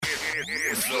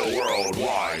It's the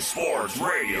Worldwide Sports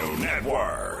Radio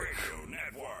Network.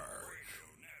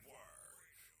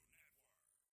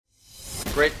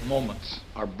 Great moments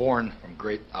are born from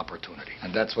great opportunity.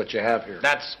 And that's what you have here.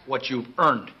 That's what you've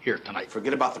earned here tonight.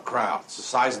 Forget about the crowd. It's the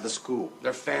size of the school.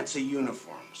 Their fancy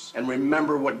uniforms. And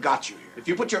remember what got you here. If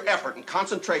you put your effort and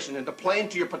concentration into playing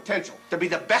to your potential, to be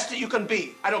the best that you can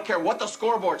be, I don't care what the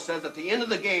scoreboard says at the end of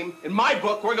the game, in my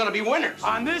book, we're going to be winners.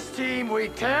 On this team, we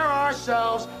tear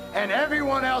ourselves and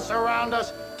everyone else around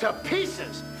us to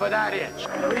pieces for that inch.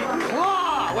 We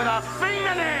claw with our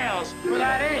fingernails for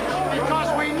that inch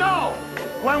because we know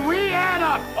when we add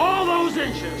up all those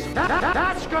inches,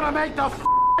 that's gonna make the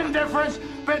difference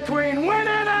between winning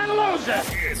and losing.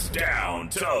 It's down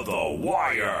to the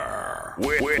wire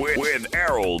with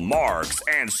Errol Marks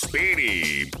and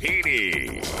Speedy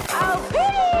Petey. Oh,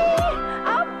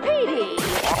 Petey!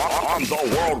 On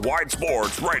the Worldwide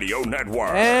Sports Radio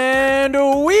Network. And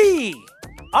we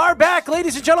are back,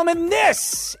 ladies and gentlemen.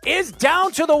 This is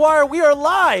Down to the Wire. We are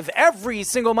live every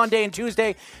single Monday and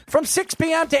Tuesday from 6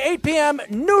 p.m. to 8 p.m.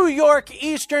 New York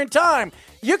Eastern Time.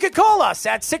 You can call us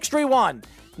at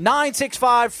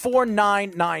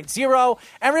 631-965-4990.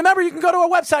 And remember, you can go to our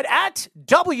website at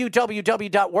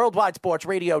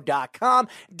www.worldwidesportsradio.com.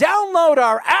 Download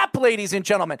our app, ladies and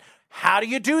gentlemen. How do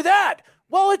you do that?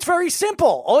 Well, it's very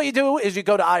simple. All you do is you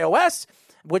go to iOS,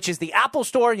 which is the Apple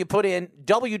Store, and you put in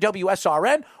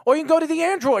WWSRN, or you can go to the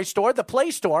Android Store, the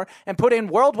Play Store, and put in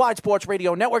Worldwide Sports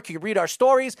Radio Network. You can read our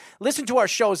stories, listen to our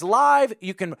shows live.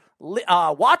 You can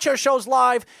watch our shows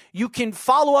live. You can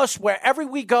follow us wherever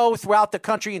we go throughout the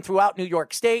country and throughout New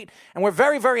York State. And we're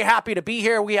very, very happy to be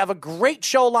here. We have a great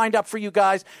show lined up for you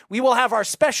guys. We will have our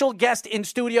special guest in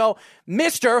studio,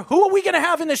 who are we going to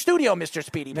have in the studio, Mr.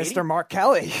 Speedy? Mr. Mark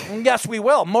Kelly. Yes, we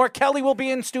will. Mark Kelly will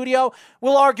be in studio.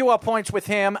 We'll argue our points with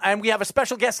him. And we have a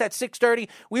special guest at 6:30.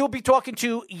 We will be talking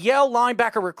to Yale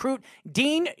linebacker recruit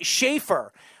Dean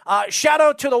Schaefer. Shout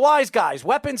out to the Wise Guys,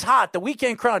 Weapons Hot, The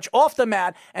Weekend Crunch, Off the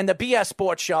Mat, and the BS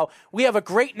Sports Show. We have a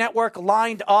great network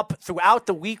lined up throughout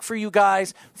the week for you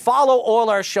guys. Follow all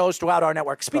our shows throughout our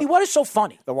network. Speedy, what is so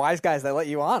funny? The Wise Guys, they let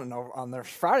you on their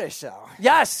Friday show.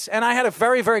 Yes, and I had a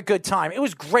very, very good time. It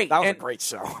was great. That was a great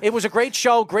show. It was a great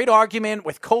show, great argument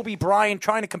with Kobe Bryant,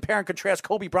 trying to compare and contrast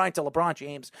Kobe Bryant to LeBron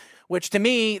James, which to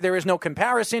me, there is no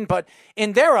comparison. But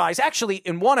in their eyes, actually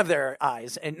in one of their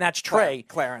eyes, and that's Trey.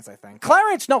 Clarence, I think.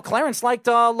 Clarence liked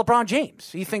LeBron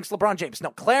James. He thinks LeBron James.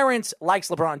 No, Clarence likes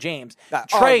LeBron James.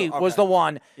 Trey was the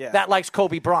one that likes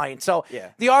Kobe Bryant. So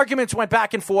the arguments went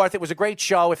back and forth. It was a great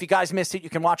show. If you guys missed it,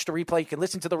 you can watch the replay. You can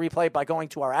listen to the replay by going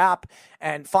to our app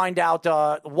and find out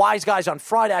Wise Guys on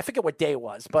Friday. I forget what day it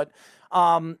was, but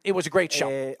it was a great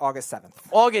show. August 7th.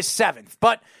 August 7th.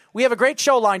 But we have a great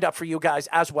show lined up for you guys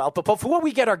as well. But before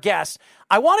we get our guests,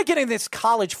 I want to get in this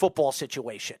college football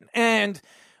situation. And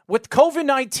with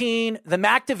COVID-19, the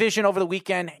MAC division over the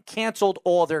weekend canceled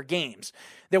all their games.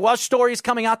 There was stories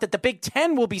coming out that the Big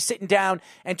Ten will be sitting down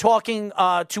and talking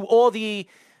to all the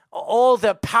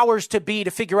powers to be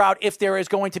to figure out if there is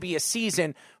going to be a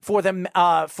season for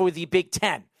the Big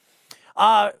Ten.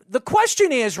 The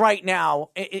question is right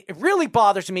now, it really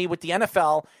bothers me with the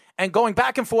NFL and going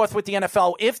back and forth with the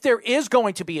NFL, if there is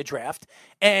going to be a draft,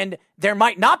 and there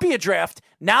might not be a draft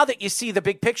now that you see the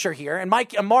big picture here. And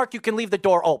Mike and Mark, you can leave the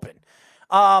door open.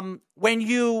 When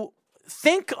you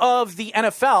think of the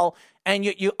NFL and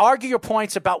you argue your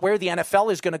points about where the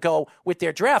NFL is going to go with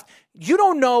their draft, you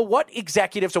don't know what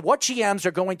executives or what GMs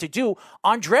are going to do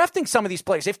on drafting some of these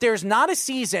players. If there's not a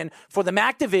season for the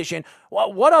MAC division,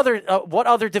 what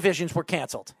other divisions were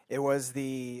canceled?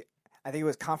 I think it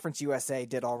was Conference USA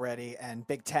did already, and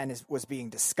Big Ten was being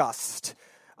discussed.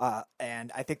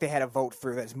 And I think they had a vote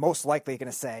through that is most likely going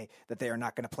to say that they are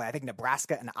not going to play. I think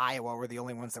Nebraska and Iowa were the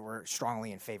only ones that were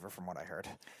strongly in favor from what I heard.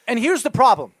 And here's the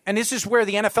problem, and this is where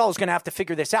the NFL is going to have to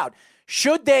figure this out.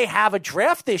 Should they have a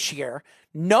draft this year,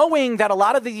 knowing that a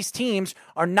lot of these teams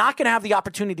are not going to have the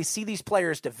opportunity to see these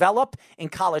players develop in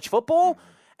college football?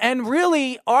 And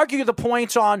really argue the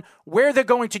points on where they're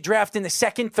going to draft in the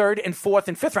second, third, and fourth,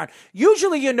 and fifth round.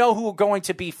 Usually you know who are going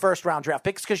to be first-round draft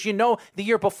picks because you know the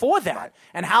year before that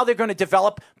and how they're going to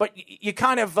develop. But you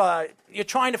kind of you're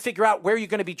trying to figure out where you're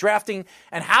going to be drafting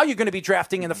and how you're going to be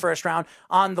drafting in the first round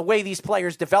on the way these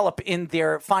players develop in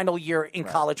their final year in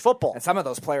college football. And some of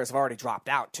those players have already dropped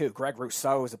out, too. Greg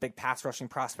Rousseau is a big pass-rushing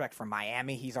prospect from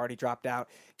Miami. He's already dropped out.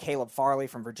 Caleb Farley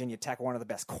from Virginia Tech, one of the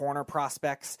best corner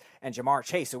prospects. And Jamar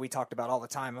Chase, who we talked about all the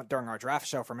time during our draft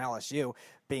show from LSU,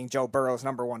 being Joe Burrow's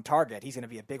number one target. He's going to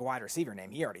be a big wide receiver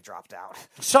name. He already dropped out.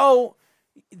 So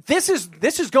this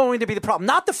is going to be the problem.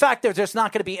 Not the fact that there's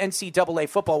not going to be NCAA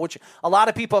football, which a lot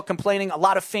of people are complaining, a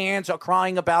lot of fans are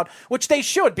crying about, which they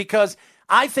should, because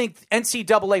I think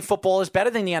NCAA football is better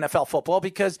than the NFL football,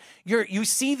 because you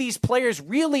see these players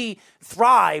really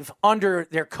thrive under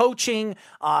their coaching,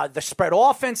 the spread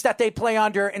offense that they play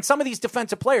under, and some of these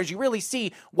defensive players, you really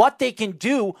see what they can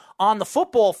do on the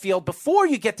football field before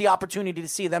you get the opportunity to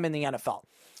see them in the NFL.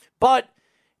 But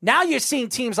now you're seeing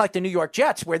teams like the New York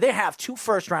Jets where they have 2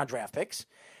 first-round draft picks,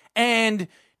 and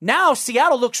now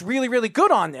Seattle looks really, really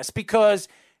good on this, because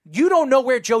you don't know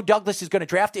where Joe Douglas is going to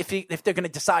draft if they're going to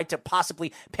decide to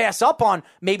possibly pass up on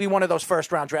maybe one of those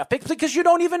first-round draft picks, because you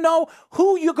don't even know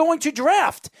who you're going to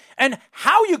draft and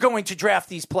how you're going to draft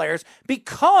these players,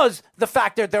 because the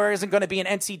fact that there isn't going to be an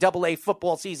NCAA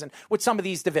football season with some of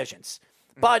these divisions.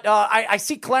 But I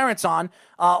see Clarence on.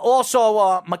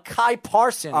 Also, Mekhi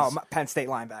Parsons. Oh, Penn State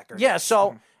linebacker. Yeah,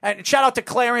 so... And shout out to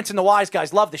Clarence and the Wise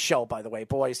Guys. Love the show, by the way,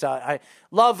 boys. I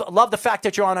love the fact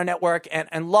that you're on our network,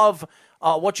 and love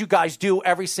what you guys do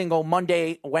every single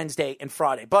Monday, Wednesday, and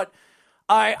Friday. But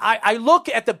I look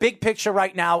at the big picture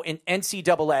right now in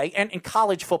NCAA and in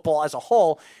college football as a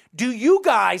whole. Do you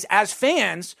guys, as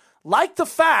fans, like the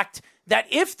fact that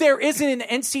if there isn't an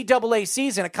NCAA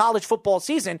season, a college football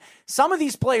season, some of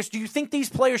these players, do you think these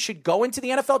players should go into the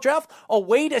NFL draft or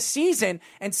wait a season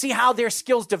and see how their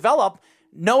skills develop,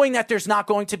 knowing that there's not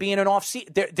going to be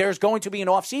there's going to be an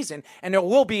off season, and there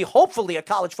will be hopefully a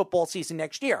college football season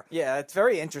next year? Yeah, it's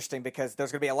very interesting, because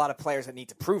there's going to be a lot of players that need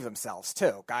to prove themselves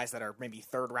too. Guys that are maybe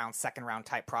 3rd round, 2nd round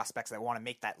type prospects that want to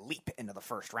make that leap into the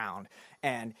 1st round.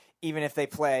 And even if they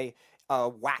play a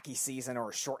wacky season or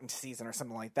a shortened season or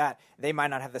something like that, they might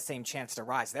not have the same chance to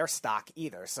rise their stock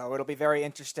either. So it'll be very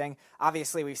interesting.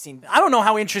 Obviously, we've seen... I don't know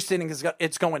how interesting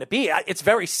it's going to be. It's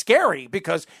very scary,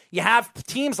 because you have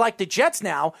teams like the Jets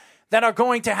now that are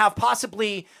going to have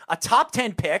possibly a top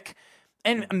 10 pick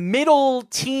and middle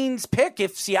teens pick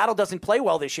if Seattle doesn't play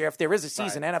well this year, if there is a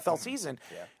season, right. NFL season.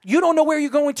 Yeah. You don't know where you're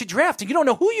going to draft, and you don't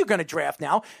know who you're going to draft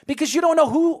now, because you don't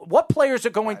know what players are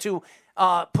going to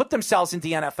put themselves in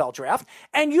the NFL draft,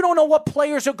 and you don't know what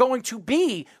players are going to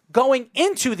be going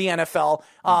into the NFL,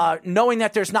 knowing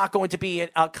that there's not going to be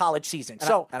a college season.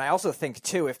 And I also think,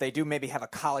 too, if they do maybe have a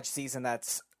college season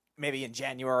that's maybe in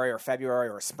January or February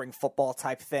or a spring football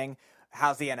type thing,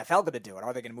 how's the NFL going to do it?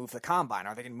 Are they going to move the combine?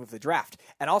 Are they going to move the draft?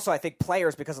 And also, I think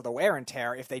players, because of the wear and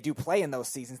tear, if they do play in those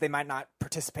seasons, they might not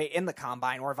participate in the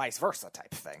combine or vice versa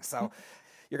type thing. So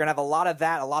you're going to have a lot of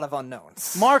that, a lot of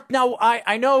unknowns. Mark, now,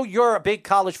 I know you're a big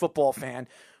college football fan.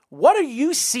 What do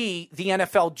you see the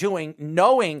NFL doing,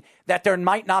 knowing that there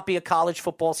might not be a college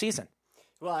football season?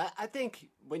 Well, I think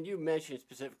when you mentioned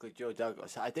specifically Joe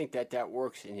Douglas, I think that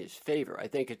works in his favor. I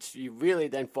think you really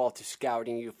then fall to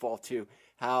scouting, you fall to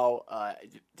how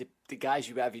the guys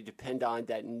you depend on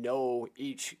that know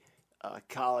each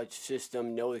college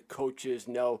system, know the coaches,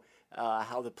 know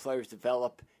how the players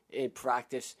develop in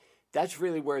practice. That's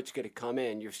really where it's going to come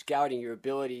in. Your scouting, your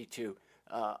ability to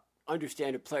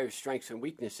understand a player's strengths and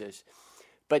weaknesses.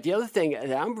 But the other thing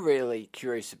that I'm really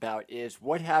curious about is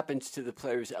what happens to the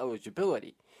player's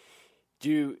eligibility.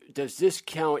 Does this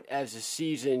count as a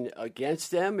season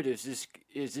against them, or is this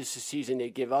a season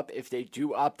they give up if they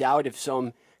do opt out, if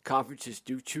some conferences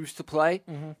do choose to play?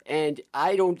 Mm-hmm. And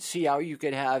I don't see how you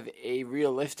could have a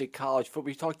realistic college football.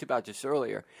 We talked about this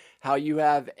earlier, how you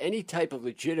have any type of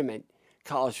legitimate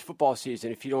college football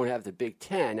season if you don't have the Big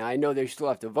Ten. Now, I know they still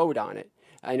have to vote on it.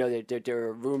 I know that there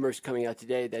are rumors coming out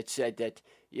today that said that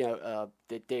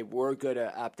that they were going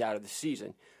to opt out of the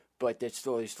season, but they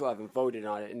still haven't voted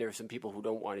on it, and there are some people who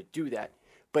don't want to do that.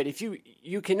 But if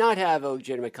you cannot have a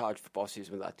legitimate college football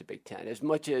season without the Big Ten. As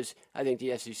much as I think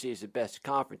the SEC is the best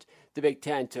conference, the Big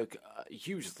Ten took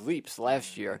huge leaps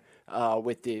last year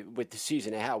with the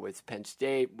season they had with Penn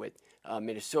State, with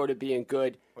Minnesota being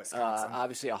good.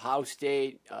 Obviously, Ohio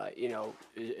State,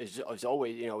 is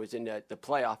always is in the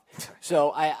playoff.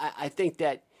 So I think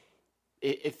that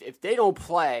if they don't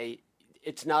play,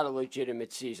 it's not a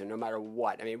legitimate season, no matter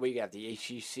what. I mean, we have the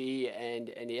ACC and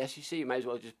the SEC. You might as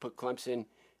well just put Clemson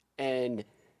and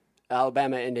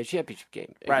Alabama in the championship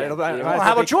game. Right. How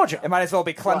about Georgia? It might as well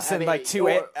be Clemson, two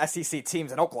SEC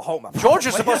teams, and Oklahoma.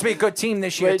 Georgia's supposed to be a good team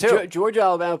this year, too. Georgia,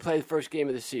 Alabama play the first game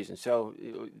of the season, so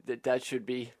that should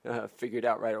be figured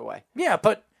out right away. Yeah,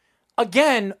 but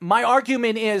again, my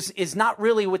argument is not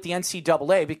really with the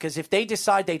NCAA, because if they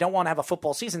decide they don't want to have a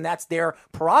football season, that's their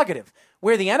prerogative.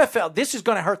 where the NFL, this is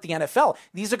going to hurt the NFL.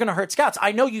 These are going to hurt scouts.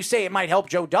 I know you say it might help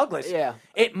Joe Douglas. Yeah.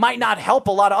 It might not help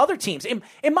a lot of other teams.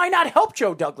 It might not help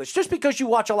Joe Douglas. Just because you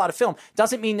watch a lot of film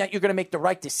doesn't mean that you're going to make the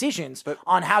right decisions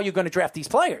on how you're going to draft these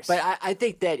players. But I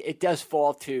think that it does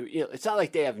fall to, it's not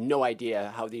like they have no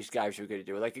idea how these guys are going to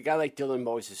do it. Like a guy like Dylan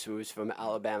Moses, who was from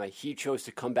Alabama, he chose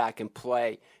to come back and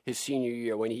play his senior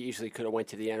year when he easily could have went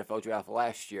to the NFL draft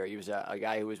last year. He was a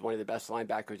guy who was one of the best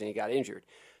linebackers, and he got injured.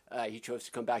 He chose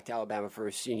to come back to Alabama for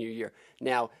his senior year.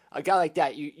 Now, a guy like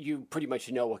that, you pretty much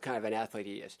know what kind of an athlete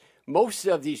he is. Most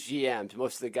of these GMs,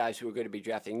 most of the guys who are going to be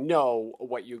drafting know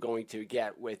what you're going to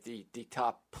get with the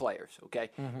top players, okay?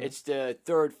 Mm-hmm. It's the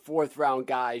third, fourth round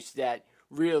guys that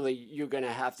really you're going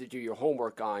to have to do your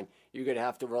homework on. You're going to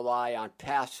have to rely on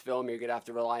past film. You're going to have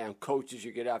to rely on coaches.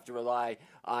 You're going to have to rely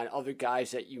on other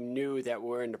guys that you knew that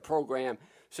were in the program.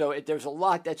 So there's a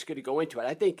lot that's going to go into it.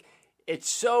 I think it's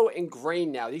so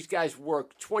ingrained now. These guys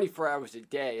work 24 hours a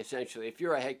day, essentially. If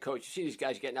you're a head coach, you see these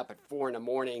guys getting up at 4 in the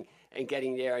morning and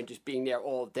getting there and just being there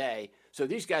all day. So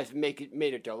these guys made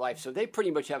it their life. So they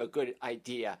pretty much have a good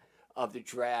idea of the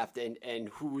draft and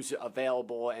who's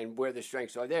available and where the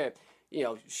strengths are. There,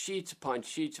 sheets upon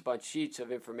sheets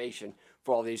of information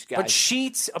for all these guys. But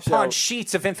sheets upon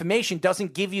sheets of information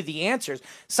doesn't give you the answers.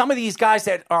 Some of these guys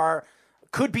that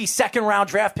could be second-round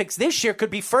draft picks this year,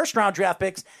 could be first-round draft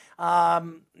picks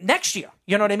next year.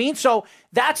 You know what I mean? So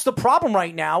that's the problem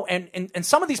right now. And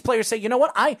some of these players say, you know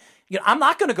what, I'm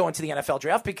not going to go into the NFL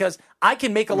draft because I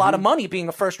can make a lot of money being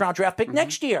a first-round draft pick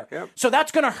next year. Yep. So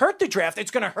that's going to hurt the draft.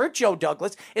 It's going to hurt Joe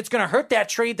Douglas. It's going to hurt that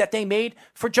trade that they made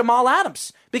for Jamal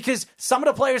Adams because some of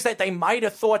the players that they might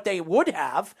have thought they would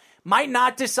have might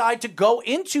not decide to go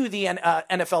into the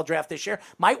NFL draft this year,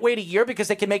 might wait a year because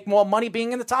they can make more money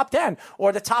being in the top 10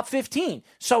 or the top 15.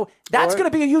 So that's going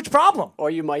to be a huge problem.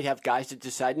 Or you might have guys that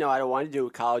decide, no, I don't want to do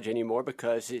college anymore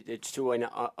because it's too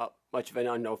much of an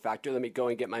unknown factor. Let me go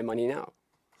and get my money now.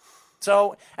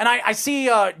 So, and I see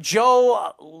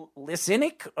Joe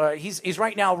Lisinik, he's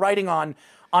right now writing on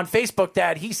Facebook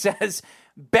that he says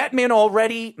Bettman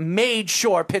already made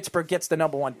sure Pittsburgh gets the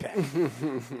number 1 pick.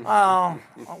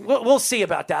 We'll see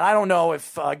about that. I don't know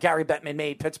if Gary Bettman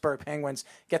made Pittsburgh Penguins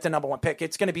get the number 1 pick.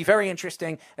 It's going to be very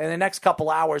interesting in the next couple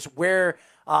hours where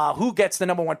who gets the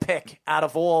number 1 pick out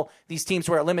of all these teams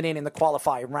who are eliminated in the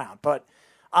qualifying round. But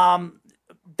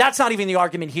that's not even the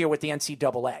argument here with the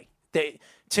NCAA.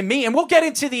 To me, and we'll get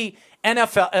into the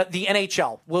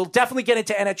NHL. We'll definitely get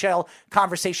into NHL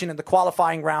conversation in the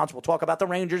qualifying rounds. We'll talk about the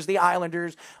Rangers, the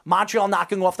Islanders, Montreal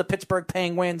knocking off the Pittsburgh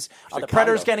Penguins, the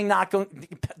Predators getting knocked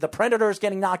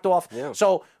off. Yeah.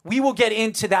 So we will get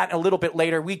into that a little bit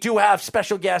later. We do have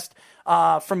special guest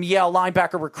from Yale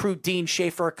linebacker recruit Dean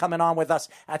Schaefer coming on with us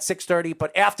at 6:30.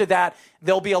 But after that,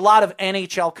 there'll be a lot of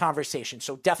NHL conversation.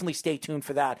 So definitely stay tuned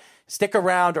for that. Stick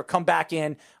around or come back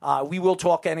in. We will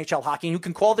talk NHL hockey. And you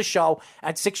can call the show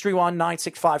at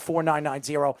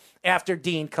 631-965-4990 after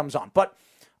Dean comes on. But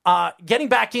getting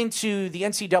back into the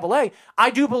NCAA,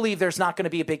 I do believe there's not going to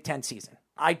be a Big Ten season.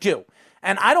 I do.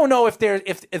 And I don't know if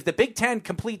the Big Ten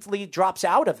completely drops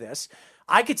out of this.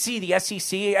 I could see the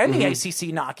SEC and the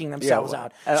ACC knocking themselves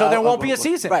out. So there won't be a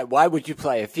season. Right. Why would you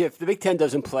play? If the Big Ten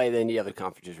doesn't play, then the other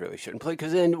conferences really shouldn't play.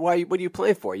 Because then what are you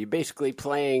playing for? You're basically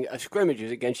playing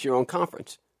scrimmages against your own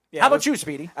conference. Yeah, how about you,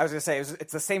 Speedy? I was going to say,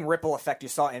 it's the same ripple effect you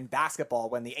saw in basketball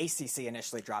when the ACC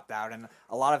initially dropped out, and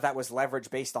a lot of that was leverage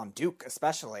based on Duke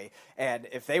especially. And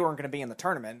if they weren't going to be in the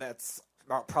tournament, that's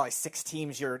probably 6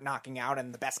 teams you're knocking out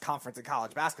in the best conference in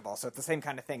college basketball. So it's the same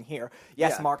kind of thing here.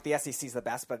 Yes, yeah. Mark, the SEC is the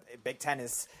best, but Big Ten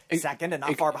is second and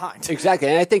not far behind. Exactly.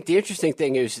 And I think the interesting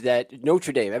thing is that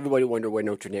Notre Dame, everybody wondered where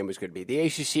Notre Dame was going to be. The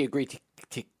ACC agreed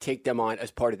to take them on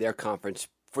as part of their conference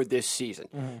for this season.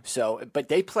 Mm-hmm. So, but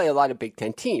they play a lot of Big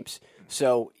Ten teams.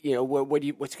 So,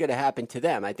 what's going to happen to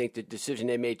them? I think the decision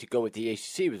they made to go with the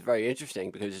ACC was very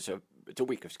interesting because it's a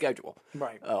weaker schedule,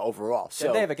 right? Overall. So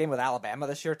did they have a game with Alabama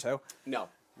this year too? No.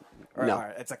 No. All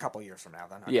right, it's a couple years from now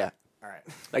then. Okay. Yeah. All right.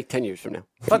 Like 10 years from now.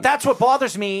 But that's what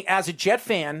bothers me as a Jet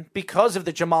fan because of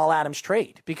the Jamal Adams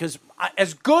trade. Because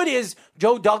as good as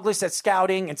Joe Douglas at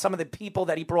scouting and some of the people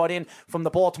that he brought in from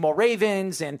the Baltimore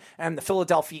Ravens and the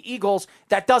Philadelphia Eagles,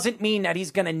 that doesn't mean that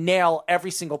he's going to nail every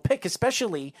single pick,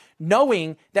 especially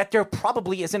knowing that there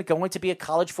probably isn't going to be a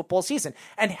college football season.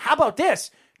 And how about this?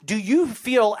 Do you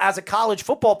feel as a college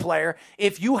football player,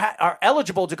 if you are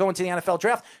eligible to go into the NFL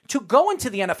draft, to go into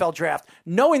the NFL draft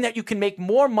knowing that you can make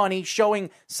more money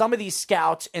showing some of these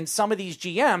scouts and some of these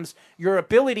GMs your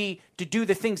ability to do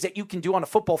the things that you can do on a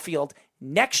football field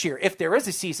next year, if there is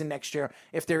a season next year,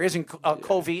 if there isn't a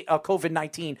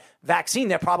COVID-19 vaccine,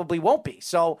 there probably won't be.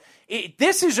 So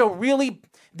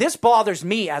this bothers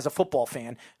me as a football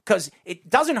fan because it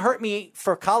doesn't hurt me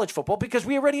for college football because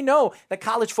we already know that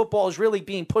college football is really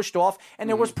being pushed off and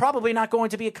there was probably not going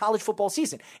to be a college football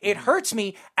season. It hurts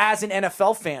me as an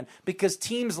NFL fan because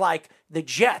teams like the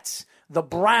Jets, the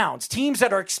Browns, teams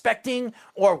that are expecting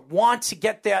or want to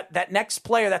get that next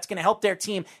player that's going to help their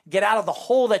team get out of the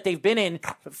hole that they've been in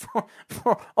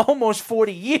for almost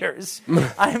 40 years.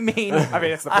 I mean,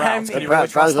 it's the Browns. The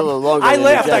Browns a little longer. I than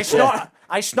laughed. the Jets.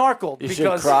 I snarkled You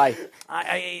because should cry.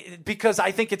 because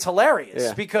I think it's hilarious.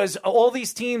 Yeah. Because all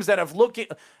these teams that have looked.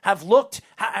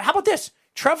 How about this,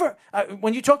 Trevor?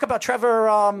 When you talk about Trevor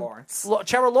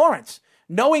Lawrence,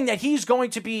 knowing that he's going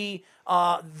to be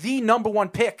the number one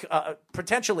pick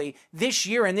potentially this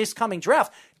year in this coming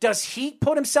draft, does he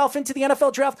put himself into the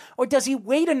NFL draft, or does he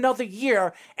wait another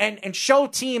year and show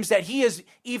teams that he is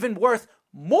even worth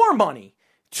more money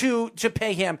to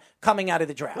pay him coming out of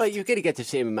the draft? Well, you're going to get the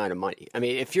same amount of money. I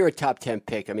mean, if you're a top 10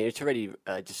 pick, I mean, it's already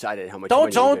decided how much money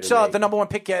you're going to make. The number one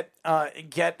pick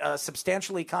get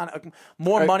substantially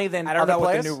more money than other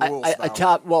players? What the new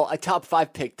rules, a top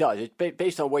 5 pick does. It's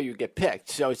based on where you get picked,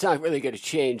 so it's not really going to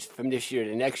change from this year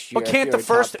to next year. But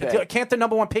can't the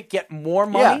number one pick get more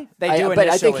money? Yeah, They do but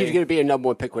I think initially. he's going to be a number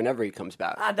one pick whenever he comes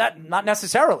back. Not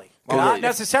necessarily. Not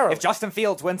necessarily. If Justin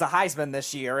Fields wins a Heisman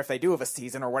this year, if they do have a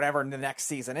season or whatever the next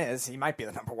season is, he might be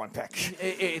the number one pick.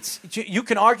 You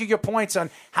can argue your points on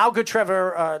how good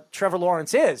Trevor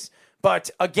Lawrence is, but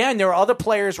again, there are other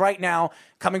players right now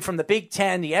coming from the Big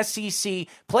Ten, the SEC,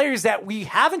 players that we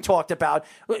haven't talked about.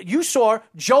 You saw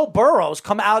Joe Burrows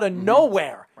come out of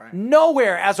nowhere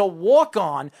as a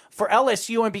walk-on for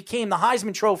LSU and became the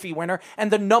Heisman Trophy winner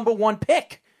and the number one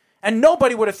pick. And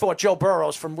nobody would have thought Joe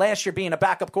Burrows, from last year being a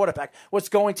backup quarterback, was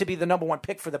going to be the number one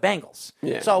pick for the Bengals.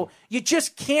 Yeah. So you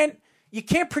just can't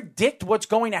predict what's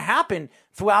going to happen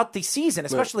throughout the season,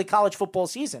 especially college football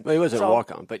season. Well, he wasn't a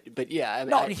walk-on, but yeah. I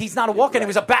mean, he's not a walk-on. He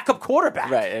was a backup quarterback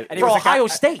for Ohio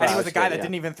State. And he was a guy that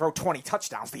didn't even throw 20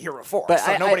 touchdowns the year before, but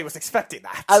so nobody was expecting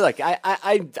that.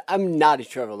 I'm not a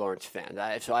Trevor Lawrence fan,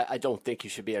 so I don't think he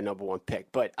should be a number one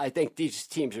pick. But I think these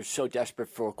teams are so desperate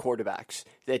for quarterbacks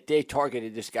that they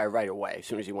targeted this guy right away as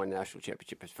soon as he won the national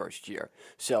championship his first year.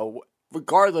 So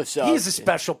regardless of... He's a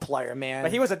special player, man.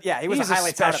 But he was a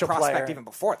highly touted prospect even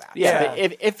before that. Yeah,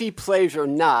 but if he plays or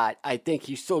not, I think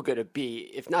he's still going to be,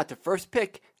 if not the first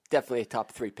pick, definitely a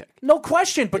top 3 pick. No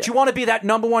question, but you want to be that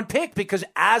number one pick because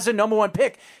as a number one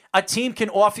pick, a team can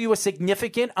offer you a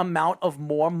significant amount of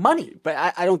more money. But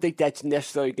I don't think that's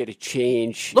necessarily going to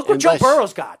change. Look what Joe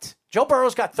Burrow's got. Joe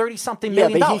Burrow's got $30-something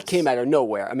million. Yeah, but he came out of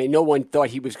nowhere. I mean, no one thought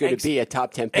he was going to be a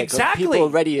top 10 pick. Exactly. People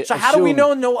already so how do we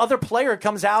know no other player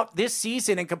comes out this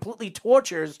season and completely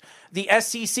tortures the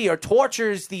SEC or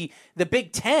tortures the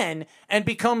Big Ten and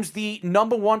becomes the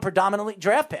number one predominantly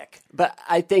draft pick? But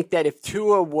I think that if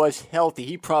Tua was healthy,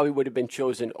 he probably would have been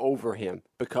chosen over him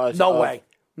because No way.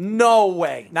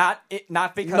 Not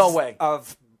because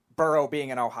of Burrow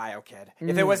being an Ohio kid.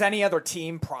 If it was any other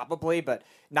team, probably, but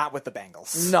not with the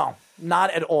Bengals. No,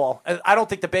 not at all. I don't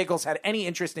think the Bengals had any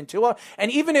interest in Tua.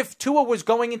 And even if Tua was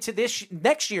going into this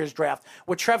next year's draft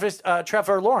with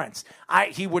Trevor Lawrence,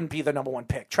 he wouldn't be the number one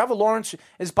pick. Trevor Lawrence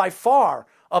is by far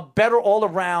a better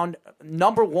all-around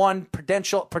number one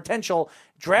potential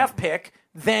draft pick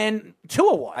than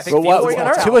Tua was. I think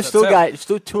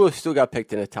Tua still got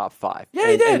picked in the top 5. Yeah,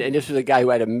 he did. And this was a guy who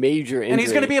had a major injury, and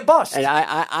he's going to be a bust. And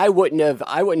I wouldn't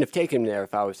have taken him there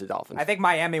if I was the Dolphins. I think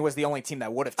Miami was the only team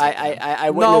that would have taken him. I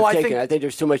wouldn't have taken him. I think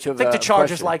there's too much of a I think the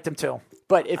Chargers question. liked him too.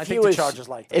 But if he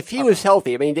was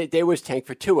healthy, I mean, they was tanked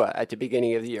for Tua at the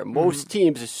beginning of the year. Most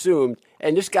teams assumed,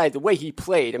 and this guy, the way he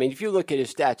played, I mean, if you look at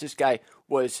his stats, this guy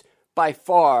was by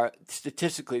far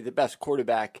statistically the best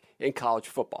quarterback in college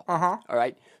football. All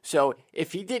right? So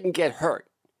if he didn't get hurt,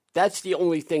 that's the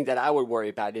only thing that I would worry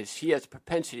about is he has a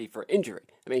propensity for injury.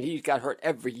 I mean, he's got hurt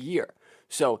every year.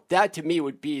 So that, to me,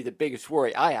 would be the biggest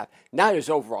worry I have, not his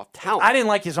overall talent. I didn't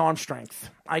like his arm strength.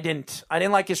 I didn't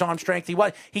like his arm strength.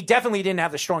 He definitely didn't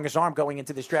have the strongest arm going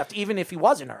into this draft, even if he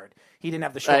wasn't hurt. He didn't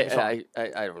have the strongest arm.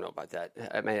 I don't know about that.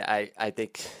 I mean, I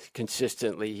think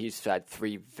consistently he's had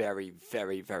 3 very,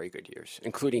 very, very good years,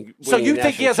 including. So you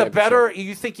think he has a better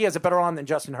arm than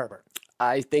Justin Herbert?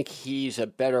 I think he's a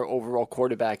better overall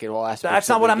quarterback in all aspects. That's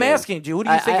not what I'm asking you. Who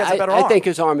do you think has a better arm? I think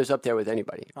his arm is up there with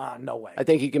anybody. No way. I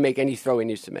think he can make any throw he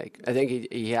needs to make. I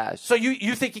think he has. So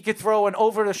you think he could throw an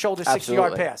over-the-shoulder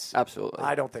 60-yard pass? Absolutely.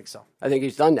 I don't think so. I think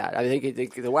he's done that. I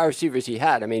think the wide receivers he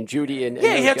had. I mean, Judy and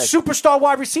he had superstar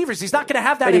wide receivers. He's not going to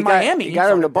have that in Miami. He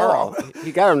got him the ball.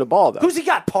 He got him the ball, though. Who's he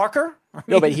got? Parker?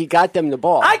 No, but he got them the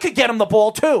ball. I could get him the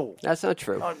ball, too. That's not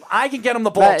true. I can get him the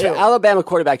ball, too. Alabama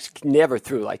quarterbacks never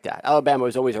threw like that. Alabama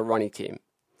was always a running team.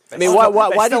 I mean,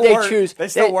 why did they choose? They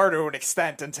still were to an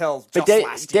extent until just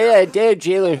last year. They had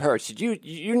Jalen Hurts.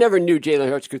 You never knew Jalen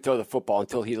Hurts could throw the football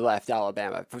until he left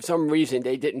Alabama. For some reason,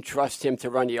 they didn't trust him to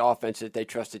run the offense that they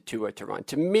trusted Tua to run.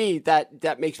 To me,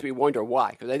 that makes me wonder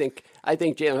why. Because I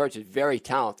think Jalen Hurts is very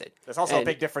talented. There's also a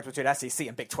big difference between SEC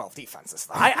and Big 12 defenses.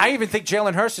 I even think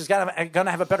Jalen Hurts is going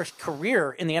to have a better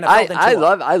career in the NFL than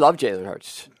Tua. I love Jalen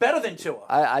Hurts. Better than Tua.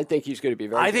 I think he's going to be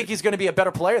very good. I think he's going to be a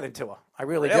better player than Tua. I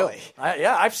really do.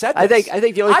 I've said this. I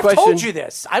think the only question. I've told you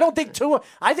this. I don't think Tua.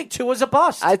 I think Tua's a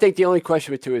bust. I think the only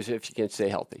question with Tua is if he can stay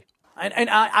healthy. And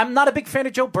I'm not a big fan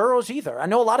of Joe Burrows either. I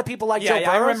know a lot of people like Joe Burrows.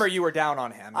 I remember you were down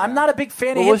on him. I'm not a big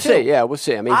fan of him, we'll see. Yeah, we'll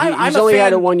see. I mean, he's only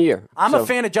had it 1 year. I'm a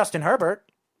fan of Justin Herbert.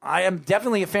 I am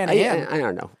definitely a fan of him. I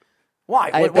don't know.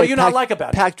 Why? What do you not like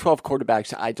about him? Pac-12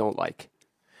 quarterbacks I don't like.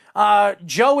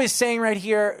 Joe is saying right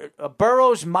here,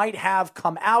 Burrows might have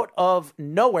come out of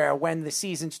nowhere when the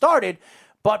season started,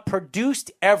 but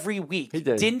produced every week. He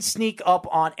did. Didn't sneak up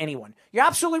on anyone. You're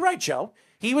absolutely right, Joe.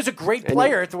 He was a great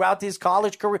player throughout his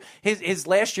college career, his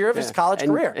last year of his college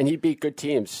career. And he beat good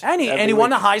teams. And he won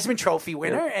the Heisman Trophy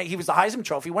winner. Yeah. He was the Heisman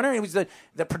Trophy winner. He was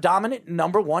the predominant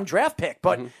number one draft pick.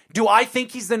 But do I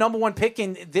think he's the number one pick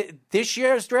in this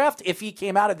year's draft if he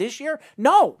came out of this year?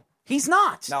 No. He's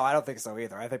not. No, I don't think so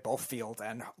either. I think both Fields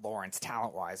and Lawrence,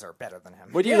 talent-wise, are better than him.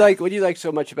 What do you like? What do you like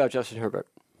so much about Justin Herbert?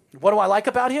 What do I like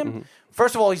about him?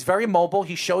 First of all, he's very mobile.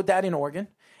 He showed that in Oregon.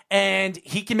 And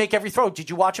he can make every throw. Did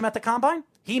you watch him at the Combine?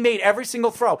 He made every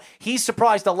single throw. He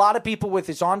surprised a lot of people with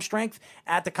his arm strength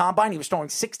at the Combine. He was throwing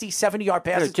 60, 70-yard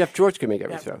passes. Yeah, Jeff George can make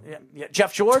every throw. Yeah.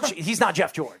 Jeff George, he's not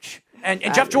Jeff George. And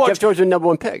Jeff George was the number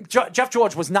one pick. Jeff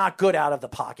George was not good out of the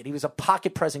pocket. He was a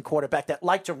pocket-present quarterback that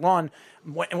liked to run,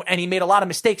 and he made a lot of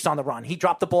mistakes on the run. He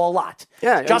dropped the ball a lot.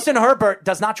 Yeah, Justin Herbert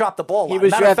does not drop the ball a lot. He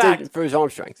was drafted for his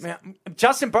arm strength.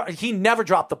 He never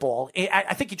dropped the ball.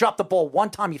 I think he dropped the ball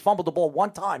one time. He fumbled the ball one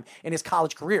time in his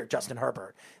college career, Justin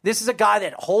Herbert. This is a guy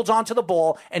that holds on to the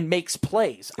ball and makes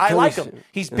plays. I like him.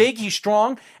 He's big, he's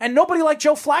strong, and nobody liked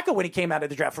Joe Flacco when he came out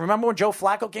of the draft. Remember when Joe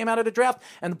Flacco came out of the draft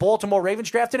and the Baltimore Ravens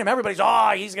drafted him? Everybody's,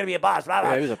 he's going to be a boss. Blah,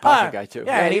 blah. Yeah, he was a pocket guy, too.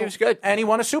 Yeah, and he was good. And he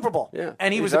won a Super Bowl. Yeah,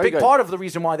 and he was a big part of the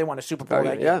reason why they won a Super Bowl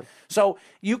that year. Yeah. So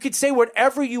you could say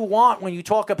whatever you want when you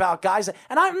talk about guys.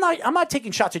 And I'm not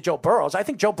taking shots at Joe Burrows. I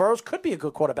think Joe Burrows could be a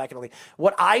good quarterback in the league.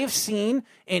 What I have seen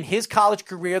in his college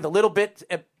career, the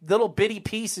little bitty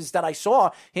pieces that I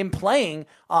saw him playing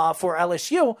for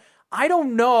LSU, I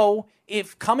don't know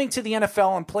if coming to the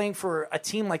NFL and playing for a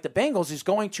team like the Bengals is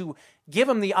going to give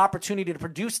him the opportunity to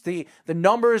produce the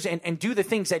numbers and do the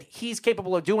things that he's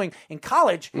capable of doing in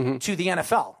college to the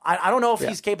NFL. I don't know if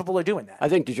he's capable of doing that. I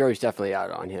think the jury's definitely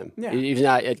out on him. Yeah. He's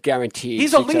not a guaranteed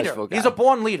He's a leader. Guy. He's a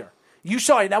born leader. You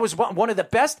saw it. That was one of the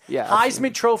best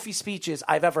Heisman Trophy speeches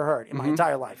I've ever heard in my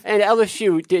entire life. And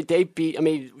LSU,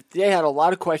 they had a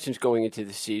lot of questions going into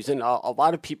the season. A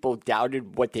lot of people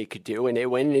doubted what they could do, and they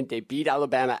went in and they beat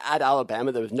Alabama at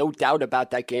Alabama. There was no doubt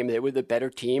about that game. They were the better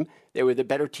team. They were the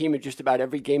better team in just about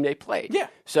every game they played. Yeah.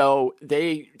 So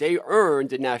they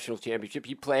earned the national championship.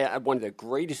 You play at one of the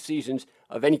greatest seasons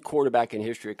of any quarterback in the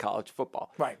history of college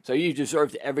football. Right. So you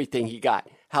deserved everything he got.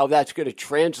 How that's going to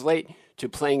translate to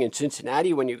playing in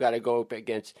Cincinnati when you got to go up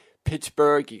against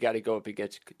Pittsburgh, you got to go up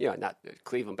against, not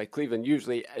Cleveland, but Cleveland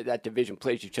usually that division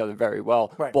plays each other very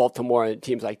well. Right. Baltimore and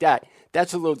teams like that.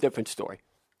 That's a little different story.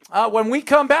 When we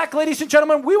come back, ladies and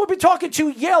gentlemen, we will be talking to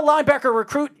Yale linebacker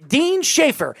recruit Dean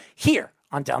Schaefer here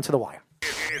on Down to the Wire.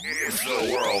 It's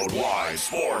the Worldwide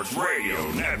Sports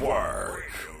Radio Network.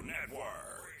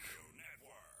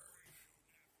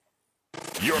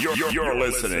 You're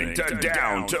listening to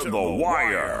Down to the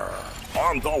Wire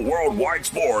on the Worldwide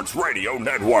Sports Radio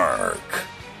Network.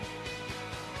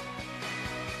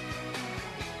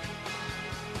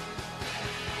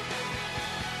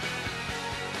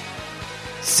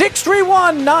 Six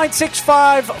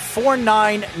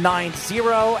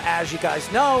 631-965-4990. As you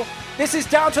guys know, this is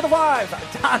Down to the Wire.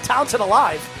 Down to the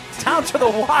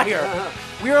Wire.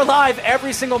 We are live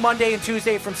every single Monday and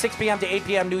Tuesday from 6 p.m. to 8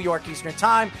 p.m. New York Eastern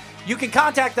Time. You can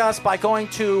contact us by going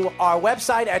to our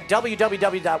website at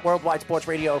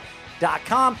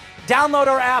www.worldwidesportsradio.com. Download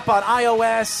our app on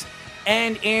iOS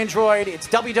and Android. It's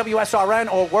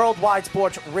WWSRN or Worldwide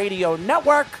Sports Radio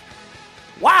Network.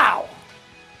 Wow.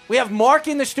 We have Mark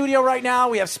in the studio right now.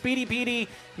 We have Speedy Petey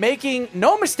making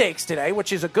no mistakes today,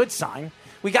 which is a good sign.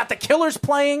 We got the Killers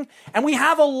playing, and we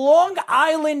have a Long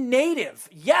Island native.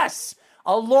 Yes,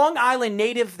 a Long Island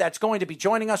native that's going to be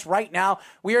joining us right now.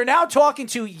 We are now talking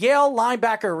to Yale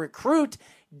linebacker recruit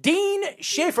Dean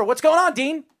Schaefer. What's going on,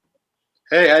 Dean?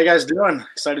 Hey, how you guys doing?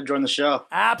 Excited to join the show.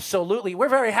 Absolutely. We're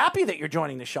very happy that you're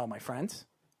joining the show, my friends.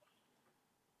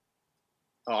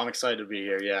 Oh, I'm excited to be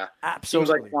here, yeah.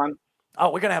 Absolutely. Seems like fun. Oh,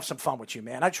 we're going to have some fun with you,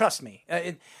 man. Trust me.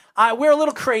 We're a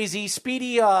little crazy.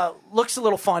 Speedy looks a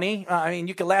little funny. I mean,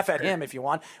 you can laugh at him if you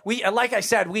want. We, like I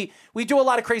said, we do a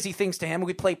lot of crazy things to him.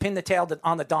 We play pin the tail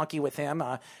on the donkey with him.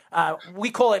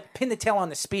 We call it pin the tail on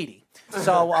the Speedy.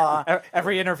 So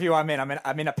every interview I'm in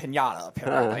a pinata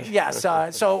apparently. Yes.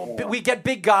 So we get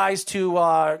big guys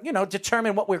to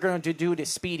determine what we're going to do to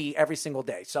Speedy every single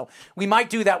day. So we might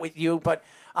do that with you. But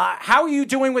how are you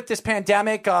doing with this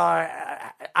pandemic?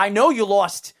 I know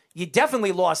you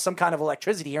definitely lost some kind of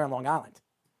electricity here in Long Island.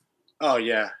 Oh,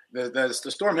 yeah. The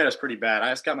storm hit us pretty bad. I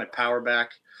just got my power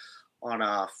back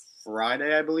on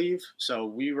Friday, I believe. So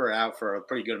we were out for a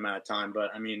pretty good amount of time.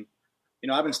 But, I mean,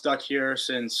 I've been stuck here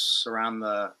since around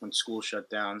when school shut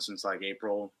down, since like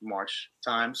April, March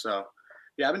time. So,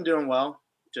 yeah, I've been doing well.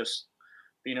 Just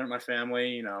being with my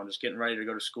family, just getting ready to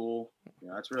go to school.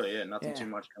 That's really it. Nothing too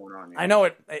much going on. I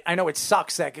know it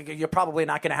sucks that you're probably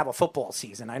not going to have a football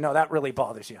season. I know that really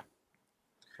bothers you.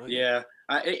 Yeah.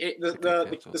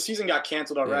 The season got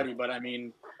canceled already, but I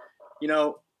mean,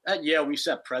 at Yale we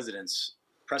set precedents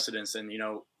and,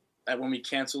 that when we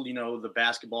canceled, the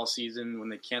basketball season, when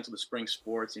they canceled the spring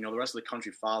sports, the rest of the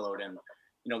country followed. And,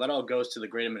 that all goes to the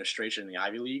great administration in the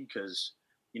Ivy League because,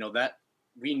 that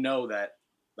we know that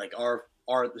like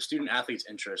the student athletes'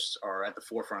 interests are at the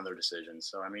forefront of their decisions.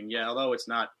 So, I mean, yeah, although it's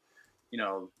not,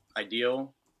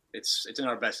 ideal, it's in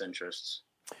our best interests.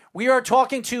 We are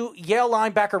talking to Yale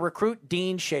linebacker recruit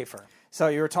Dean Schaefer. So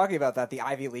you were talking about that, the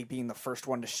Ivy League being the first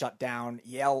one to shut down.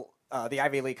 Yale, the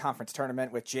Ivy League conference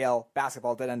tournament, which Yale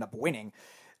basketball did end up winning,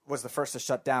 was the first to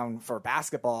shut down for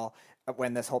basketball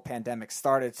when this whole pandemic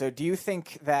started. So do you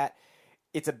think that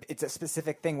it's a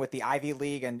specific thing with the Ivy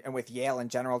League and with Yale in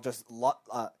general, just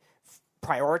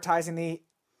prioritizing the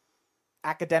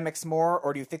academics more,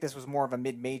 or do you think this was more of a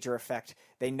mid-major effect?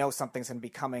 They know something's going to be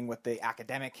coming with the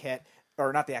academic hit,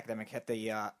 or not the academic hit,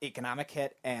 the economic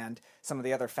hit, and some of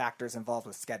the other factors involved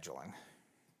with scheduling.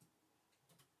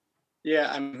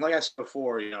 Yeah, I mean, like I said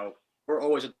before, we're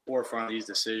always at the forefront of these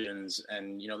decisions,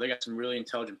 and they got some really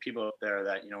intelligent people up there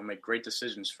that make great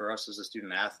decisions for us as the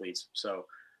student athletes. So,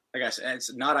 like I said,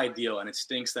 it's not ideal, and it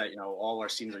stinks that all our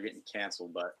seasons are getting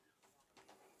canceled, but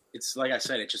it's like I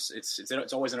said,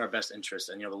 it's always in our best interest.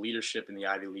 And, the leadership in the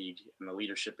Ivy League and the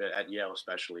leadership at Yale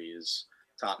especially is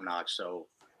top notch. So,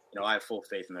 I have full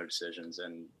faith in their decisions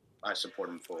and I support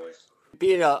them fully.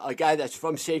 Being a guy that's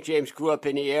from St. James, grew up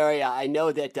in the area, I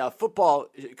know that football,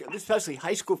 especially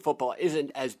high school football,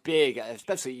 isn't as big,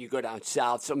 especially you go down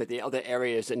south, some of the other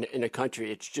areas in the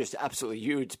country. It's just absolutely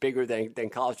huge, bigger than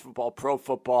college football, pro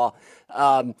football.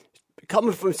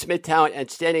 Coming from Smithtown and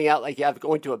standing out like you have,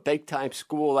 going to a big-time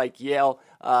school like Yale,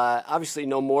 obviously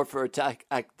no more for its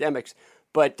academics,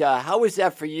 but how was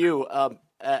that for you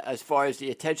as far as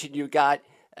the attention you got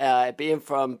being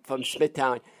from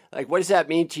Smithtown? Like, what does that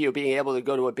mean to you, being able to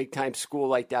go to a big-time school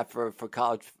like that for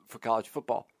college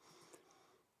football?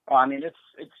 Well, I mean,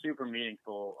 it's super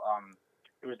meaningful.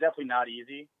 It was definitely not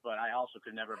easy, but I also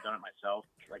could never have done it myself,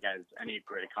 like as any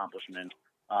great accomplishment.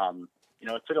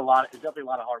 It took a lot. It was definitely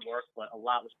a lot of hard work, but a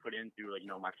lot was put into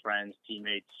my friends,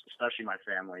 teammates, especially my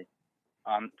family.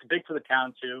 It's big for the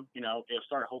town too. It'll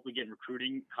start hopefully getting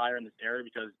recruiting higher in this area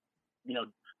because,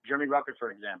 Jeremy Ruckert,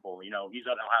 for example, he's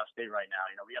at Ohio State right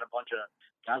now. We got a bunch of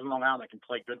guys in Long Island that can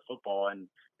play good football, and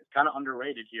it's kind of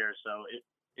underrated here. So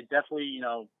it definitely,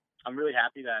 I'm really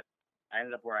happy that I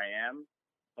ended up where I am,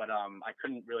 but I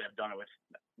couldn't really have done it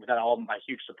without all my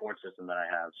huge support system that I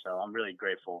have. So I'm really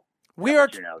grateful. We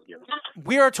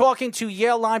are talking to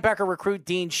Yale linebacker recruit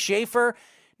Dean Schaefer.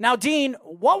 Now, Dean,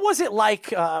 what was it like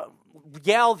the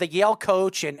Yale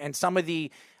coach and some of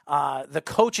the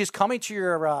coaches coming to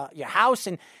your house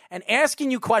and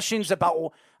asking you questions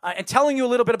about and telling you a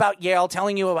little bit about Yale,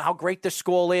 telling you about how great the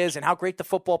school is and how great the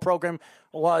football program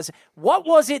was? What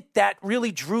was it that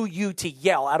really drew you to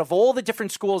Yale out of all the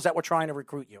different schools that were trying to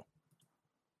recruit you?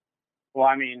 Well,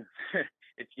 I mean,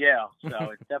 it's Yale, so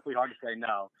it's definitely hard to say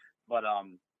no. But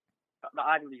the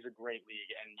Ivy League is a great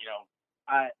league, and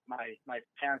my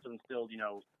parents have instilled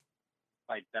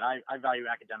like that I value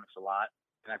academics a lot,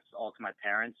 and that's all to my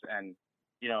parents. And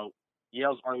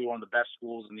Yale's arguably one of the best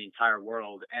schools in the entire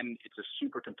world, and it's a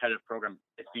super competitive program.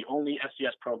 It's the only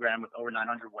FCS program with over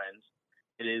 900 wins.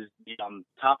 It is the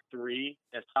top three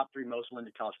most wins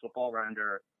in college football, right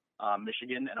under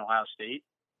Michigan and Ohio State.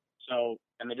 So,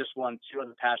 and they just won 2 of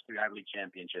the past 3 Ivy League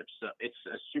championships. So it's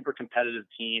a super competitive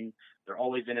team. They're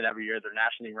always in it every year. They're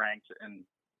nationally ranked. And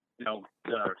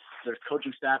their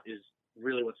coaching staff is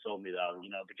really what sold me, though.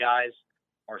 The guys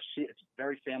it's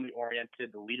very family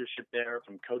oriented. The leadership there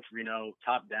from Coach Reno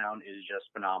top down is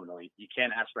just phenomenal. You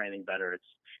can't ask for anything better.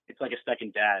 It's like a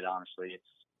second dad, honestly. It's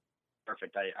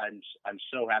perfect. I'm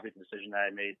so happy with the decision that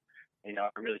I made.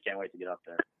 I really can't wait to get up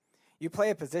there. You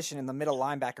play a position in the middle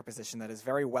linebacker position that is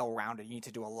very well-rounded. You need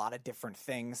to do a lot of different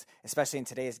things, especially in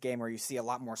today's game where you see a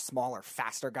lot more smaller,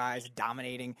 faster guys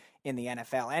dominating in the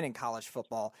NFL and in college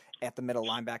football at the middle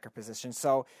linebacker position.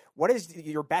 So what is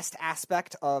your best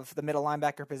aspect of the middle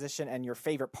linebacker position and your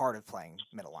favorite part of playing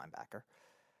middle linebacker?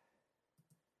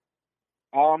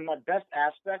 My best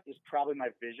aspect is probably my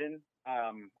vision.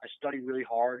 I study really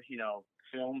hard,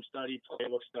 film study,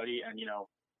 playbook study, and,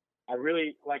 I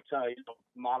really like to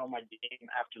model my game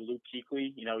after Luke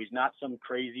Kuechly. He's not some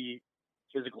crazy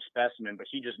physical specimen, but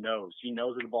he just knows. He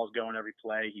knows where the ball's going every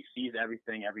play. He sees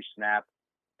everything, every snap.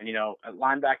 And, a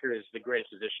linebacker is the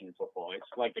greatest position in football. It's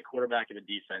like the quarterback of the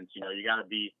defense. You got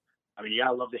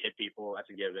to love to hit people. That's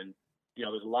a given.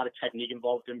 There's a lot of technique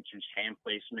involved in terms of hand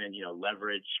placement,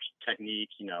 leverage, technique,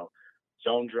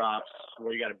 zone drops,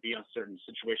 where you got to be on certain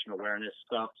situational awareness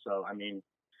stuff. So,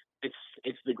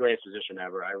 it's the greatest position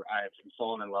ever. I've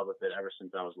fallen in love with it ever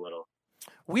since I was little.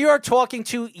 We are talking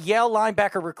to Yale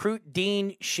linebacker recruit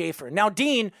Dean Schaefer. Now,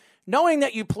 Dean, knowing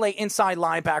that you play inside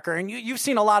linebacker, and you've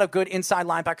seen a lot of good inside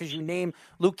linebackers, you name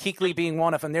Luke Kuechly being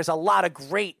one of them. There's a lot of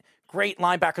great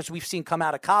linebackers we've seen come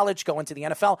out of college, go into the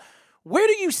NFL. Where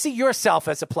do you see yourself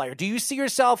as a player? Do you see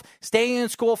yourself staying in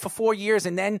school for 4 years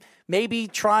and then maybe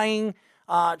trying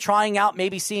out,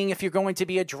 maybe seeing if you're going to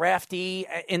be a draftee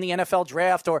in the NFL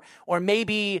draft, or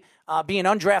maybe be an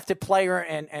undrafted player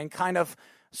and kind of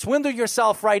swindle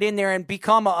yourself right in there and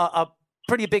become a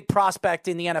pretty big prospect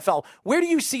in the NFL? Where do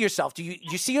you see yourself? Do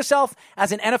you see yourself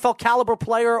as an NFL caliber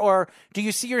player, or do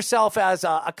you see yourself as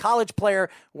a college player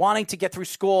wanting to get through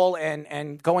school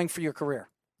and going for your career?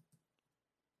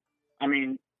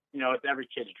 It's every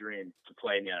kid's dream to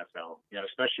play in the NFL,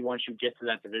 especially once you get to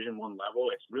that Division I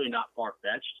level. It's really not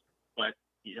far-fetched, but,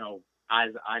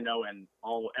 as I know and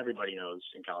everybody knows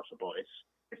in college football,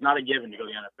 it's not a given to go to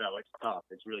the NFL. It's tough.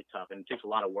 It's really tough, and it takes a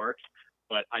lot of work,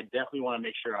 but I definitely want to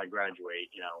make sure I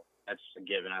graduate. That's a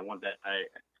given. I want that.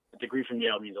 A degree from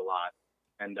Yale means a lot,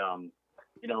 and,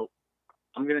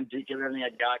 I'm going to give it everything I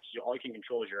got, because all you can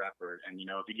control is your effort. And,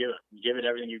 if you give it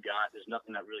everything you got, there's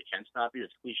nothing that really can stop you.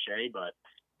 It's cliche, but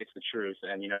it's the truth.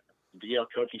 And, the Yale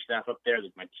coaching staff up there,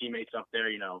 my teammates up there,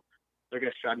 they're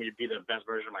going to strive me to be the best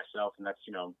version of myself. And that's,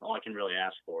 all I can really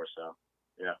ask for. So,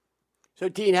 yeah. So,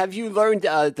 Dean, have you learned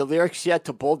the lyrics yet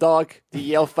to Bulldog, the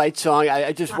Yale fight song?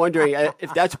 I'm just wondering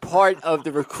if that's part of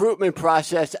the recruitment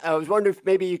process. I was wondering if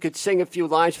maybe you could sing a few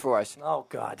lines for us. Oh,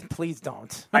 God, please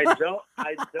don't. I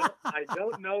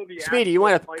don't know the. Speedy, you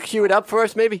want to cue it up for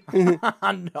us, maybe?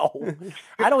 No,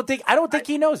 I don't think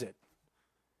he knows it.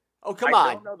 Oh, come on!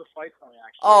 I don't know the fight song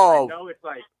actually. Oh, I know it's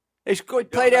like it's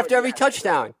good. Played after every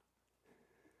touchdown.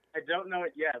 I don't know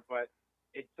it yet, but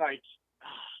it's like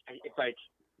it's like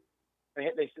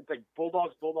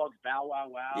Bulldogs, Bow Wow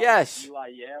Wow. Yes. Eli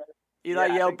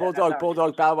Yale, Bulldog,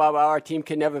 Bow Wow Wow. Our team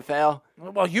can never fail.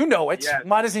 Well, you know it. Yes.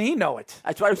 Why doesn't he know it?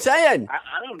 That's what I'm saying. I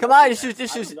don't know. Come on, this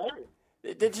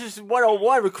is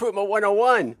 101, recruitment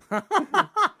 101.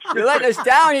 You're letting us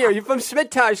down here. You're from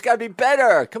Smithtown. It's got to be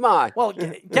better. Come on. Well,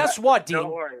 guess what, Dean?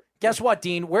 Don't worry. Guess what,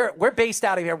 Dean? We're based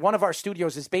out of here. One of our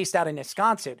studios is based out in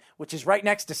Wisconsin, which is right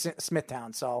next to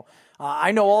Smithtown. So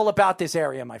I know all about this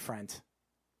area, my friend.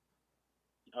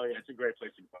 Oh, yeah, it's a great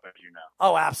place to go, as you know.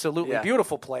 Oh, absolutely. Yeah.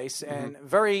 Beautiful place and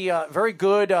very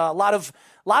good. A lot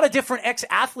of different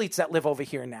ex-athletes that live over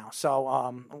here now.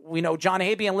 So we know John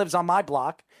Habian lives on my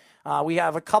block. We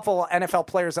have a couple NFL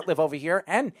players that live over here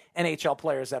and NHL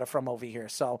players that are from over here.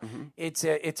 So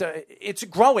it's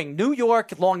growing. New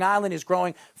York, Long Island is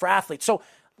growing for athletes. So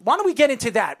why don't we get into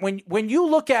that? When you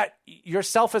look at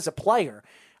yourself as a player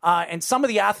and some of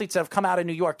the athletes that have come out of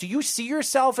New York, do you see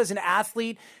yourself as an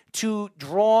athlete to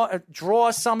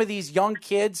draw some of these young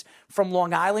kids from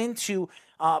Long Island to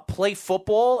play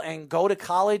football and go to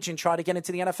college and try to get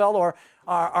into the NFL? Or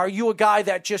are you a guy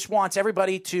that just wants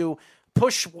everybody to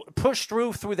push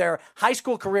through their high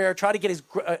school career, try to get as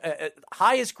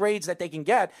highest grades that they can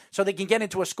get so they can get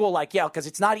into a school like Yale? Because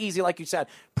it's not easy, like you said.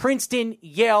 Princeton,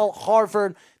 Yale,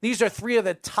 Harvard, these are three of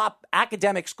the top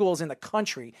academic schools in the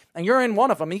country, and you're in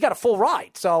one of them, and you got a full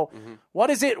ride. So what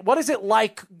is it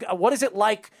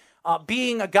like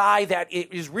being a guy that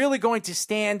is really going to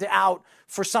stand out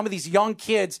for some of these young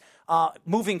kids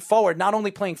moving forward, not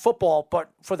only playing football, but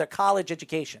for their college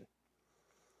education?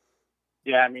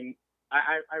 Yeah, I mean,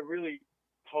 I really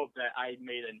hope that I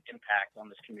made an impact on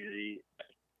this community.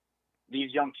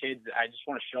 these young kids, I just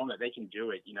want to show them that they can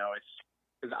do it. You know, it's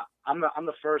because I'm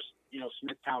the first, you know,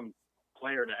 Smithtown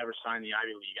player to ever sign the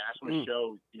Ivy League. I just want to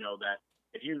show, you know, that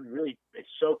if you really, it's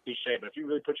so cliche, but if you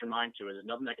really put your mind to it, there's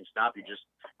nothing that can stop you. Just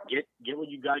get what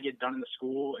you got to get done in the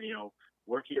school, and, you know,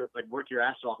 work your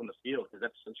ass off on the field, because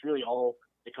that's really all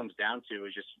it comes down to,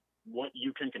 is just what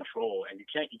you can control. And you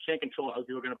can't control how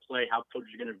people are going to play, how coaches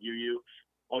are going to view you.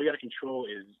 All you got to control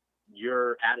is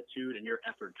your attitude and your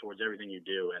effort towards everything you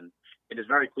do. And it is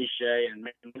very cliche and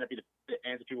may not be the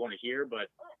answer people want to hear,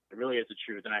 but it really is the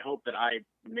truth. And I hope that I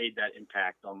made that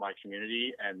impact on my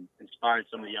community and inspired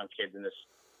some of the young kids in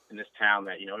this town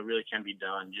that, you know, it really can be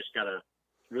done. You just got to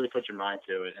really put your mind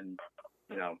to it. And,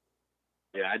 you know,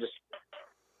 yeah,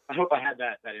 I hope I had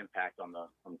that impact on the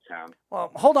town.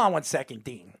 Well, hold on one second,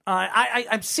 Dean.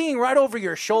 I'm seeing right over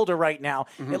your shoulder right now.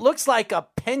 Mm-hmm. It looks like a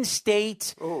Penn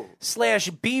State /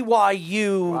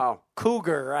 BYU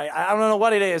Cougar. I don't know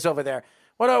what it is over there.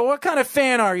 What kind of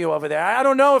fan are you over there? I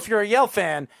don't know if you're a Yale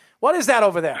fan. What is that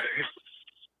over there?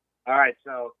 All right,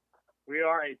 so we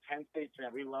are a Penn State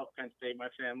fan. We love Penn State. My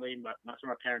family, that's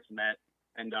where my parents met.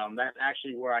 And that's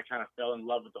actually where I kind of fell in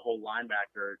love with the whole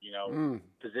linebacker, you know,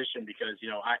 position, because, you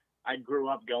know, I grew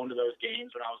up going to those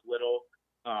games when I was little.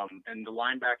 And the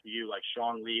linebacker, like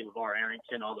Sean Lee, LeVar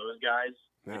Arrington, all those guys,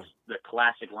 it's the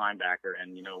classic linebacker.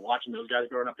 And, you know, watching those guys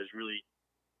growing up is really,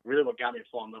 really what got me to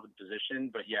fall in love with the position.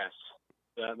 But yes,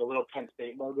 the little Penn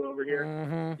State logo over here.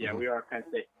 Mm-hmm. Yeah, we are Penn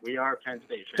State. We are Penn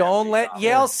State fans. Don't let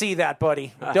Yale see that,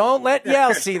 buddy. Don't let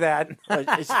Yale see that.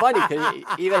 It's funny because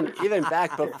even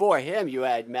back before him, you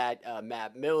had Matt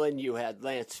Millen, you had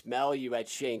Lance Mel, you had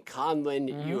Shane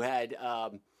Conlon, you had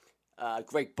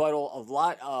Greg Buttle, a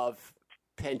lot of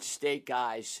Penn State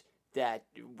guys that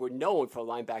were known for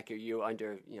linebacker you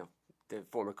under, you know, the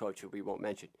former coach who we won't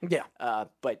mention. Yeah.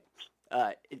 But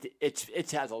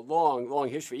it has a long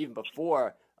history, even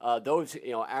before those,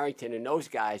 you know, Arrington and those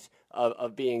guys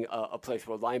of being a place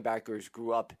where linebackers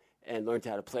grew up and learned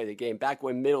how to play the game. Back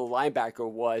when middle linebacker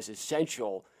was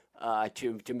essential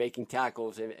to making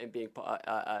tackles and being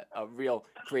a real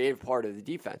creative part of the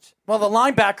defense. Well, the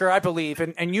linebacker, I believe,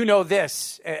 and you know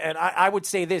this, and I would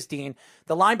say this, Dean,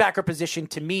 the linebacker position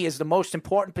to me is the most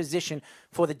important position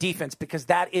for the defense, because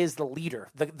that is the leader.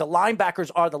 The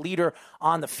linebackers are the leader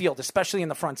on the field, especially in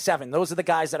the front seven. Those are the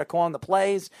guys that are calling the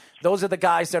plays. Those are the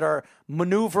guys that are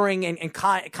maneuvering and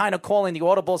kind of calling the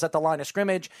audibles at the line of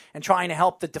scrimmage and trying to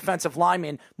help the defensive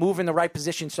linemen move in the right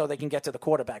position so they can get to the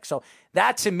quarterback. So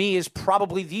that, to me, is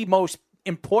probably the most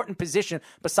important position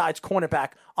besides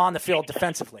cornerback on the field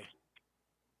defensively.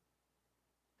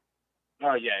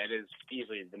 Oh, yeah, it is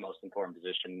easily the most important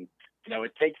position. You know,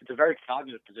 it's a very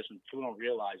cognitive position. People don't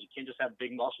realize you can't just have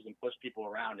big muscles and push people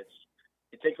around.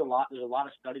 It takes a lot. There's a lot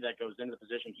of study that goes into the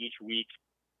position each week.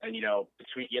 And, you know,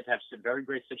 you have to have very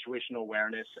great situational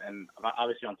awareness. And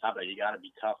obviously on top of that, you got to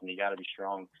be tough and you got to be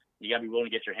strong. You got to be willing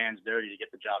to get your hands dirty to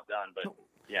get the job done. But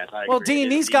yes, I agree. Well, Dean,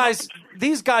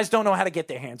 these guys don't know how to get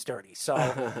their hands dirty. So,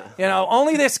 you know,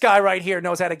 only this guy right here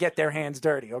knows how to get their hands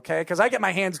dirty, okay? Because I get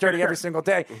my hands dirty every single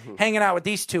day hanging out with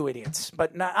these two idiots.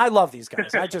 But I love these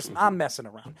guys. I'm messing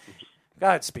around. Go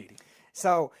ahead, Speedy.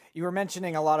 So you were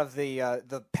mentioning a lot of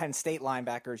the Penn State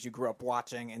linebackers you grew up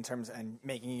watching in terms and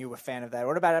making you a fan of that.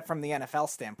 What about it from the NFL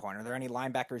standpoint? Are there any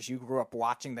linebackers you grew up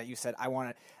watching that you said,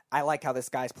 I like how this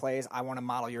guy plays, I want to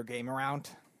model your game around?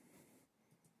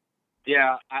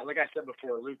 Yeah, like I said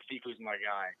before, Luke Kuechly's my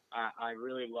guy. I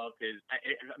really love his.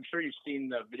 I'm sure you've seen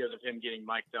the videos of him getting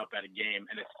mic'd up at a game,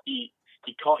 and he's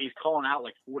calling out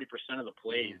like 40% of the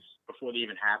plays before they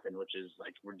even happen, which is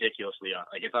like ridiculously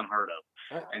it's unheard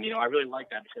of. And you know, I really like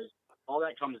that, because all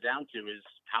that comes down to is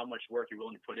how much work you're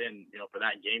willing to put in, you know, for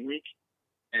that game week.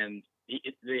 And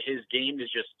his game is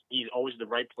just, he's always the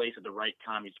right place at the right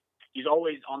time. He's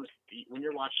always on the feet. When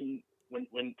you're watching,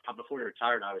 when before he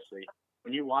retired, obviously,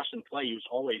 when you watch him play, he was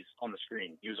always on the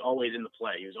screen. He was always in the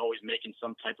play. He was always making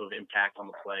some type of impact on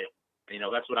the play. And, you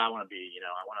know, that's what I want to be. You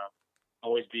know, I want to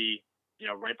always be, you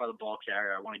know, right by the ball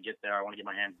carrier. I want to get there. I want to get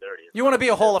my hands dirty. You want to be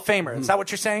a Hall of Famer. Is that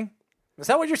what you're saying? Is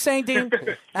that what you're saying, Dean?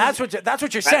 That's what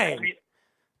you're saying. I mean,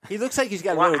 he looks like he's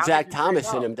got a little Zach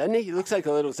Thomas in him, doesn't he? He looks like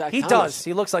a little Zach Thomas. He does.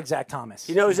 He looks like Zach Thomas.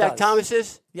 You know who Zach Thomas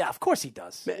is? Yeah, of course he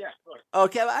does. Yeah.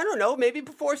 Okay, I don't know. Maybe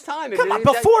before his time. Come on,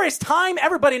 before his time,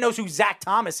 everybody knows who Zach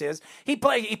Thomas is. He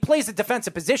plays the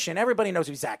defensive position. Everybody knows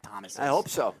who Zach Thomas is. I hope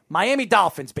so. Miami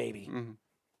Dolphins, baby. Mm-hmm.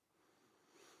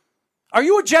 Are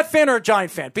you a Jet fan or a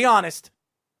Giant fan? Be honest.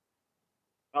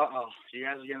 You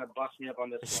guys are going to bust me up on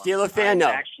this Steeler fan?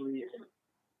 No.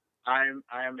 I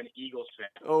am an Eagles fan.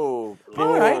 Oh,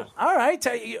 all right.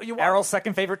 Errol's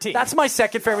second favorite team. That's my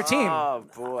second favorite team. Oh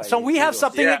boy! So we have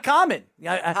something in common.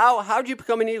 How did you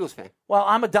become an Eagles fan? Well,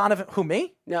 I'm a Donovan. Who,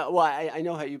 me? No, well, I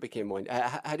know how you became one.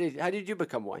 How did you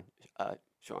become one,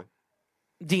 Sean?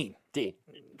 Dean.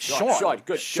 Sean.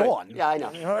 Good. Yeah, I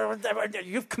know.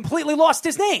 You've completely lost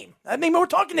his name. I mean, we're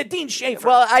talking to Dean Schaefer.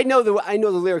 Well, I know the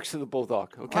lyrics to the Bulldog.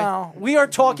 Okay. Well, we are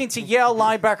talking to Yale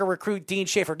linebacker recruit Dean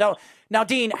Schaefer. Now,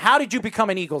 Dean, how did you become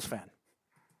an Eagles fan?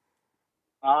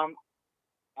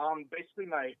 Basically,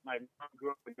 my mom grew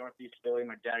up in Northeast Philly.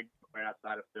 My dad grew up right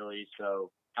outside of Philly,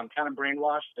 so I'm kind of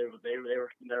brainwashed. They're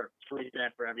Philly fan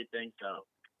for everything. So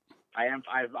I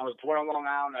was born on Long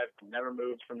Island. I've never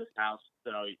moved from this house.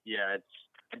 So yeah,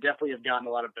 I definitely have gotten a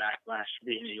lot of backlash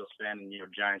being an Eagles fan in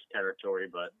Giants territory.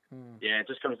 But yeah, it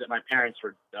just comes that my parents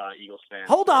were Eagles fans.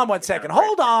 Hold on 1 second.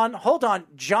 Hold on.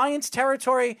 Giants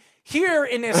territory here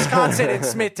in Wisconsin in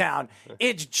Smithtown.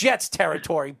 It's Jets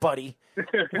territory, buddy.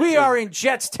 We are in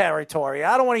Jets territory.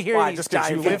 I don't want to hear these just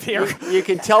guys. you live here. You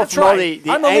can tell from all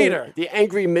the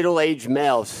angry middle-aged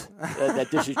males that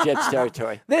this is Jets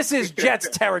territory. This is Jets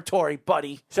territory,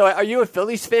 buddy. So are you a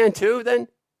Phillies fan too, then?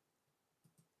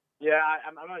 Yeah,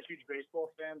 I'm not a huge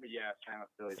baseball fan, but yeah, I'm a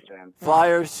Phillies fan.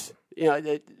 Flyers,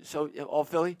 so all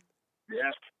Philly?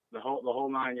 Yeah, the whole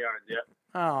 9 yards, yeah.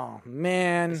 Oh,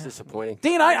 man. It's disappointing.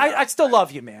 Dean, I still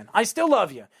love you, man. I still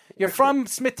love you. You're from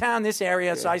Smithtown, this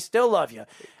area, so I still love you.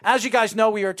 As you guys know,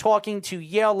 we are talking to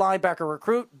Yale linebacker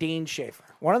recruit Dean Schaefer.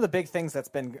 One of the big things that's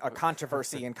been a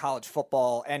controversy in college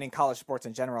football and in college sports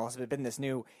in general has been this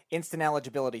new instant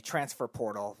eligibility transfer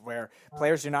portal where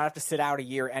players do not have to sit out a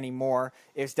year anymore.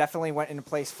 It's definitely went into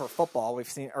place for football.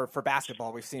 For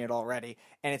basketball, we've seen it already.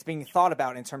 And it's being thought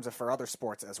about in terms of for other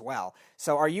sports as well.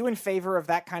 So are you in favor of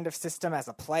that kind of system as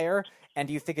a player? And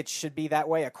do you think it should be that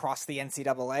way across the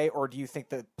NCAA? Or do you think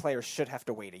that players should have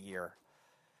to wait a year?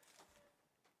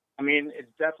 I mean, it's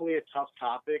definitely a tough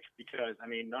topic because,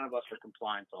 none of us are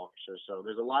compliance officers. So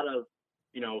there's a lot of,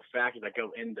 factors that go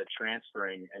into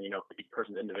transferring and, for each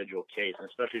person's individual case. And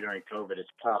especially during COVID, it's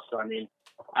tough. So, I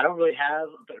don't really have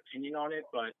an opinion on it,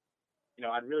 but,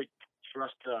 I'd really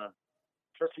trust the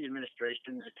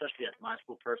administration, especially at my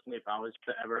school personally. If I was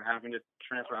to ever having to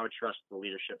transfer, I would trust the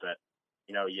leadership at,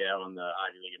 Yale and the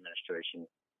Ivy League administration.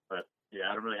 But,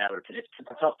 yeah, I don't really have an opinion. It's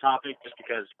a tough topic just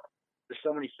because there's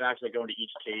so many factors that go into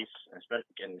each case,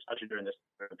 especially during this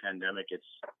pandemic. It's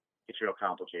real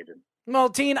complicated. Well,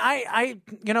 Dean, I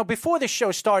before this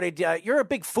show started, you're a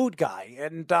big food guy,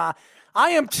 and I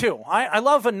am too. I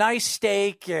love a nice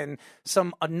steak and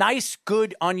a nice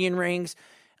good onion rings.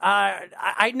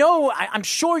 I'm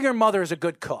sure your mother is a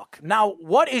good cook. Now,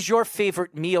 what is your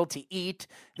favorite meal to eat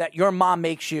that your mom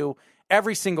makes you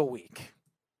every single week?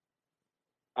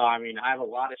 I have a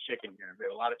lot of chicken here. We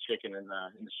have a lot of chicken in the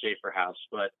Schaefer house.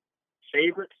 But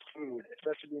favorite food,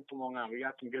 especially being from Long Island, we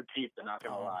got some good pizza, not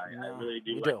going to lie. I really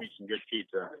do like me some good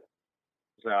pizza.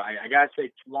 So I got to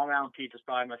say Long Island pizza is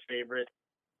probably my favorite.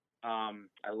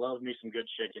 I love me some good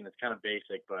chicken. It's kind of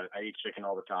basic, but I eat chicken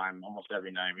all the time. Almost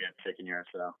every night we have chicken here.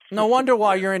 So no wonder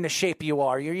why you're in the shape you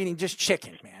are. You're eating just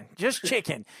chicken, man. Just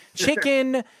chicken.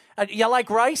 Chicken. You like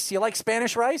rice? You like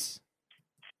Spanish rice?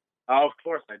 Oh, of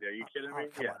course I do. Are you kidding me?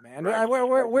 Come on, man.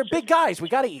 Right. We're big guys. We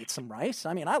got to eat some rice.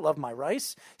 I love my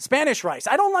rice. Spanish rice.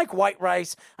 I don't like white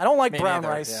rice. I don't like brown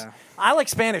rice. Yeah. I like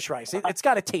Spanish rice. It's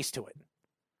got a taste to it.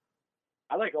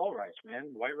 I like all rice,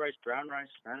 man. White rice, brown rice,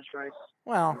 Spanish rice.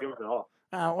 Well, I go with it all.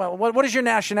 Well, what is your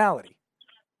nationality?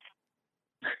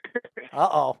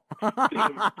 Uh-oh.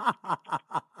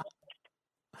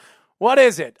 What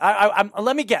is it?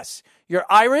 Let me guess. You're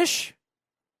Irish?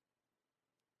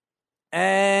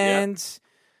 And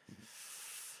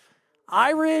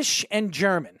Irish and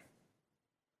German.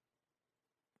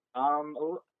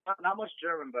 Not much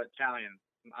German, but Italian.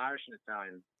 I'm Irish and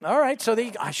Italian. All right, so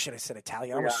I should have said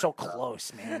Italian. I was so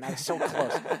close, man. I was so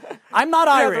close. I'm not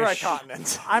Irish. The right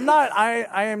continent. I'm not.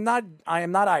 I am not. I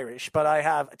am not Irish, but I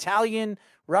have Italian,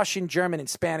 Russian, German, and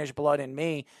Spanish blood in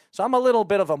me. So I'm a little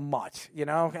bit of a mutt,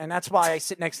 and that's why I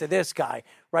sit next to this guy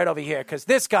right over here, because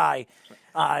this guy,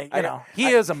 he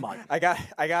is a mutt.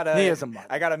 He is a mutt.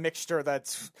 I got a mixture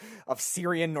that's of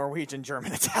Syrian, Norwegian,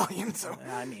 German, Italian. So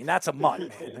that's a mutt,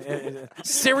 man.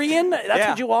 Syrian? That's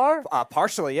what you are?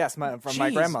 Partially, yes, from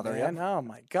my grandmother. Man. Yeah. Oh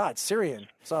my God, Syrian.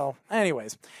 So,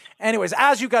 anyways,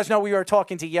 as you guys know, we are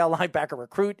talking to Yale linebacker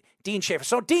recruit Dean Schaefer.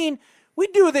 So, Dean, we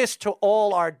do this to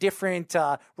all our different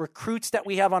recruits that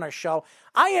we have on our show.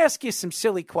 I ask you some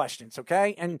silly questions,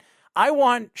 okay? And I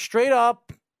want straight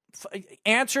up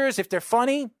answers. If they're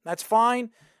funny, that's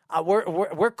fine.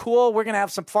 We're cool. We're going to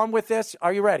have some fun with this.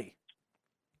 Are you ready?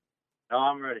 No,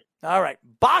 I'm ready. All right.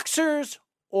 Boxers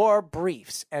or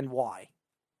briefs, and why?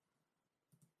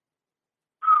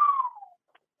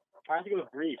 Trying to go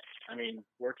with briefs. I mean,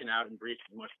 working out in briefs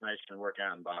is much nicer than working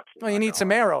out in boxers. Well, you need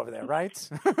some air over there, right?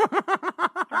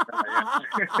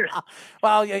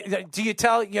 Well, do you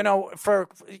tell, for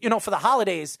the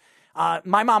holidays,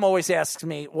 my mom always asks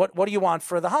me, what do you want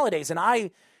for the holidays? And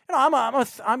I'm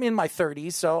in my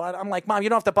 30s, so I'm like, Mom, you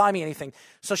don't have to buy me anything.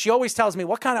 So she always tells me,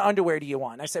 what kind of underwear do you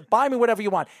want? I said, buy me whatever you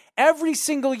want. Every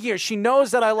single year, she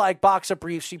knows that I like boxer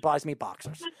briefs. She buys me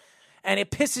boxers. And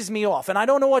it pisses me off. And I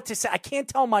don't know what to say. I can't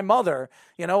tell my mother,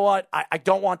 you know what, I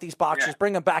don't want these boxers. Yeah.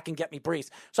 Bring them back and get me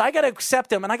briefs. So I got to accept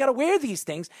them, and I got to wear these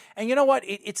things. And you know what?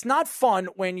 It's not fun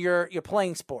when you're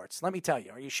playing sports. Let me tell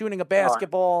you. Are you shooting a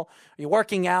basketball? Are you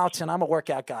working out? And I'm a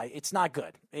workout guy. It's not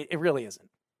good. It really isn't.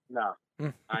 No,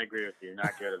 I agree with you.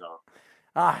 Not good at all.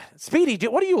 Speedy,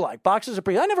 what do you like? Boxers or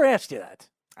briefs? I never asked you that.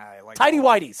 I like tidy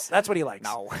whities. That's what he likes.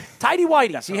 No. Tidy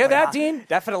whities. You hear that, not. Dean?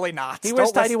 Definitely not. He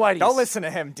wears tidy whities. Don't listen to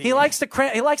him, Dean. He likes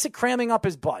it cramming up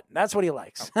his butt. That's what he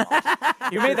likes.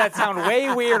 You made that sound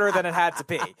way weirder than it had to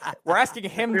be. We're asking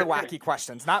him the wacky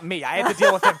questions, not me. I have to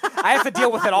deal with him. I have to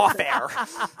deal with it off air.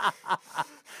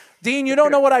 Dean, you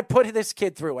don't know what I put this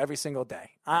kid through every single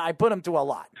day. I put him through a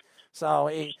lot. So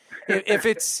if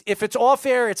it's off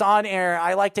air, it's on air.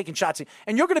 I like taking shots.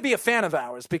 And you're going to be a fan of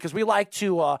ours because we like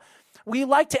to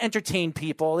entertain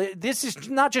people. This is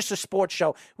not just a sports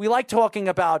show. We like talking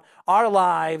about our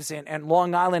lives and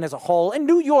Long Island as a whole and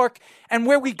New York and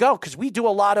where we go because we do a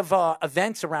lot of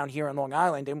events around here in Long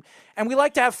Island. And we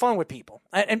like to have fun with people.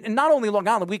 And not only Long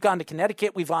Island, we've gone to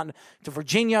Connecticut, we've gone to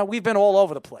Virginia, we've been all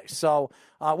over the place. So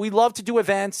we love to do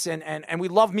events and we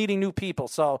love meeting new people.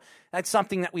 So that's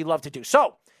something that we love to do.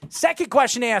 So second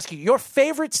question to ask you, your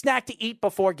favorite snack to eat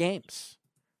before games?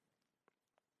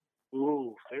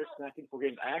 Ooh, favorite snacking before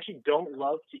games. I actually don't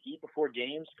love to eat before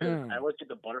games because I always get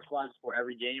the butterflies before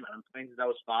every game. And I'm playing since I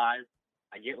was 5.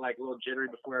 I get like a little jittery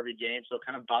before every game, so it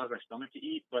kind of bothers my stomach to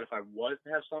eat. But if I was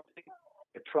to have something,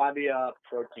 it'd probably be a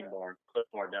protein bar, Clif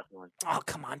Bar, definitely. Oh,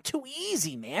 come on, too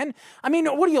easy, man. I mean,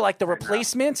 what do you like? The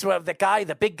replacements?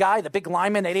 The big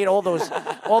lineman that ate all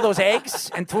those eggs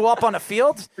and threw up on the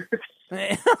field?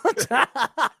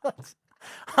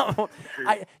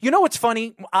 You know what's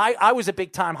funny? I was a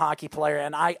big-time hockey player,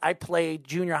 and I played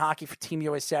junior hockey for Team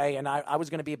USA, and I was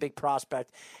going to be a big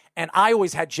prospect. And I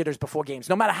always had jitters before games.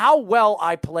 No matter how well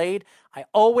I played, I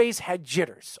always had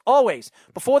jitters. Always.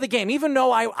 Before the game. Even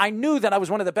though I knew that I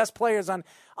was one of the best players on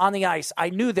the ice, I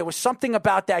knew there was something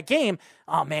about that game.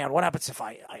 Oh, man, what happens if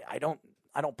I don't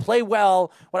play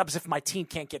well? What happens if my team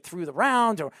can't get through the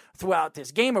round or throughout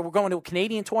this game or we're going to a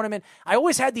Canadian tournament? I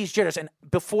always had these jitters, and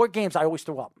before games, I always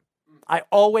threw up. I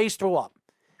always threw up.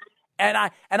 And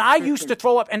I used to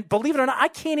throw up, and believe it or not, I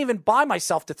can't even buy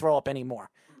myself to throw up anymore.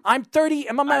 I'm 30,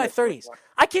 I'm in my 30s.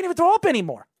 I can't even throw up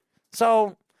anymore.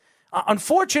 So,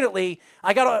 unfortunately,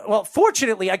 I got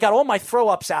all my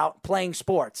throw-ups out playing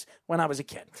sports when I was a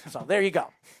kid. So, there you go.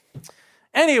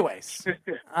 Anyways,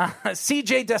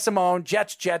 CJ DeSimone,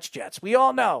 Jets. We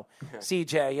all know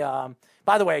CJ.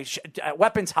 By the way,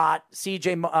 Weapons Hot,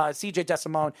 CJ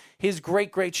DeSimone, his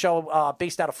great show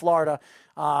based out of Florida.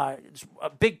 It's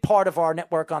a big part of our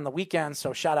network on the weekends,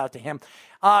 so shout out to him.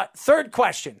 Third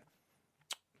question,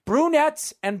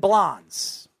 brunettes and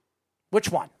blondes. Which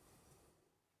one?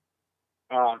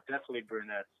 Definitely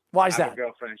brunettes. Why is I have that? a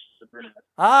girlfriend, she's a brunette.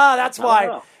 That's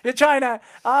why. You're trying to...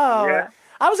 Yeah.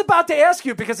 I was about to ask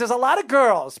you because there's a lot of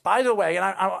girls, by the way.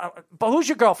 But who's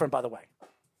your girlfriend, by the way?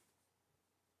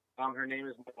 Her name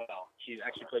is Noelle. She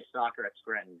actually plays soccer at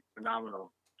Scranton.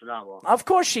 Phenomenal. Of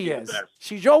course she is.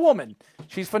 She's your woman.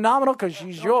 She's phenomenal because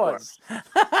she's yours.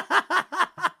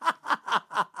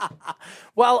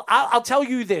 Well, I'll tell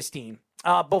you this, Dean.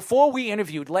 Before we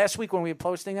interviewed, last week when we were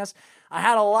posting this, I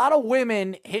had a lot of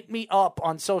women hit me up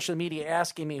on social media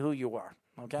asking me who you were,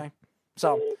 okay?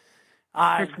 So...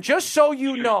 just so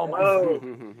you know,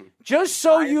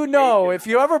 if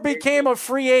you ever became a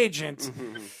free agent,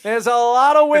 there's a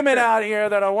lot of women out here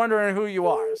that are wondering who you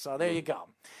are. So there you go.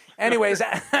 Anyways,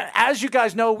 as you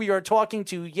guys know, we are talking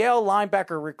to Yale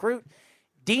linebacker recruit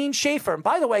Dean Schaefer. And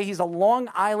by the way, he's a Long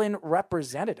Island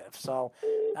representative. So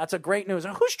that's a great news.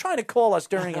 And who's trying to call us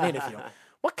during an interview?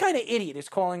 What kind of idiot is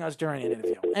calling us during an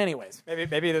interview? Anyways,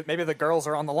 maybe the girls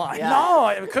are on the line. Yeah. No,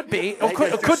 it could be. It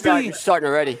could be starting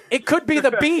already. It could be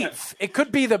the beef. It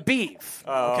could be the beef.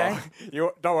 Okay,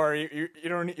 don't worry. You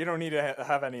don't need to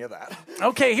have any of that.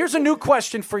 Okay, here's a new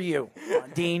question for you,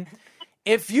 Dean.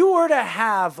 If you were to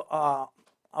have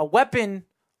a weapon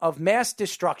of mass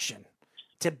destruction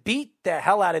to beat the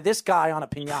hell out of this guy on a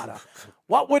piñata,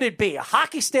 what would it be? A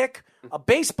hockey stick, a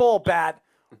baseball bat,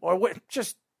 or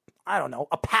just, I don't know,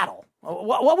 a paddle?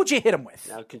 What would you hit him with?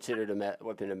 Now considered a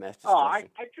weapon of mass Oh, destruction.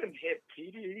 I couldn't hit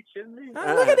Petey. Are you kidding me?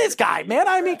 Look at this guy, man.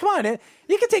 I mean, come on.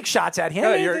 You can take shots at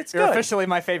him. You're It's good. officially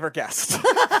my favorite guest. Hey,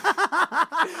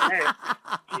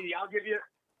 Petey, I'll give you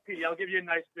a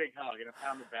nice big hug and a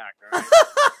pound the back.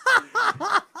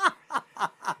 All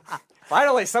right.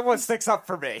 Finally, someone sticks up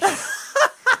for me.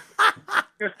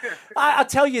 I'll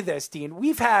tell you this, Dean.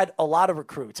 We've had a lot of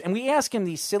recruits, and we ask him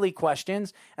these silly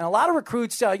questions, and a lot of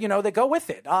recruits, they go with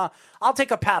it. I'll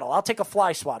take a paddle. I'll take a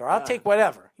fly swatter. I'll take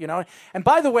whatever, And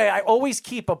by the way, I always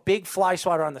keep a big fly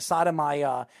swatter on the side of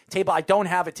my table. I don't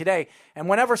have it today, and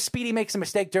whenever Speedy makes a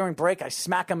mistake during break, I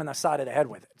smack him in the side of the head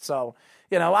with it. So,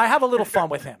 I have a little fun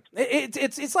with him.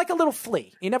 It's like a little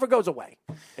flea. He never goes away.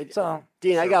 So,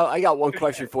 Dean, I got one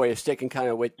question for you, sticking kind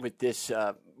of with this.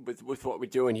 With what we're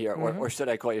doing here, or should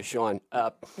I call you Sean?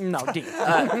 No, Dean.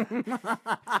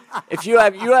 If you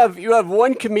have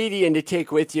one comedian to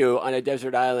take with you on a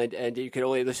desert island, and you can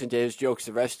only listen to his jokes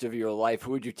the rest of your life,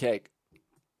 who would you take?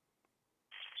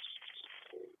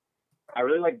 I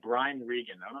really like Brian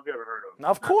Regan. I don't know if you ever heard of him.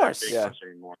 Of course. Yeah.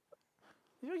 Anymore.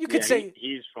 You could say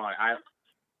he's fun.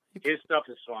 His stuff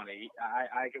is funny.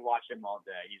 I could watch him all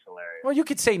day. He's hilarious. Well, you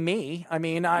could say me. I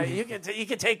mean, you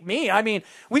could take me. I mean,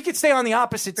 we could stay on the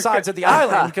opposite sides of the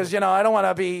island because I don't want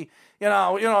to be you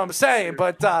know what I'm saying.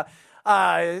 But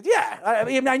I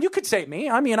mean, you could say me.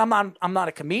 I mean, I'm not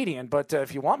a comedian, but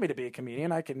if you want me to be a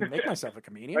comedian, I can make myself a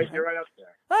comedian. You're right up there.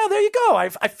 Oh, there you go. I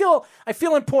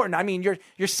feel important. I mean,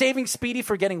 you're saving Speedy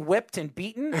for getting whipped and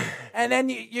beaten, and then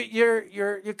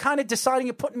you're kind of deciding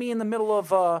you're putting me in the middle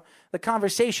of the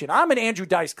conversation. I'm an Andrew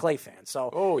Dice Clay fan,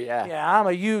 so yeah, I'm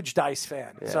a huge Dice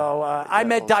fan. Yeah. So I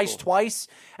met Dice twice,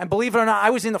 and believe it or not, I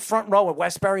was in the front row at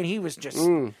Westbury, and he was just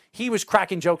he was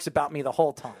cracking jokes about me the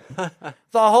whole time.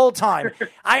 The whole time.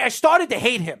 I started to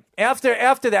hate him after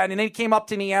that, and then he came up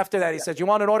to me after that. He said, "You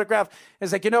want an autograph?" I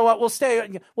was like, "You know what?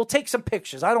 We'll take some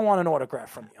pictures. I don't want an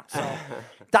autograph from you." So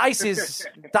Dice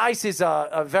is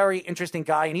a very interesting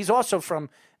guy, and he's also from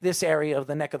this area of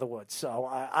the neck of the woods. So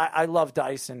I love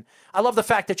Dice, and I love the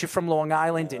fact that you're from Long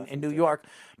Island in New York.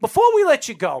 Before we let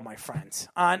you go, my friends,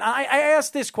 and I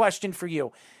asked this question for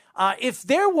you. If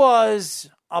there was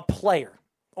a player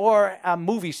or a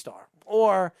movie star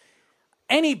or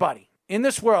anybody in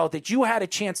this world that you had a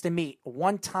chance to meet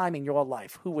one time in your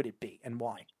life, who would it be and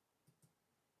why?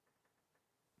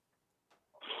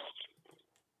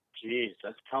 Jeez,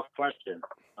 that's a tough question.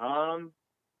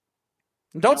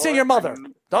 Don't say your mother.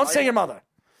 Don't say your mother.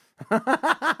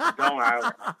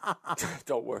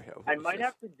 Don't worry. I might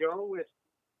have to go with,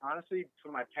 honestly,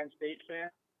 for my Penn State fan,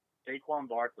 Saquon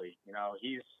Barkley.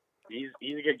 He's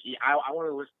a good. I want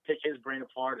to pick his brain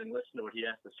apart and listen to what he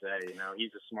has to say.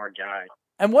 He's a smart guy.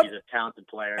 And he's a talented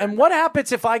player. And what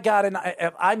happens if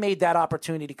if I made that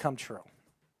opportunity come true?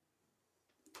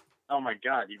 Oh my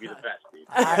God, you'd be the best, dude.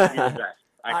 You'd be the best.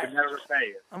 I could never pay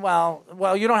you.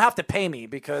 Well, you don't have to pay me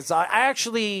because I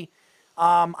actually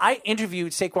I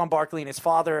interviewed Saquon Barkley and his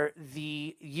father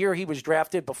the year he was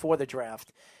drafted before the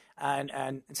draft.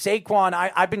 And Saquon,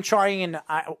 I've been trying,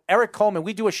 Eric Coleman,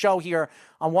 we do a show here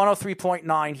on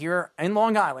 103.9 here in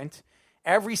Long Island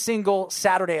every single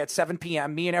Saturday at 7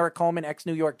 p.m. Me and Eric Coleman,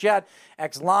 ex-New York Jet,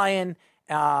 ex-Lion,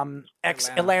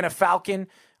 ex-Atlanta Falcon.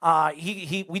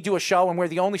 We do a show, and we're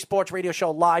the only sports radio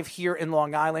show live here in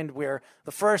Long Island. We're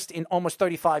the first in almost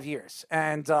 35 years.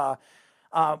 And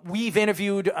we've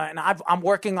interviewed, and I'm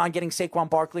working on getting Saquon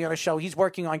Barkley on the show. He's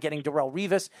working on getting Darrelle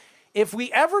Revis. If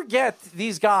we ever get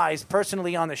these guys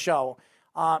personally on the show,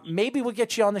 maybe we'll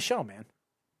get you on the show, man.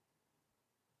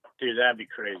 Dude, that'd be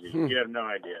crazy. You have no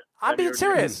idea. I'm being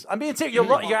serious.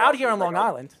 You're out here on Long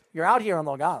Island. You're out here on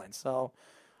Long Island, so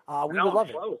we would love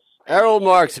it. Errol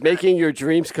Marks, making your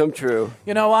dreams come true.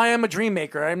 I am a dream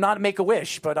maker. I'm not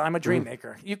Make-A-Wish, but I'm a dream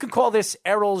maker. You can call this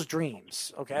Errol's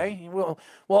Dreams, okay? Well,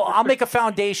 I'll make a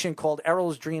foundation called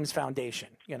Errol's Dreams Foundation,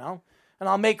 and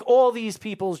I'll make all these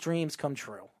people's dreams come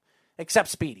true. Except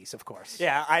Speedy's, of course.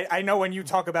 Yeah, I know when you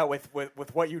talk about with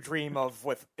what you dream of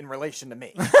in relation to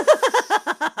me.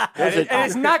 And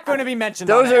it's not going to be mentioned.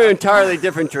 Those are entirely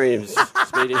different dreams,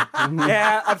 Speedy.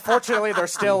 Yeah, unfortunately, they're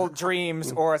still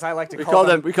dreams, or as I like to call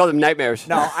them. We call them nightmares.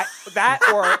 No,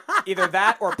 either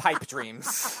that or pipe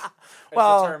dreams.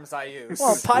 Well, the terms I use.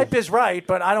 Well, pipe is right,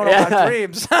 but I don't know about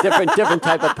dreams. different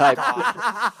type of pipe.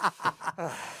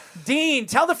 Dean,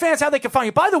 tell the fans how they can find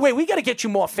you. By the way, we got to get you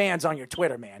more fans on your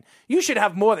Twitter, man. You should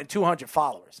have more than 200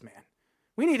 followers, man.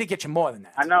 We need to get you more than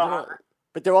that. I know.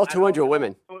 But they're all 200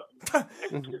 women.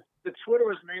 The Twitter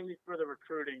was mainly for the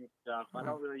recruiting stuff. I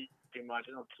don't really do much.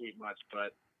 I don't tweet much,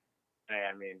 but Hey,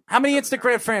 I mean, How many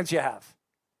Instagram fans you have?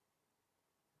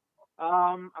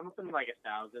 I'm up in like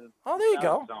 1,000. Oh, there you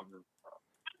go. Something.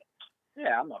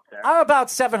 Yeah, I'm up there. I'm about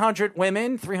 700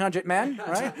 women, 300 men,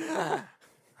 right?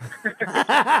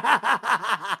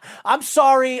 I'm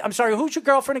sorry. Who's your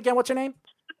girlfriend again? What's her name?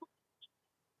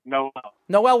 Noelle.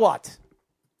 Noelle what?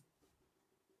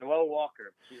 Noelle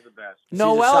Walker. She's the best.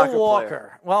 Noelle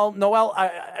Walker. Well, Noelle,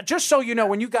 just so you know,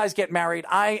 when you guys get married,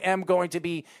 I am going to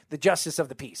be the justice of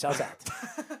the peace. How's that?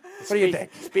 What do you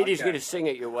think? Speedy's going to sing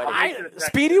at your wedding.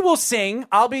 Speedy will sing.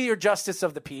 I'll be your justice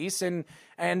of the peace and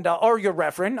or your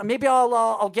reverend. Maybe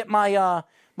I'll get my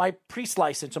my priest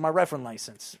license or my reverend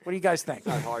license. What do you guys think?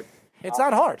 Not hard. It's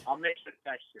not hard. I'll make sure to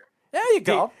text you. There you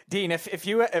go. Dean,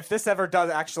 if this ever does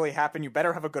actually happen, you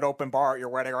better have a good open bar at your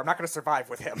wedding, or I'm not going to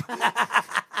survive with him.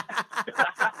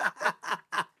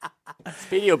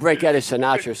 Speedy will break out of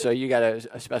Sinatra, so you got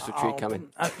a special treat coming.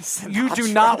 You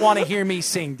do not want to hear me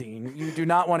sing, Dean. You do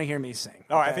not want to hear me sing.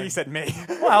 Oh, I think he said me.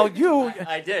 Well, you.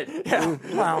 I did. Yeah.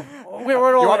 Well,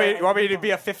 you want me to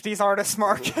be a 50s artist,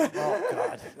 Mark? Oh,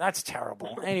 God. That's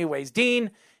terrible. Anyways,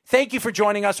 Dean, thank you for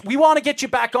joining us. We want to get you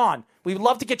back on. We'd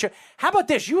love to get you. How about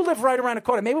this? You live right around the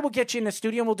corner. Maybe we'll get you in the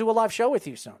studio and we'll do a live show with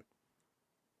you soon.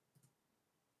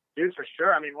 Dude, for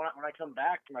sure. I mean, when I come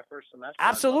back to my first semester.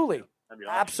 Absolutely. That'd be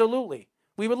awesome. Absolutely.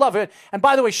 We would love it. And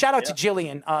by the way, shout out to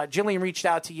Jillian. Jillian reached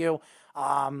out to you.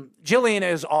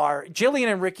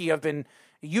 Jillian and Ricky have been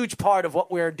a huge part of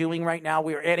what we're doing right now.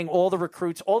 We are adding all the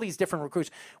recruits, all these different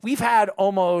recruits. We've had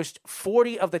almost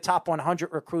 40 of the top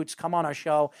 100 recruits come on our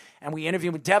show, and we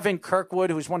interviewed with Devin Kirkwood,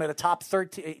 who's one of the top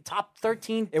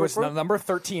 13. It was the number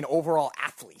 13 overall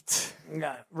athlete.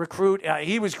 Recruit.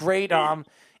 He was great.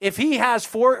 If he has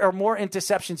 4 or more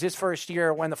interceptions his first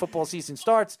year when the football season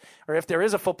starts, or if there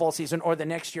is a football season, or the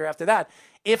next year after that,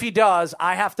 if he does,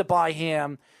 I have to buy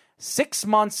him 6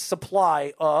 months'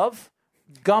 supply of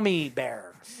gummy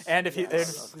bears. And if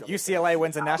UCLA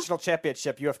wins a national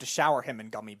championship, you have to shower him in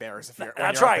gummy bears when you're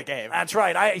at the game. That's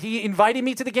right. He invited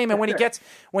me to the game, and when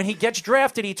he gets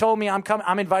drafted, he told me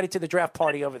I'm invited to the draft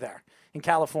party over there in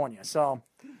California. So.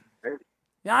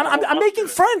 Yeah, I'm making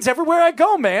friends everywhere I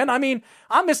go, man. I mean,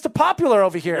 I'm Mr. Popular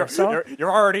over here. You're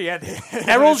already at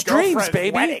Errol's dreams,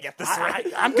 baby. Wedding at this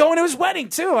rate. I'm going to his wedding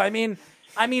too. I mean,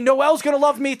 Noelle's gonna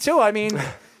love me too. I mean,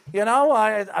 you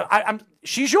know,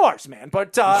 she's yours, man.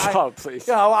 But please.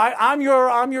 You know, I'm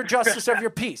your justice of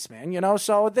your peace, man. You know,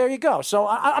 so there you go. So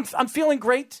I'm feeling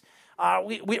great.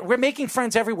 We're making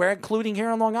friends everywhere, including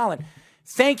here on Long Island.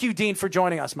 Thank you, Dean, for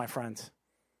joining us, my friend.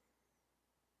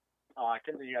 Oh, I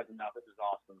couldn't thank you guys enough. This is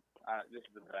awesome. This is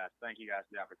the best. Thank you guys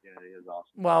for the opportunity. It was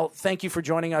awesome. Well, thank you for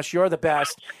joining us. You're the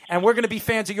best. And we're going to be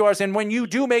fans of yours. And when you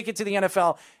do make it to the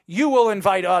NFL, you will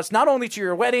invite us not only to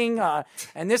your wedding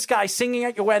and this guy singing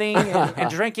at your wedding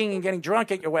and drinking and getting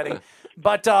drunk at your wedding,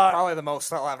 but probably the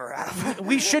most I'll ever have.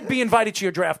 We should be invited to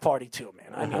your draft party too,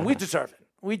 man. I mean, we deserve it.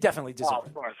 We definitely deserve it.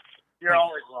 Of course. You're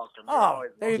always welcome.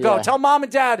 There you go. Tell Mom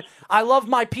and Dad I love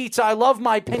my pizza. I love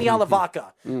my penny alla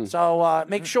vodka. So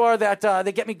make sure that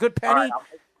they get me good penny. Right,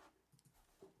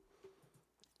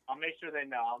 I'll make sure they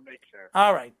know. I'll make sure.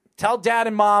 All right. Tell Dad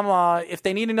and Mom if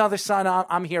they need another son,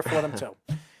 I'm here for them too.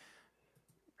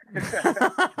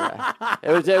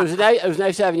 It was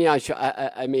nice having you on.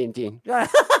 I mean, Dean.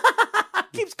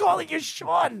 Keeps calling you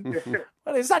Sean.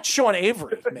 Well, it's not Sean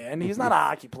Avery, man. He's not a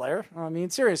hockey player. I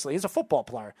mean, seriously, he's a football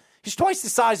player. He's twice the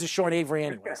size of Sean Avery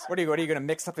anyways. What are you going to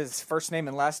mix up his first name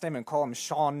and last name and call him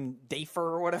Sean Dafer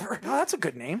or whatever? Oh, that's a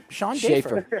good name. Sean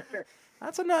Dafer.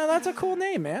 That's a cool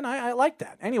name, man. I like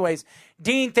that. Anyways,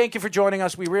 Dean, thank you for joining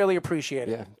us. We really appreciate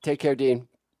it. Yeah. Take care, Dean.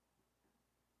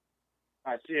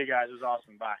 All right, see you guys. It was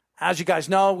awesome. Bye. As you guys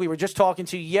know, we were just talking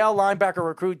to Yale linebacker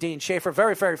recruit Dean Schaefer.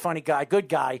 Very, very funny guy. Good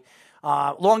guy.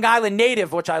 Long Island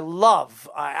native, which I love.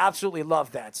 I absolutely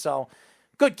love that. So,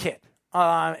 good kid.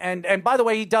 And by the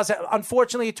way, he does,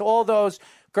 unfortunately, to all those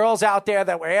girls out there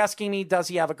that were asking me, does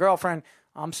he have a girlfriend?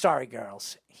 I'm sorry,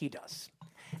 girls. He does.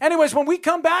 Anyways, when we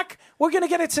come back, we're going to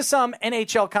get into some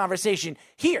NHL conversation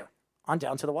here on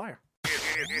Down to the Wire.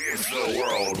 It's the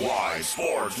Worldwide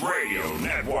Sports Radio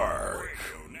Network.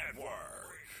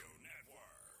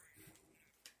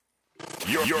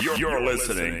 You're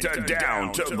listening to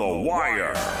Down to the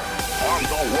Wire on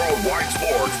the Worldwide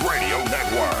Sports Radio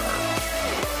Network.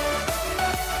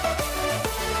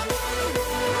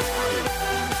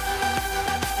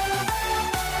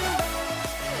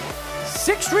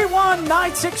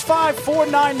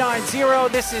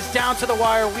 631-965-4990. This is Down to the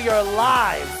Wire. We are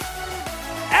live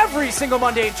every single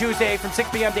Monday and Tuesday from 6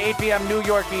 p.m. to 8 p.m. New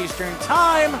York Eastern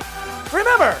Time.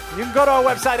 Remember, you can go to our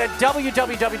website at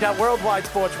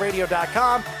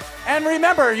www.worldwidesportsradio.com. And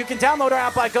remember, you can download our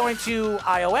app by going to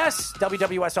iOS,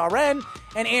 WWSRN,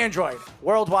 and Android,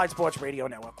 Worldwide Sports Radio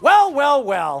Network.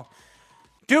 Well.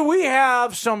 Do we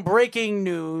have some breaking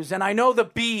news? And I know the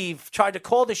Beeve tried to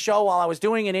call the show while I was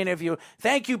doing an interview.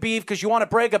 Thank you, Beeve, because you want to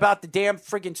brag about the damn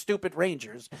friggin' stupid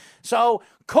Rangers. So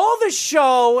call the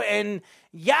show and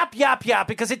yap,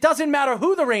 because it doesn't matter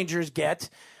who the Rangers get.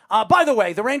 By the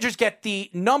way, the Rangers get the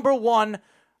number one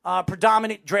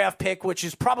predominant draft pick, which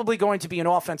is probably going to be an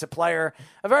offensive player,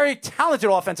 a very talented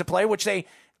offensive player, which they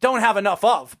don't have enough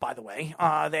of, by the way.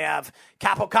 They have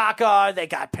Kaapo Kakko, they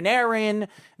got Panarin,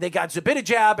 they got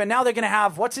Zibanejad, and now they're going to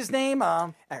have, what's his name?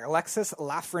 Alexis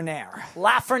Lafreniere.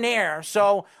 Lafreniere.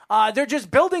 So they're just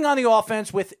building on the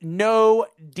offense with no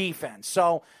defense.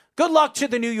 So good luck to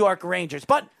the New York Rangers.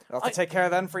 But they'll have to take care of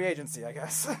that in free agency, I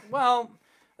guess. Well,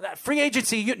 that free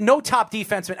agency, no top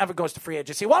defenseman ever goes to free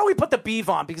agency. Why don't we put the Beeve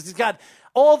on? Because he's got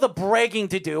all the bragging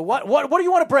to do. What do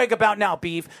you want to brag about now,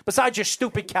 Beeve, besides your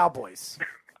stupid Cowboys?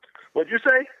 What'd you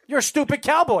say? You're stupid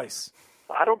Cowboys.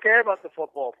 I don't care about the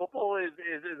football. Football is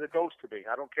a ghost to me.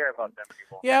 I don't care about them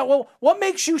anymore. Yeah, well, what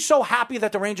makes you so happy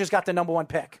that the Rangers got the number one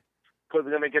pick? Because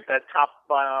they're going to get that top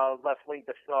left wing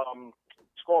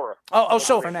scorer.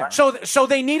 So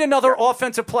they need another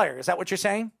offensive player. Is that what you're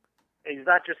saying? He's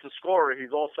not just a scorer.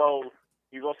 He's also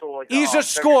like he's a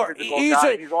scorer. He's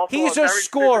a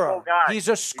scorer. He's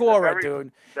a scorer,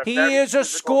 dude. He is a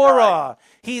scorer.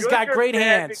 He's got great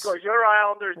hands. Because your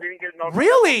Islanders didn't get no.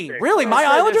 Really, my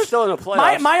Islanders still in the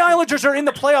playoffs. My Islanders are in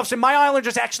the playoffs, and my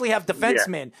Islanders actually have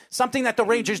defensemen, something that the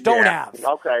Rangers don't have.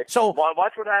 Okay. So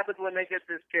watch what happens when they get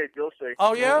this kid. You'll see.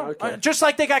 Oh yeah, okay. Just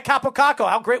like they got Kaapo Kakko.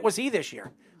 How great was he this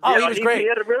year? Oh, he was great. He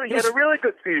had a really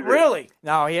good season. Really?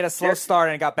 No, he had a slow start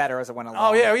and it got better as it went along.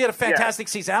 Oh yeah, he had a fantastic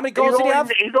season. How many goals did he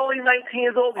have? He's only 19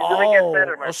 years old. He's going to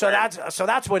get better. So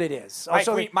that's what it is.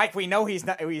 Mike, we know he's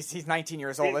 19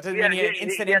 years old. That doesn't mean he had an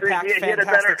instant impact. He had a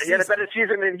better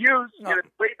season than Hughes. He had a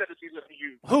way better season than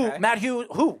Hughes. Who? Okay. Matt Hughes?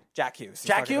 Who? Jack Hughes.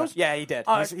 Jack Hughes? Yeah, he did.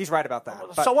 He's right about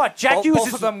that. So what? Jack Hughes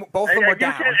both of them were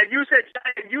down. You said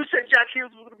Jack Hughes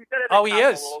was going to be better than he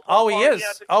is.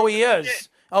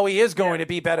 Oh, he is going to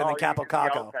be better than Kaapo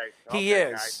Kakko. He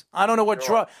is. I don't know what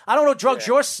drugs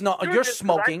you're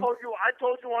smoking. I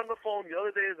told you on the phone the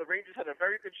other day the Rangers had a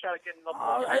very good shot at getting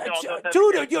up.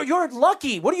 Dude, you're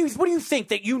lucky. What do you think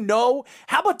that you know?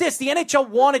 How about this? The NHL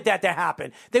wanted that to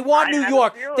happen. They want New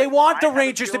York. They want the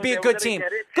Rangers to be a good team.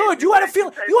 Good. You had a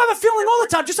feeling. You have a feeling all the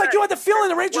time, just like you had the feeling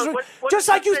the Rangers were. Just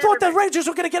like you thought the Rangers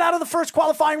were going to get out of the first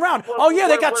qualifying round. Oh yeah,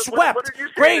 they got swept.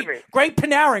 Great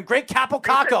Panarin. Great Kaapo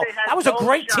Kakko. That was a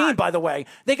great team, by the way.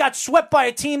 They got swept by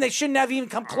a team they shouldn't have even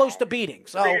come close to beating.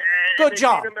 So, good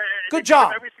job. Good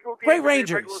job. Great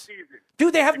Rangers.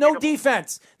 Dude, they have no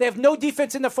defense. They have no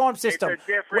defense in the farm system. It's a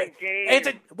different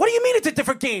game. What do you mean it's a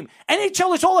different game?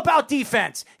 NHL is all about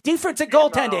defense. Defense and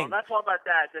goaltending. No, that's all about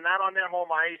that. They're not on their home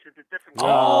ice. It's a different game.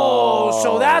 Oh,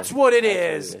 so that's what it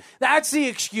is. That's the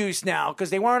excuse now,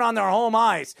 because they weren't on their home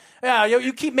ice. Yeah,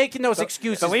 you keep making those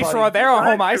excuses. The Leafs were there on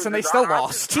home ice, and they still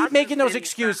lost. Keep making those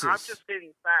excuses. I'm just stating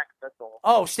facts, that's all.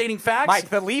 Oh, stating facts? Mike,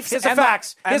 the Leafs... Here's the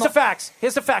facts.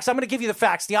 Here's the facts. I'm going to give you the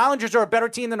facts. The Islanders are a better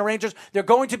team than the Rangers. They're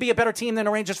going to be a better team than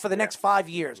the Rangers for the next 5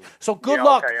 years. So good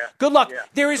luck. Okay, yeah. Good luck. Yeah,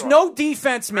 there is no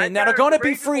defensemen that are going to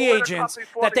be free agents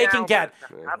that they can get.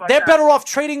 They're better off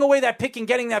trading away that pick and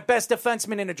getting that best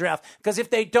defenseman in the draft, because if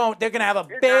they don't, they're going to have a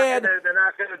bad...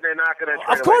 They're not going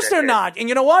to... Of course they're not. And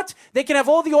you know what? They can have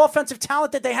all the offensive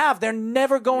talent that they have. They're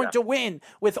never going to win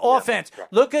with offense.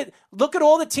 Look at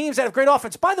all the teams that have great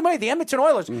offense. By the way, the Edmonton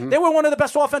Oilers, they were one of the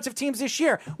best offensive teams this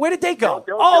year. Where did they go?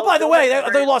 By the way,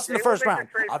 they lost in the first round.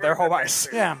 Their home ice.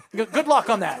 Yeah. Good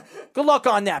luck on that. Good luck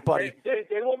on that, buddy.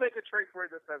 They will make a trade for a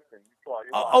defenseman.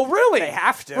 Oh, really? They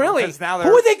have to. Really?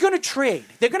 Who are they going to trade?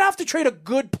 They're going to have to trade a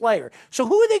good player. So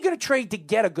who are they going to trade to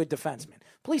get a good defenseman?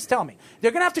 Please tell me.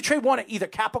 They're going to have to trade one of either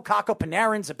Kaapo Kakko,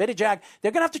 Panarin, Zibanejad.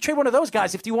 They're going to have to trade one of those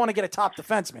guys if you want to get a top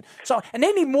defenseman. So, and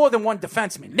they need more than one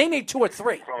defenseman. They need 2 or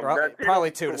 3.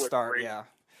 Probably 2 to start, yeah.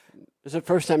 It's the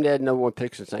first time they had number 1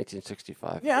 pick since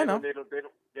 1965. Yeah, I know. They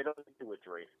don't need 2 or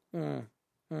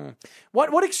 3.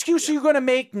 What excuse are you going to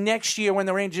make next year when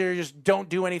the Rangers don't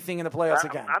do anything in the playoffs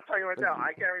again? I'm telling you right now,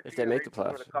 I guarantee if they make the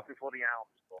playoffs. Win a cup before the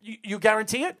Islanders. You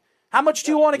guarantee it? How much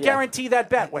do you want to guarantee that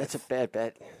bet with? That's a bad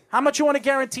bet. How much you want to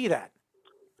guarantee that?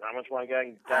 How much want to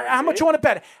guarantee? How much you want to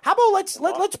bet? How about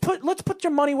let's put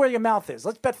your money where your mouth is.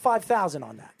 Let's bet 5,000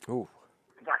 on that. Ooh.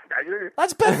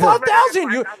 Let's bet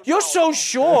 5,000. You're so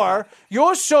sure.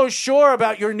 You're so sure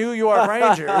about your New York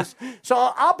Rangers. So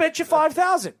I'll bet you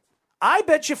 5,000. I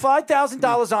bet you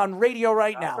 $5,000 on radio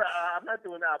right now. I'm not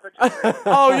doing that.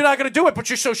 Oh, you're not going to do it, but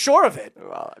you're so sure of it.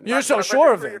 You're so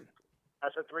sure of it. I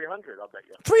said 300. I'll bet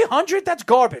you. 300? That's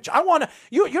garbage. I want to.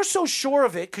 You're so sure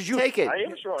of it because you take it. I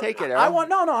am sure. Take it. I want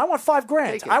no. I want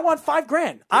 $5,000. I want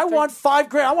 $5,000. I want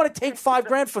 $5,000. I want to take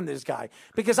 $5,000 from this guy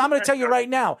because I'm going to tell you right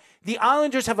now, the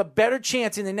Islanders have a better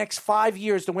chance in the next 5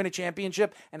 years to win a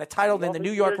championship and a title than the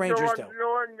New York Rangers do.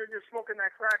 You're smoking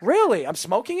that crack. Really? I'm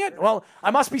smoking it? Well,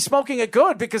 I must be smoking it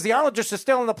good because the Islanders are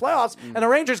still in the playoffs and the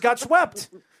Rangers got swept.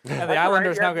 And the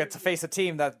Islanders now get to face a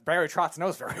team that Barry Trotz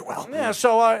knows very well. Yeah,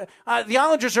 so the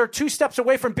Islanders are 2 steps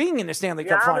away from being in the Stanley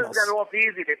Cup Finals. Got off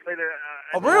easy. They played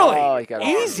really? Oh, he got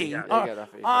easy? off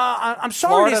I'm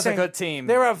sorry Florida's to say. a good team.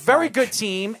 They're a very good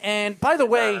team. And by the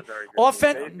way,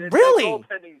 really?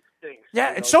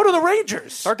 Yeah, and so do the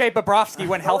Rangers. Sergei Bobrovsky,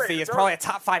 when healthy, is probably a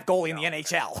top 5 goalie in the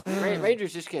NHL.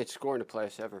 Rangers just can't score in the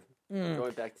playoffs ever.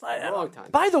 Going back to a long time.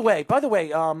 By the way,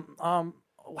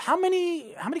 how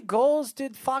many goals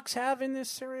did Fox have in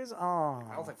this series? Oh,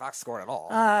 I don't think Fox scored at all.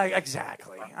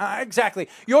 Exactly.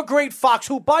 Your great Fox,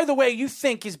 who, by the way, you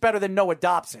think is better than Noah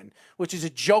Dobson, which is a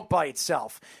joke by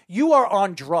itself. You are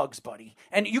on drugs, buddy,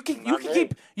 and you can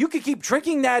keep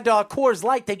drinking that Coors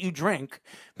Light that you drink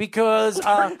because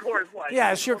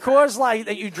it's your Coors Light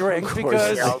that you drink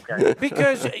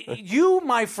because you,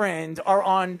 my friend, are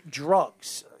on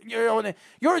drugs. You're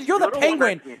the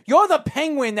penguin. You're the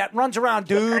penguin that runs around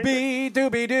doobie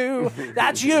doo.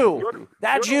 That's you.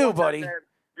 That's you, buddy.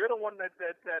 You're the one that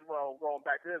going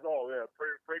back to this.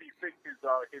 Brady fixed his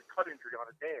cut injury on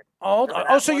his hand.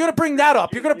 So you're going to bring that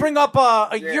up. You're going to bring up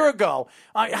a year ago.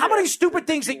 How many stupid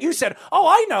things that you said? Oh,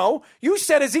 I know. You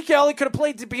said Ezekiel Elliott could have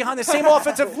played behind the same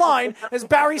offensive line as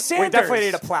Barry Sanders. We definitely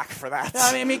need a plaque for that.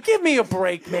 I mean, give me a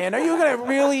break, man. Are you going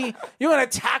to you're going to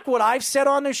attack what I've said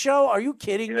on the show? Are you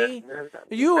kidding me?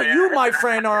 You, my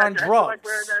friend, are on drugs.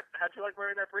 How'd you like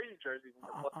wearing that Brady jersey?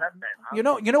 What's that, man?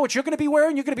 Huh? You know what you're going to be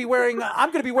wearing? You're going to be wearing. I'm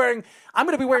going to be wearing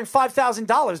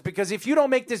 $5,000 because if you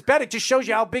don't make this bet, it just shows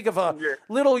you how big of a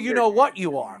little you know what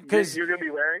you are. Because you're going to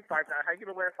be wearing $5,000. How are you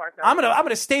going to wear $5,000? I'm going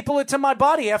to staple it to my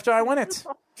body after I win it.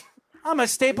 I'm going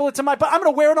to staple it to my body. I'm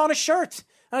going to wear it on a shirt.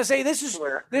 I'm going to say this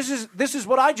is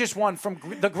what I just won from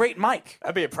the great Mike.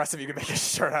 That'd be impressive. You could make a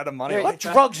shirt out of money. What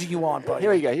drugs are you on, buddy?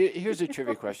 Here we go. Here's a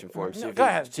trivia question for him. Go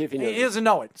ahead. See if he knows. He doesn't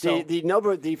know it. So.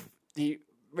 The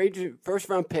Rangers first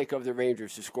round pick of the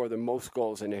Rangers to score the most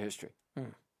goals in their history.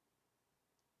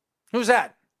 Who's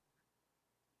that?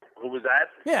 Who was that?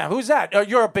 Yeah, who's that?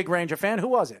 You're a big Ranger fan. Who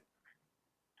was it?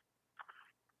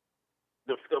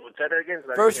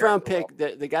 First round pick,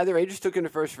 the guy the Rangers took in the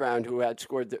first round who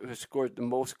scored the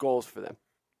most goals for them.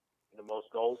 The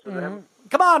most goals for them?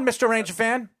 Come on, Mr. Ranger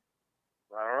fan.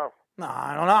 I don't know. No,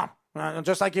 I don't know.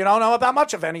 Just like you don't know about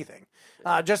much of anything.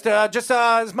 Just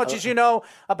as much as you know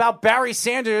about Barry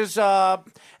Sanders. How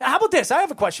about this? I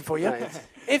have a question for you.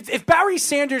 If Barry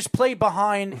Sanders played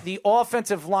behind the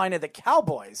offensive line of the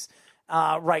Cowboys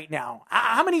right now,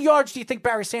 how many yards do you think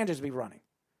Barry Sanders would be running?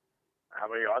 How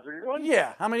many yards are you running?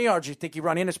 Yeah, how many yards do you think he'd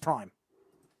run in his prime?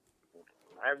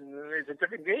 It's a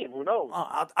different game. Who knows?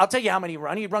 I'll tell you how many he'd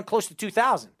run. He'd run close to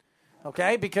 2,000.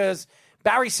 Okay, because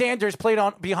Barry Sanders played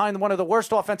behind one of the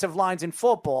worst offensive lines in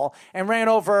football and ran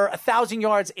over 1,000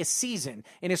 yards a season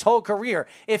in his whole career.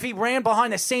 If he ran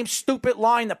behind the same stupid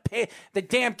line the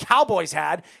damn Cowboys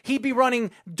had, he'd be running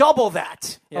double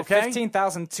that. Okay,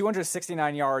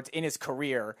 15,269 yards in his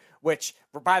career, which,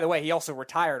 by the way, he also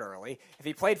retired early. If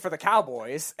he played for the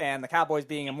Cowboys, and the Cowboys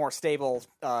being a more stable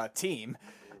team,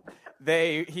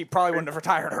 he probably wouldn't have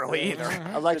retired early either.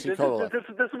 Alexi Kola. This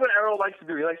is what Errol likes to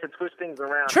do. He likes to twist things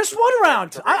around. Twist what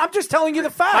around? I'm just telling you the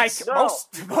facts.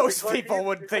 Most people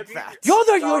would think that.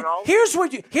 Here's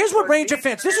what Ranger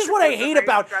fans. This is what I hate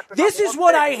about. This is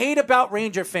what I hate about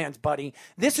Ranger fans, buddy.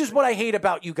 This is what I hate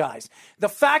about you guys. The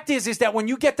fact is that when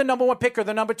you get the number 1 pick or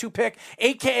the number 2 pick,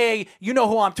 aka you know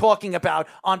who I'm talking about.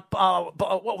 On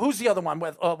who's the other one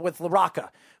with LaRocca?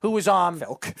 Who was on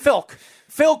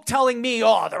Filk telling me,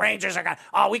 the Rangers are going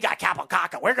to, we got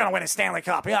Capocca. We're going to win a Stanley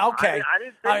Cup. Yeah, okay. I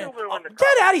didn't say we were going to win the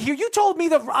Get out of here. You told me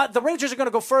the Rangers are going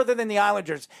to go further than the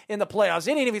Islanders in the playoffs.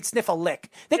 They didn't even sniff a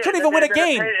lick. They couldn't even win a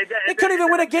game. They couldn't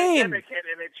even win a game. And it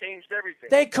changed everything.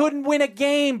 They couldn't win a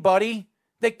game, buddy.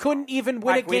 They couldn't even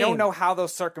win a game. We don't know how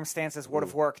those circumstances would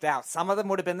have worked out. Some of them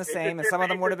would have been the same, and some of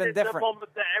them would have been different.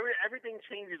 Everything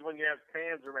changes when you have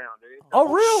fans around.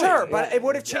 Oh, really? Sure, but it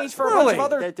would have changed for a bunch of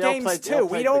other games, too.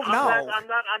 We don't know. I'm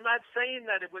not saying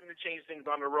that it wouldn't have changed things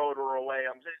on the road or away.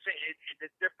 I'm just saying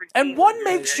it's different. And what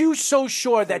makes you so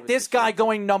sure that this guy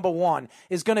going number 1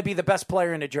 is going to be the best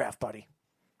player in the draft, buddy?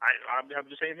 I'm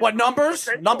just saying. What numbers?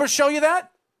 Numbers show you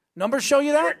that? Numbers show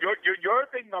you that? You're a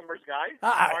big numbers guy.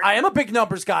 I am a big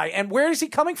numbers guy. And where is he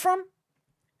coming from?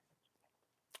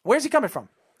 Where's he coming from?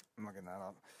 I'm looking that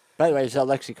up. By the way, it's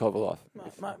Alexei Kovalov.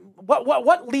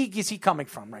 What league is he coming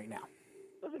from right now?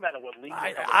 Doesn't matter what league.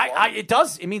 It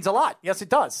does. It means a lot. Yes, it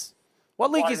does. What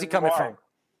league is he coming from?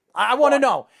 I want to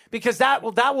know because that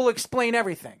will explain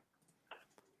everything.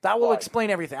 That will explain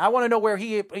everything. I want to know where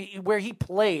he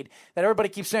played. That everybody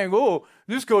keeps saying, "Oh,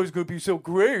 this guy's going to be so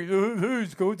great.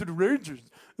 He's going to the Rangers."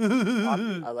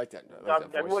 I like that.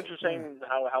 Everyone's just saying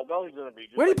how well he's going to be.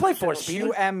 Where do you play for, Speedy?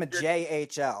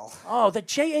 UMJHL. Oh, the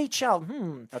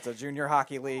JHL. That's a junior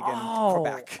hockey league in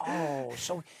Quebec. Oh,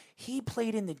 so he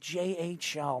played in the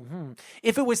JHL.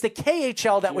 If it was the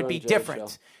KHL, that would be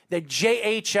different. The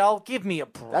JHL, give me a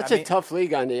break. That's a tough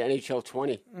league on the NHL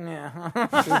 20. Yeah. The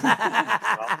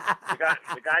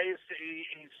guy is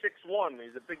he's 6'1".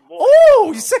 He's a big boy.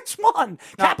 Oh, he's 6'1".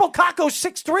 Capo Caco's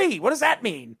 6'3". What does that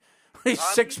mean? He's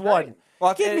 6'1".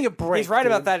 Well, give me a break. He's right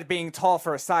about that being tall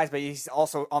for his size, but he's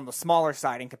also on the smaller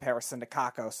side in comparison to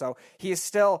Kako. So he is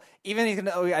still, I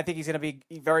think he's going to be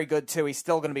very good too. He's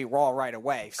still going to be raw right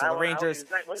away. So the Rangers.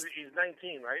 He's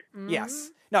 19, right?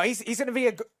 Yes. No, he's going to be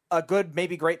a good,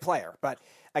 maybe great player. But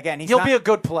again, he'll be a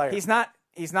good player.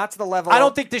 He's not to the level. I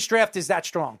don't think this draft is that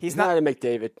strong. He's not a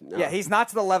McDavid. No. Yeah, he's not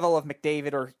to the level of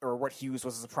McDavid or what Hughes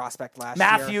was as a prospect last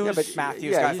year. Yeah, but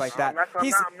Matthews, guys like that.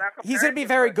 He's going to be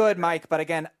very good, Mike. But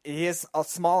again, he is a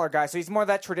smaller guy, so he's more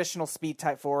that traditional speed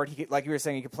type forward. He, like you were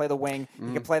saying, he could play the wing.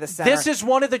 He could play the center. This is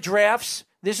one of the drafts.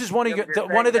 This is one of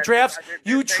the drafts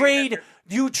you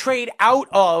trade out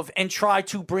of and try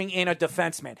to bring in a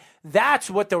defenseman. That's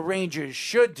what the Rangers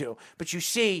should do. But you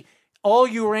see, all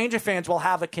you Ranger fans will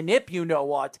have a knip, you know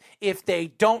what, if they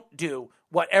don't do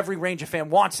what every Ranger fan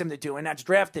wants them to do, and that's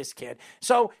draft this kid.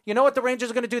 So, you know what the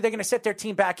Rangers are going to do? They're going to set their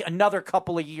team back another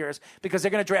couple of years because they're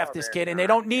going to draft this kid, and they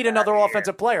don't need another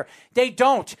offensive player. They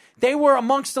don't. They were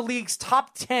amongst the league's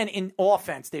top 10 in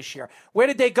offense this year. Where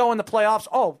did they go in the playoffs?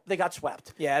 Oh, they got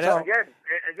swept. Yeah. So, again,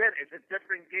 it's a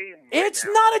different game. It's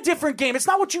not a different game. It's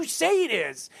not what you say it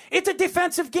is. It's a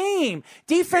defensive game.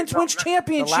 Defense wins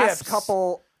championships. The last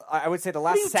couple... I would say the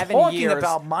last 7 years,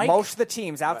 most of the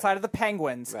teams outside of the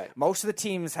Penguins, most of the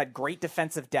teams had great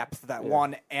defensive depth that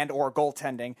won and or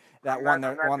goaltending that won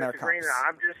their cups.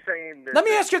 I'm just saying. Let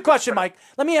me ask you a question, Mike.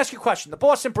 Let me ask you a question. The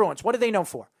Boston Bruins, what are they known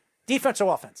for? Defense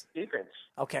or offense? Defense.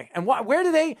 Okay, and where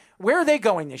are they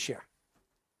going this year?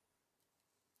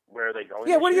 Where are they going?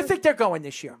 Yeah, where do you think they're going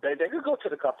this year? They could go to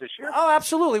the Cup this year. Oh,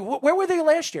 absolutely. Where were they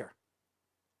last year?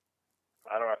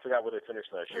 I don't know. I forgot where they finished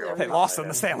last year. They lost in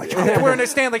the Stanley Cup. They were in the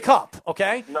Stanley Cup,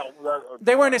 okay? No.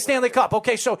 They were in the Stanley Cup.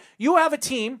 Okay, so you have a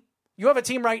team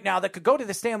right now that could go to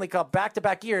the Stanley Cup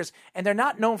back-to-back years, and they're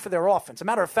not known for their offense. As a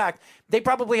matter of fact, they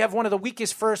probably have one of the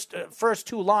weakest first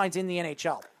two lines in the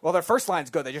NHL. Well, their first line's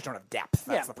good. They just don't have depth.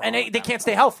 That's the problem. And they can't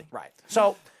stay healthy. Right.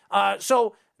 So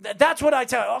that's what I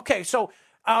tell you. Okay, so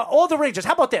all the Rangers.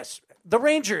 How about this?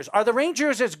 Are the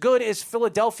Rangers as good as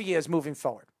Philadelphia is moving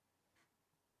forward?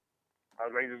 Are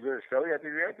the Rangers good as Philly? I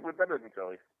think we're better than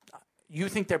Philly. You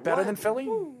think they're better than Philly?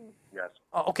 Yes.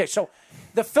 Oh, okay, so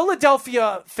the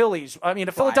Philadelphia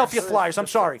Flyers. I'm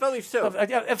sorry, Phillies too.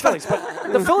 Phillies,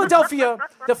 but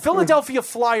the Philadelphia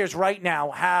Flyers right now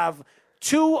have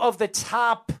two of the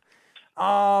top.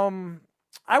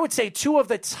 I would say two of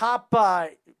the top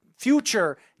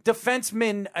future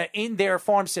defensemen in their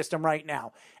farm system right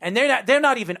now, and they're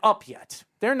not even up yet.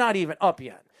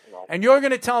 And you're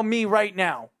going to tell me right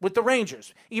now, with the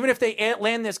Rangers, even if they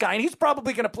land this guy, and he's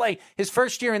probably going to play his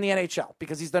first year in the NHL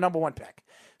because he's the number one pick.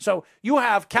 So you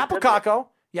have Capo Caco,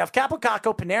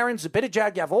 Panarin,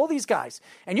 Zibanejad, you have all these guys,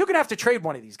 and you're going to have to trade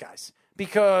one of these guys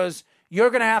because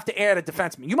you're going to have to add a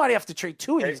defenseman. You might have to trade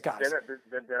two of these guys.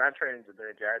 They're not trading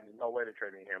Zibanejad. There's no way they're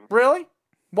trading him. Really?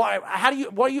 Why?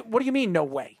 What do you mean, no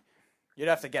way? You'd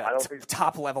have to get a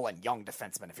top-level and young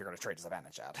defenseman if you're going to trade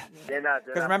Zibanejad.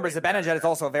 Because remember, Zibanejad is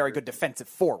also a very good defensive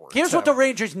forward. Here's what the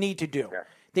Rangers need to do. Yeah.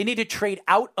 They need to trade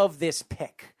out of this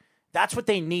pick. That's what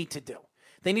they need to do.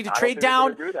 They need to trade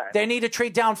down. They need to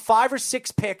trade down 5 or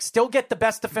 6 picks, still get the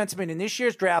best defenseman in this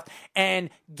year's draft, and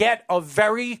get a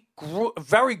very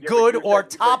good or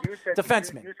top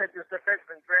defenseman. You said this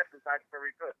defenseman draft is not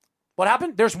very good. What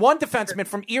happened? There's one defenseman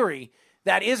from Erie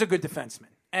that is a good defenseman,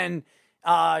 and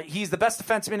he's the best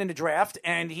defenseman in the draft,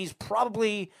 and he's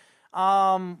probably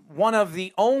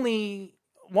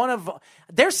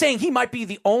they're saying he might be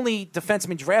the only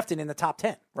defenseman drafted in the top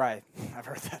 10. Right. I've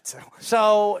heard that too.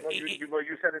 So you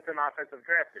said it's an offensive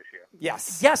draft this year.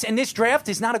 Yes. Yes, and this draft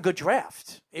is not a good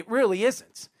draft. It really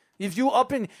isn't. If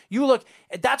you look,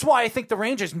 that's why I think the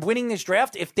Rangers winning this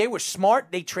draft, if they were smart,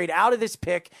 they trade out of this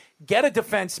pick, get a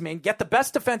defenseman, get the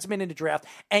best defenseman in the draft,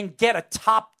 and get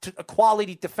a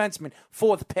quality defenseman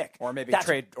for the pick. Or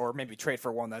maybe trade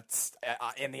for one that's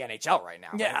in the NHL right now.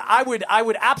 Yeah, I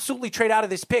would absolutely trade out of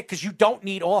this pick because you don't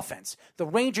need offense. The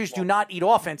Rangers do not need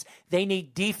offense; they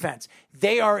need defense.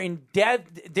 They're in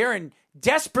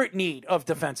desperate need of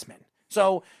defensemen.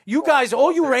 So you guys,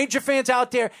 all you Ranger fans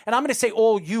out there, and I'm going to say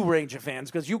all you Ranger fans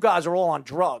because you guys are all on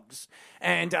drugs,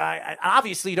 and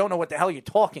obviously you don't know what the hell you're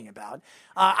talking about.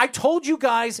 I told you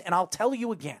guys, and I'll tell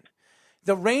you again,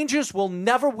 the Rangers will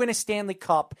never win a Stanley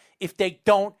Cup if they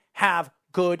don't have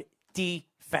good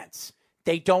defense.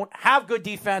 They don't have good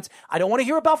defense. I don't want to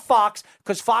hear about Fox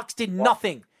because Fox did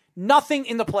nothing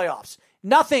in the playoffs.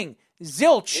 Nothing.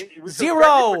 Zilch.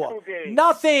 Zero.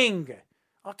 Nothing.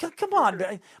 Oh, come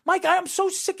on, Mike, I'm so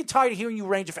sick and tired of hearing you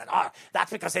Ranger fan.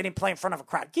 That's because they didn't play in front of a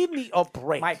crowd. Give me a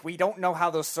break. Mike, we don't know how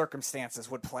those circumstances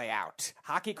would play out.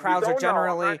 Hockey crowds are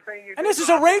generally... And this is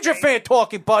a Ranger fan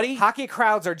talking, buddy. Hockey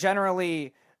crowds are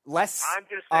generally less... I'm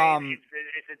just saying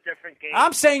it's a different game.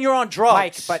 I'm saying you're on drugs.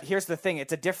 Mike, but here's the thing.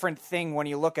 It's a different thing when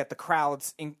you look at the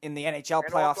crowds in the NHL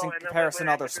playoffs in comparison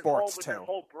to other sports, too. The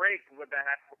whole break with that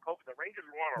COVID, the Rangers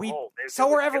were on a roll. So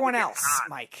were everyone else,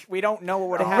 Mike. We don't know what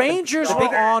would have happened. The Rangers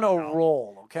were on a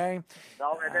roll, okay?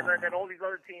 No, and then all these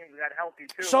other teams got healthy,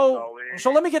 too. So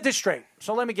let me get this straight.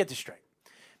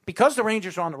 Because the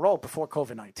Rangers were on the roll before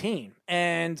COVID-19,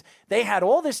 and they had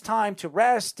all this time to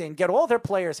rest and get all their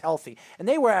players healthy, and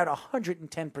they were at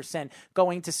 110%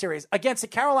 going to series against a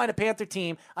Carolina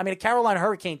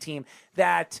Hurricane team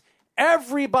that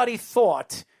everybody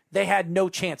thought they had no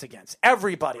chance against.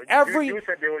 Everybody. You said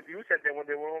they were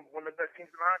one of the best teams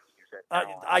in hockey. You said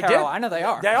I did. Carolina, they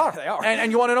are. They are. They are.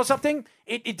 And you want to know something?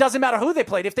 It doesn't matter who they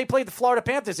played. If they played the Florida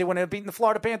Panthers, they wouldn't have beaten the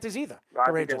Florida Panthers either. No,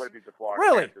 the I think they would have beat the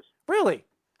Florida Panthers. Really?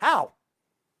 How?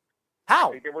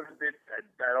 I think they would have been.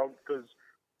 I don't, because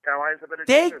Carolina's a better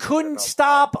team. They couldn't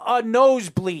stop a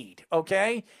nosebleed.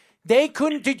 Okay. They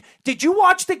couldn't. Did you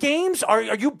watch the games? Are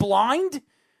you blind?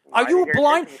 Are you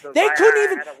blind? They couldn't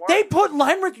even. They put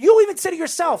Henrik. You even said it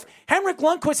yourself. Henrik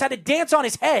Lundqvist had to dance on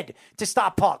his head to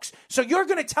stop pucks. So you're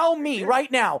going to tell me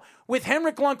right now, with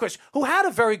Henrik Lundqvist, who had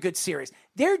a very good series,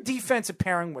 their defensive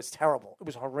pairing was terrible. It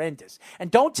was horrendous. And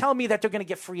don't tell me that they're going to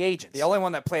get free agents. The only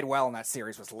one that played well in that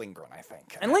series was Lindgren, I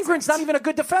think. And Lindgren's not even a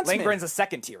good defenseman. Lindgren's a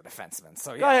second-tier defenseman.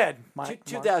 So yeah. Go ahead, Mike.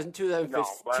 2015. No,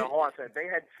 but hold on a second. They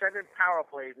had 7 power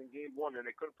plays in game 1, and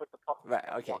they couldn't put the puck. Right.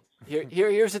 Okay.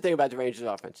 Here's the thing about the Rangers'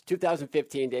 offense.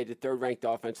 2015, they had the 3rd-ranked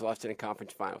offense, lost in the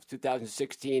conference finals.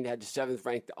 2016 had the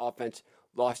 7th-ranked offense,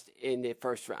 lost in the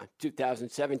first round.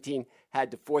 2017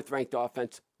 had the 4th-ranked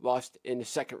offense, lost in the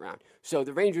second round. So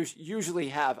the Rangers usually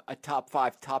have a top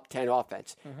 5, top 10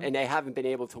 offense, and they haven't been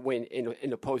able to win in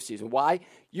the postseason. Why?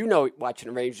 You know, watching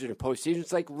the Rangers in the postseason,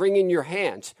 it's like wringing your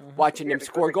hands watching them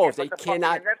score goals. They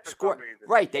cannot score.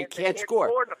 Right, they can't score.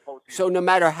 So no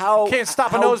matter how... Can't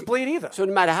stop a nosebleed either. So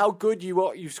no matter how good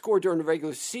you score during the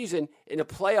regular season, in the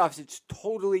playoffs, it's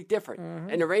totally different.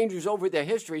 And the Rangers, over their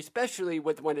history, especially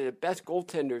with one of the best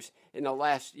goaltenders in the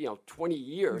last 20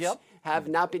 years, have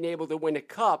not been able to win a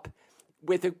cup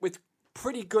with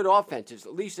pretty good offenses,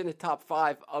 at least in the top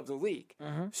 5 of the league.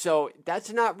 So that's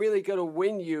not really going to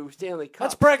win you Stanley Cup.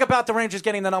 Let's brag about the Rangers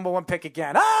getting the number 1 pick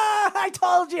again. I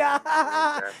told you. Yeah,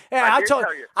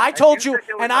 I told you,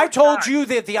 and I told you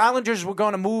that the Islanders were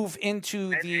going to move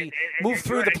into move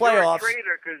through the playoffs.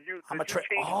 I'm a traitor.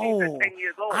 Oh,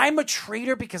 I'm a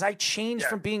traitor because I changed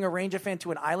from being a Ranger fan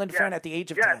to an Island fan at the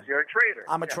age of 10. Yes, you're a traitor.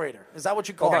 I'm a traitor. Is that what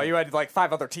you call me? it? You had like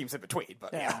 5 other teams in between,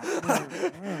 but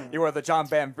you were the John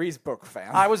Van Beesbrook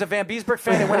fan. I was a Van Beesbrook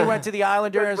fan, and when he went to the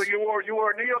Islanders, but you were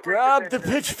a New York grab the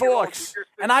pitchforks.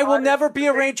 And I will never be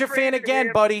a Ranger fan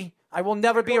again, buddy. I will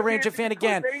never be a Ranger fan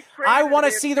again. I want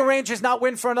to see the Rangers not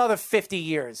win for another 50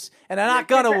 years. And they're not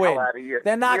going to win.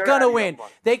 They're not going to win.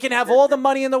 They can have all the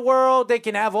money in the world. They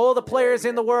can have all the players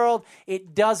in the world.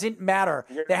 It doesn't matter.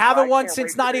 They haven't won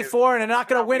since 94, and they're not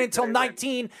going to win until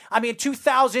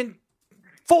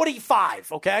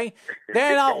 2045, okay?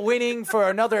 They're not winning for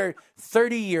another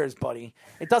 30 years, buddy.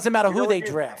 It doesn't matter who they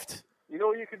draft. You know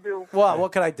what you can do? What?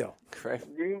 What could I do? You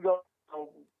can go...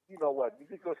 You know what? You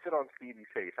could go sit on Speedy's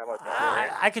face. How about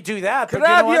that? I could do that.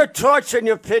 Grab your torch and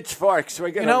your pitchforks.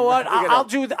 You know what? I'll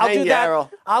do that.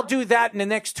 I'll do that in the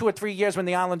next 2 or 3 years when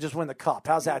the Islanders win the Cup.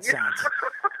 How's that sound?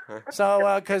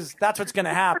 So, because that's what's going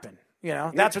to happen.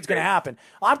 That's what's going to happen.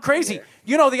 I'm crazy.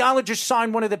 The Islanders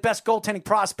signed one of the best goaltending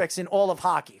prospects in all of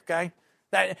hockey. Okay,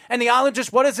 And the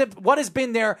Islanders, what has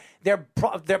been their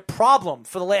problem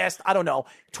for the last,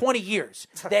 20 years?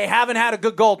 They haven't had a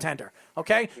good goaltender,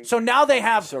 okay? So now they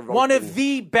have one of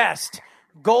the best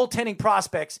goaltending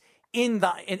prospects and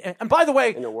by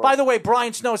the way,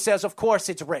 Brian Snow says, of course,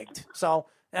 it's rigged. So,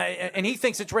 and he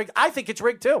thinks it's rigged. I think it's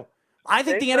rigged, too. I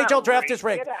think the NHL draft is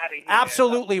rigged.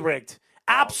 Absolutely rigged.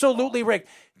 Absolutely rigged.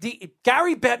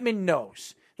 Gary Bettman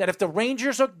knows that if the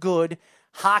Rangers are good,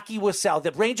 hockey will sell.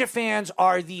 The Ranger fans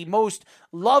are the most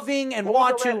loving and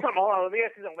want to.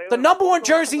 The number one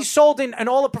jersey sold in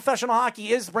all of professional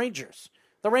hockey is Rangers.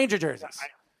 The Ranger jerseys.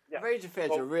 The Ranger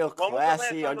fans are real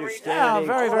classy, understanding,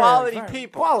 quality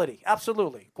people. Quality,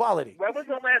 absolutely. Quality. When was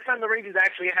the last time the Rangers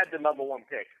actually had the number one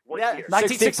pick? What year?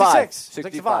 1966.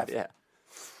 65, yeah.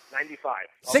 95.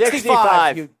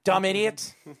 65, you dumb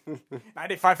idiot.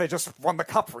 95, they just won the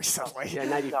cup recently. Yeah,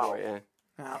 94,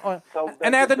 yeah.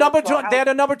 And they had the number two. They had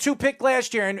a number 2 pick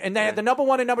last year, and they had the number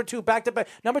 1 and number 2 back to back,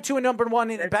 number 2 and number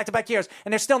 1 in back to back years,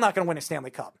 and they're still not going to win a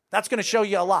Stanley Cup. That's going to show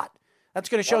you a lot. That's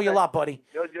going to show you a lot, buddy.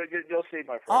 You'll see,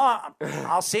 my friend.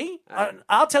 I'll see.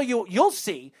 I'll tell you, you'll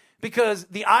see, because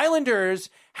the Islanders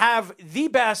have the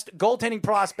best goaltending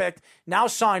prospect now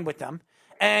signed with them,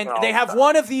 and they have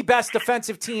one of the best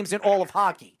defensive teams in all of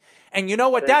hockey. And you know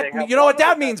what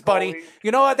that means, buddy?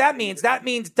 You know what that means? That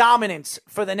means dominance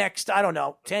for the next,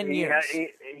 10 years.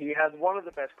 He has one of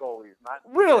the best goalies. Not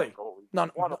really?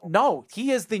 Goalies. No.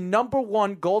 He is the number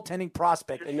 1 goaltending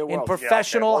prospect in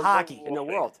professional hockey. In the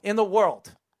world.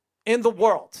 In the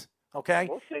world. Okay?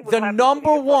 The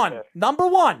number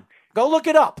one. Go look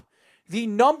it up. The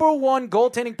number 1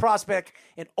 goaltending prospect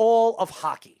in all of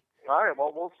hockey. All right,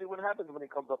 well, we'll see what happens when he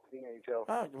comes up to the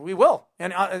NHL. We will.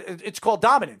 And it's called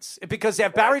dominance because they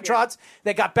have Barry Trotz.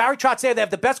 They got Barry Trotz there. They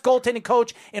have the best goaltending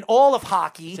coach in all of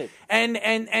hockey. And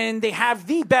they have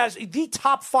the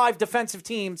top 5 defensive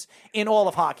teams in all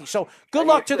of hockey. So good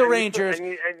luck to the Rangers.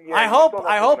 I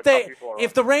hope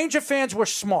if the Ranger fans were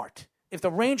smart,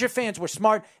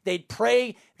 they'd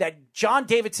pray that John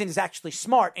Davidson is actually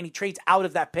smart and he trades out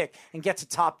of that pick and gets a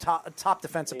top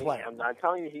defensive player. I'm not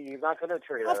telling you he's not going to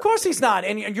trade. Of course he's not.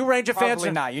 And you Ranger fans,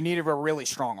 probably not. You needed a really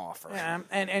strong offer. Yeah,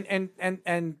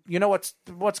 and you know what's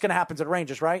going to happen to the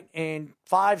Rangers, right? In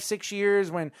 5-6 years,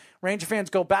 when Ranger fans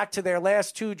go back to their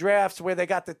last 2 drafts where they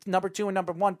got the number 2 and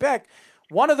number 1 pick,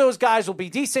 one of those guys will be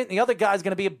decent, and the other guy's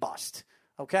going to be a bust.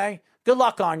 Okay. Good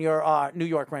luck on your New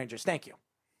York Rangers. Thank you.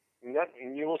 Yep,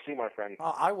 and you will see, my friend.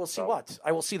 I will see what?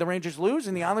 I will see the Rangers lose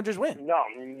and the Islanders win. No,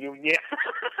 yeah.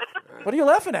 What are you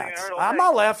laughing at? I'm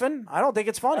not laughing. I don't think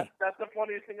it's funny. That's the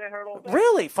funniest thing I heard all day.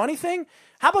 Really? Funny thing?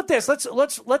 How about this?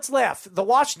 Let's laugh. The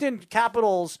Washington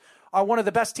Capitals are one of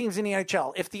the best teams in the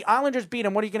NHL. If the Islanders beat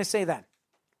them, what are you going to say then?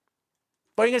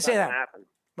 What are you going to say then?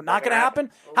 But not going to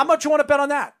happen? How much you want to bet on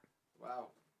that?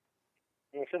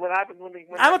 We'll see what happens when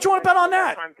how much you want to bet on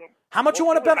that? How much you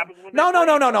want to bet?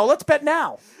 No. Let's bet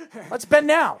now. Let's bet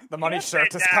now. The money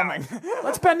shirt is coming.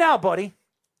 Let's bet now, buddy. You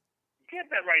can't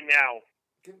bet right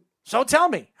now. So tell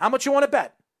me, how much you want to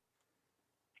bet?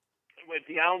 With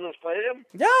the Islanders play them?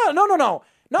 Yeah, no.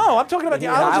 No, I'm talking about the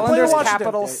Islanders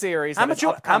Capitals series. How much you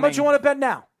want to bet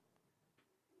now?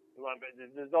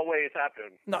 There's no way it's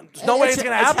happening. No, there's no way it's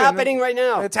going to happen. It's happening right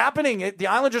now. It's happening. The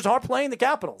Islanders are playing the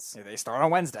Capitals. Yeah, they start on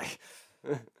Wednesday.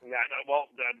 Yeah, well,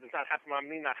 it's not happening. I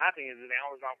mean, not happening is the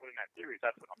Islanders aren't winning that series.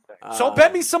 That's what I'm saying. So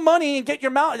bet me some money and get your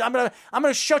mouth. I'm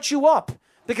gonna shut you up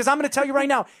because I'm gonna tell you right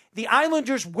now, the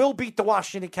Islanders will beat the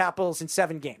Washington Capitals in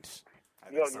 7 games.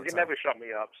 You can never shut me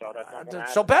up. So that's not gonna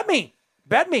happen. So bet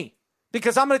me,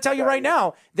 because I'm gonna tell you right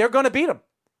now, they're gonna beat them.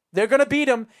 They're gonna beat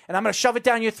them, and I'm gonna shove it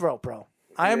down your throat, bro.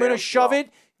 I am gonna shove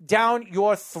it down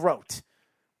your throat.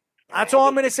 That's all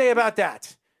I'm gonna say about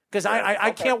that. Because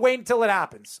I can't wait until it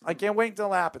happens. I can't wait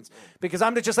until it happens. Because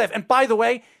I'm going to just laugh. And by the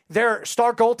way, their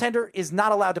star goaltender is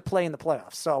not allowed to play in the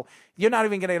playoffs. So you're not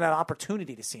even going to get an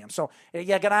opportunity to see him. So you're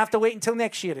going to have to wait until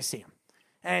next year to see him.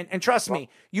 And trust me,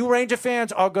 you Ranger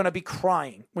fans are going to be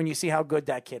crying when you see how good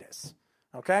that kid is.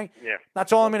 Okay? Yeah.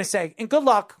 That's all I'm going to say. And good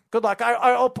luck. Good luck.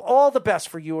 I hope all the best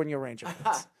for you and your Ranger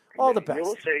fans. All the best. We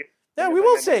will see. Yeah, we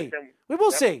will see. We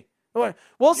will see.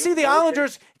 We'll see the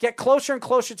Islanders get closer and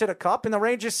closer to the cup, and the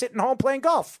Rangers sitting home playing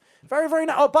golf. Very, very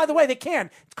nice. Oh, by the way, they can.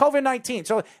 It's COVID-19,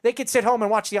 so they can sit home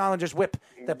and watch the Islanders whip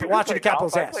the Washington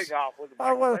Capitals' ass.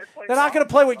 Well, they're not going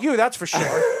to play with you, that's for sure.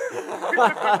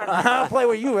 I'll play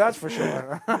with you, that's for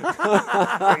sure. I'll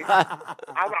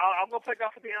go play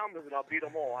golf with the Islanders, and I'll beat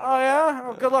them all. Oh, yeah?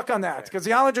 Well, good luck on that, because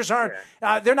the Islanders aren't.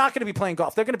 They're not going to be playing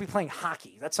golf. They're going to be playing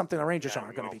hockey. That's something the Rangers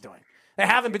aren't going to be doing. They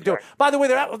haven't been doing. By the way,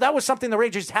 that was something the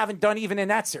Rangers haven't done even in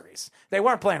that series. They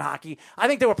weren't playing hockey. I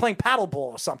think they were playing paddleball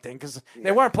or something because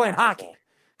they weren't playing hockey.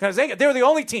 because they're the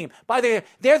only team.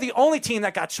 They're the only team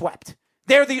that got swept.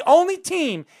 They're the only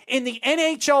team in the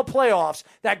NHL playoffs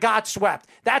that got swept.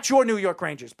 That's your New York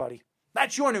Rangers, buddy.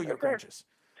 That's your New York Rangers.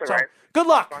 So good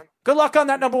luck. Good luck on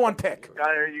that number 1 pick.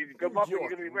 Good luck when you're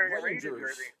going to be wearing a Rangers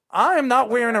jersey. I am not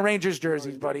wearing a Rangers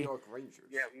jersey, buddy.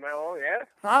 Yeah, no, yeah.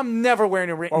 I'm never wearing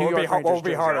a New York Rangers jersey. What would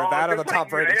be harder, that or the Tom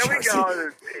Brady jersey?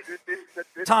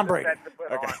 Tom Brady.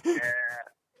 Okay.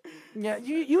 Yeah,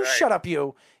 you shut up,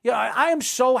 you. Yeah, I am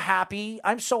so happy.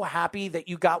 I'm so happy that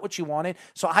you got what you wanted,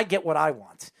 so I get what I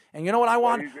want. And you know what I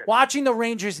want? Watching the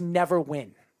Rangers never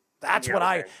win. That's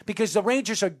because the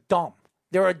Rangers are dumb.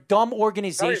 They're a dumb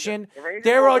organization.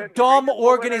 They're a dumb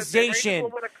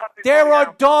organization. They're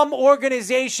a dumb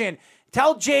organization.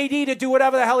 Tell JD to do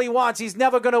whatever the hell he wants. He's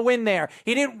never going to win there.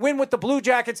 He didn't win with the Blue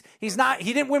Jackets. He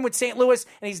didn't win with St. Louis,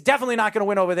 and he's definitely not going to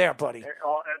win over there, buddy.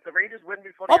 If the Rangers win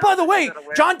before by the way,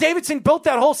 John Davidson built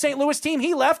that whole St. Louis team.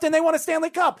 He left, and they won a Stanley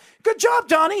Cup. Good job,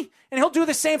 Donnie. And he'll do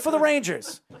the same for the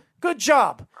Rangers. Good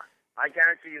job. I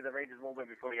guarantee you the Rangers won't win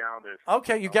before the Islanders.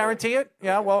 Okay, you guarantee it?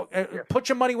 Yeah, well, put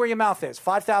your money where your mouth is.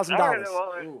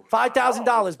 $5,000.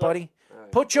 $5,000, buddy.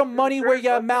 Put your money where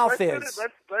your mouth is.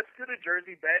 Let's do the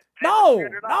jersey bet. No.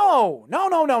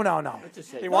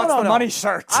 He wants the money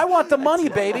shirt. I want the money,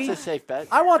 baby. That's a safe bet.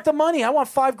 I want the money. I want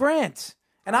 $5,000.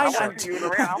 And I want to see you in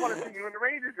the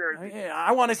Rangers jersey.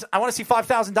 I want to see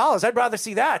 $5,000. I'd rather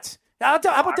see that. How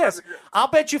about this? I'll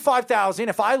bet you $5,000.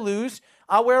 If I lose,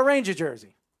 I'll wear a Ranger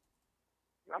jersey.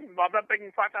 I'm not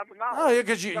betting $5,000. Oh,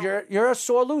 because you're a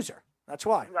sore loser. That's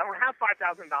why. I don't have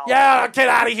 $5,000. Yeah, get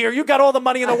out of here. You got all the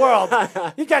money in the world.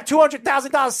 You got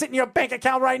 $200,000 sitting in your bank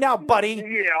account right now, buddy.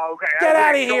 Yeah, okay. Get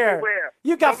out of here.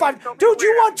 You got Dude,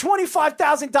 you won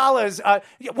 $25,000.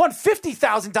 Won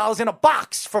 $50,000 in a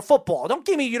box for football. Don't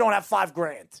give me you don't have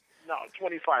 $5,000. No,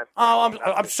 25. Oh,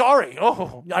 I'm sorry.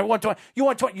 Oh, I want 20. You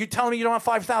want 20? You telling me you don't have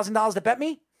 $5,000 to bet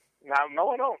me? No,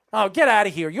 I don't. Oh, get out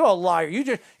of here. You're a liar.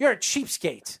 You're a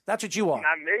cheapskate. That's what you are.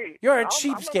 Not me. You're a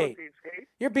cheapskate.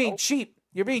 You're being cheap.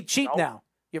 You're being cheap now.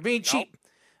 You're being cheap.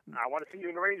 I want to see you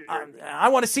in the Rangers jersey. I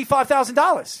want to see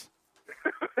 $5,000.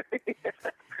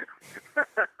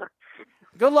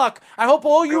 Good luck. I hope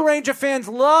all you Ranger fans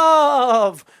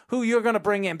love who you're going to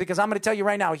bring in, because I'm going to tell you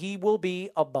right now, he will be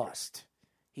a bust.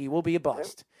 He will be a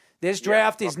bust. This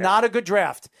draft is not a good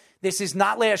draft. This is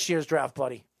not last year's draft,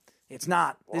 buddy. It's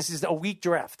not. This is a weak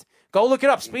draft. Go look it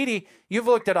up. Speedy, you've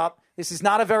looked it up. This is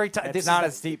not a very it's not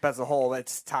as deep as a whole.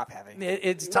 It's top heavy.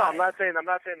 It's top. I'm not saying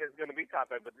it's going to be top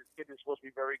heavy, but this kid is supposed to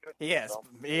be very good. He is. So.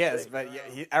 He is. But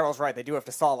Errol's right. They do have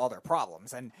to solve other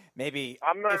problems, and maybe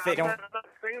if they don't. I'm not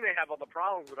saying they have other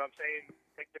problems, but I'm saying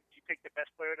you take the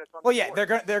best player that's on the board. Well,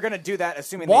 yeah, they're going to do that,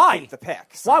 assuming they keep the pick.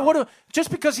 So. Why? Just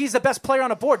because he's the best player on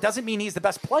the board doesn't mean he's the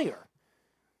best player.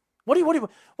 What do you?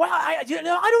 Well, I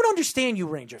don't understand you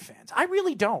Ranger fans. I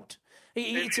really don't.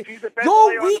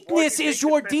 Your weakness is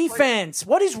your defense.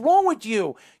 What is wrong with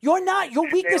you? You're not. Your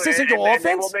weakness isn't your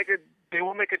offense. They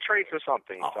will make a trade for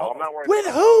something, so I'm not worried. With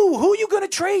who? Who are you going to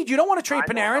trade? You don't want to trade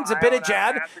Panarin,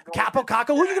 Zibanejad, Capo Caco.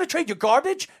 Who are you going to trade? Your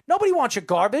garbage? Nobody wants your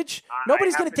garbage.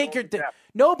 Nobody's going to take your.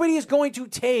 Nobody is going to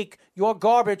take your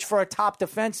garbage for a top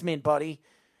defenseman, buddy.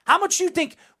 How much do you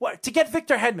think to get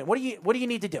Victor Hedman? What do you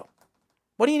need to do?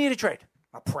 What do you need to trade?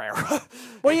 A prayer.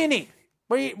 What do you need?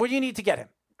 What do you need to get him?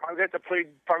 Probably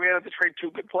have to trade two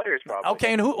good players, probably.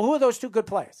 Okay, and who are those two good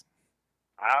players?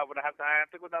 I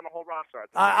have to go down the whole roster.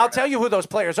 I'll tell you who those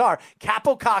players are: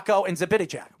 Capo Caco and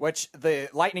Zibanejad. Which the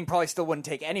Lightning probably still wouldn't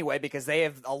take anyway because they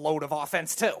have a load of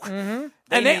offense too.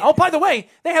 Mm-hmm. By the way,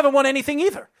 they haven't won anything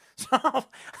either.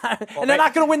 And they're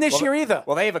not going to win this year either.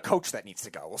 Well, they have a coach that needs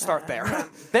to go. We'll start there.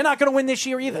 They're not going to win this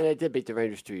year either. They did beat the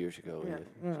Rangers 2 years ago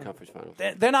in the conference finals.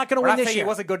 They're not going to win this year. He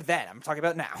wasn't good then. I'm talking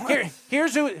about now.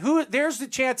 Here's who. There's the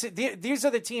chance. These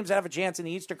are the teams that have a chance in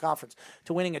the Eastern Conference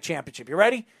to winning a championship. You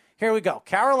ready? Here we go.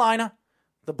 Carolina,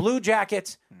 the Blue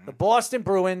Jackets, the Boston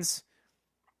Bruins,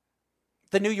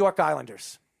 the New York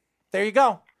Islanders. There you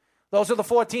go. Those are the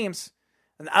 4 teams.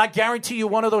 And I guarantee you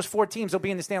one of those 4 teams will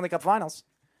be in the Stanley Cup Finals.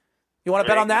 You want to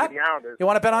bet on that? You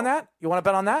want to bet on that? You want to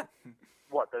bet on that?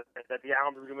 What? That the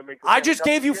Islanders are going to make? I just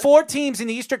gave you 4 teams in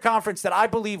the Eastern Conference that I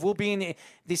believe will be in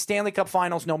the Stanley Cup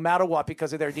Finals no matter what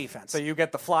because of their defense. So you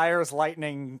get the Flyers,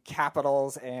 Lightning,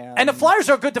 Capitals, and the Flyers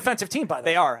are a good defensive team, by the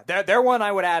way. They are. They're one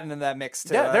I would add into that mix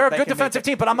too. Yeah, they're a good defensive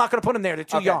team, but I'm not going to put them there. They're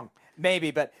too young.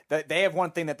 Maybe, but they have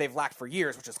one thing that they've lacked for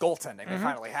years, which is goaltending. They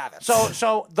finally have it.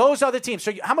 So those are the teams.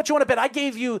 So how much you want to bet? I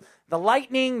gave you the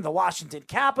Lightning, the Washington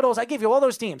Capitals. I gave you all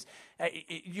those teams.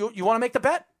 You want to make the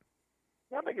bet?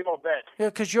 I'm making no bet. Yeah,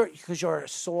 because you're a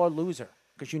sore loser.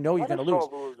 Because you know you're going to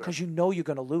lose. Because you know you're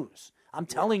going to lose. I'm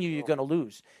telling you, you're going to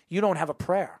lose. You don't have a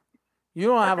prayer. You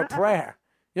don't have a prayer.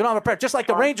 You don't have a prayer. Just like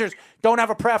the Rangers don't have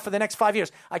a prayer for the next 5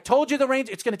 years. I told you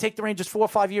it's going to take the Rangers 4 or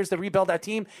 5 years to rebuild that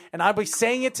team, and I'll be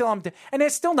saying it till I'm and they're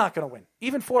still not going to win,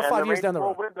 even 4 or 5 years down the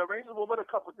road. The Rangers will win a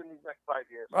cup within these next 5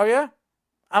 years. Oh, yeah?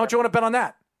 How much you want to bet on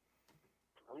that?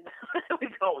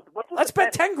 Let's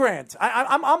bet 10 grand.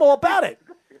 I'm all about it.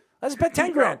 Let's bet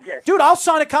 10 grand. Dude, I'll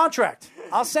sign a contract.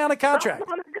 I'll sign a contract.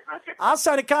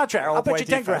 I'll bet you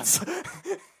 10 grand.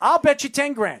 I'll bet you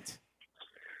 10 grand.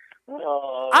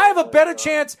 I have a better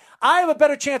chance. I have a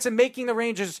better chance of making the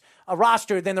Rangers a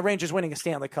roster than the Rangers winning a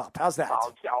Stanley Cup. How's that?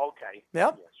 Okay. Yep.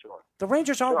 Yeah, sure. The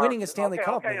Rangers aren't winning a Stanley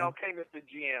Cup. Okay, Mr.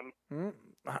 GM.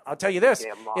 I'll tell you this: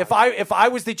 if I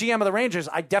was the GM of the Rangers,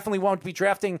 I definitely won't be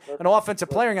drafting an offensive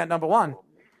player at number one.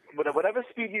 Whatever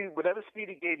Speedy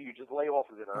gave you, just lay off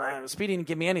of it. All right. Speedy didn't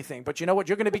give me anything, but you know what?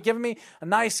 You're going to be giving me a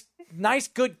nice,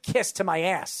 good kiss to my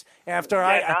ass after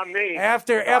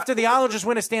after the Islanders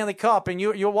win a Stanley Cup, and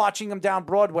you're watching them down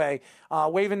Broadway,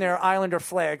 waving their Islander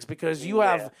flags because you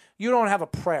don't have a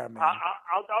prayer, man.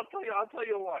 I'll tell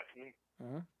you what.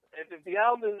 Mm-hmm. If the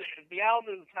Islanders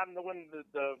happen to win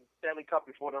the Stanley Cup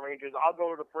before the Rangers, I'll go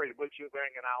to the parade with you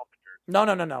wearing an Islander jersey.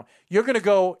 No. You're going to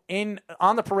go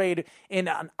on the parade in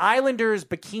an Islanders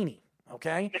bikini,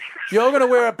 okay? You're going to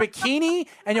wear a bikini,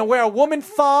 and you'll wear a woman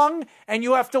thong, and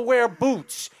you have to wear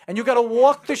boots. And you got to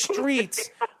walk the streets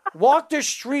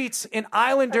in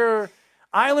Islander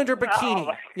bikini.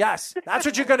 Oh. Yes, that's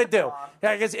what you're going to do.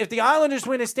 Because if the Islanders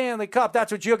win a Stanley Cup, that's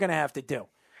what you're going to have to do.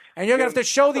 And you're going to have to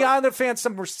show the Islander fans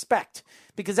some respect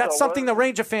because that's something the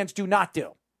Ranger fans do not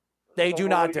do. They do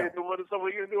not do. So what are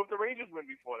you going to do if the Rangers win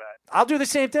before that? I'll do the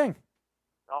same thing.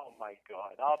 Oh, my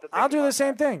God. I'll do the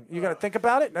same thing. You got to think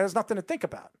about it? There's nothing to think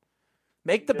about.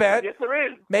 Make the bet. Yes,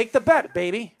 there is. Make the bet,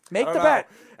 baby. Make the bet.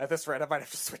 At this rate, I might have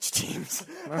to switch teams.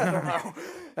 I don't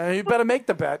know. You better make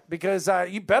the bet because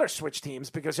you better switch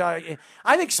teams because I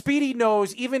think Speedy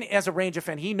knows, even as a Ranger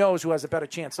fan, he knows who has a better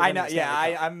chance. Of I know.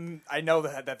 Yeah, I know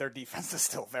that their defense is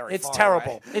still very. It's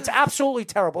terrible. Away. It's absolutely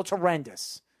terrible. It's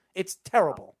horrendous. It's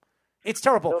terrible. It's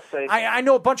terrible. I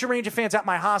know a bunch of Ranger fans at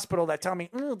my hospital that tell me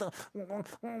the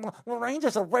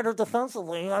Rangers are better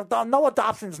defensively. Noah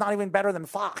Dobson's not even better than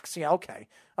Fox. Yeah, okay.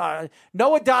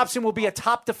 Noah Dobson will be a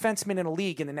top defenseman in the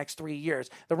league in the next 3 years.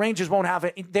 The Rangers won't have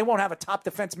it. They won't have a top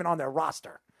defenseman on their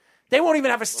roster. They won't even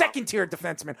have a second-tier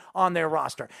defenseman on their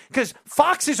roster because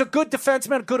Fox is a good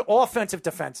defenseman, a good offensive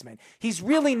defenseman. He's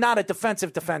really not a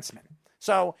defensive defenseman.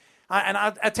 So. And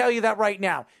I'll tell you that right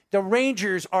now. The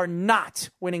Rangers are not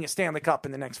winning a Stanley Cup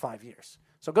in the next 5 years.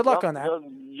 So good luck on that.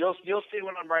 You'll see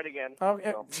when I'm right again. Oh,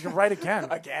 yeah, you're right again.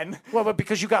 Again? Well, but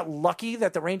because you got lucky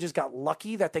that the Rangers got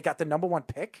lucky that they got the number one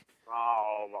pick.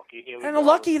 Oh, lucky.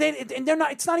 Lucky, they're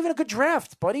not. It's not even a good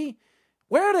draft, buddy.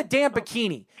 Wear the damn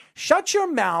bikini. Shut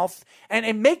your mouth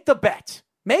and make the bet.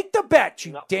 Make the bet,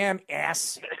 you damn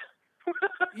ass.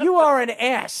 You are an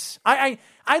ass. I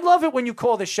love it when you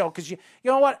call this show because you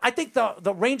know what? I think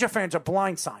the Ranger fans are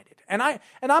blindsided, and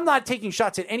I'm not taking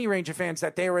shots at any Ranger fans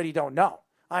that they already don't know.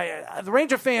 The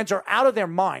Ranger fans are out of their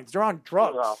minds. They're on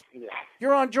drugs. Well, yeah.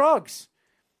 You're on drugs.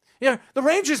 The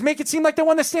Rangers make it seem like they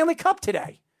won the Stanley Cup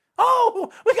today.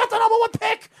 Oh, we got the number one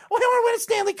pick. We want to win a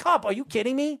Stanley Cup. Are you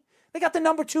kidding me? They got the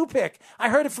number 2 pick. I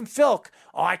heard it from Philk.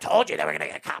 Oh, I told you they were going to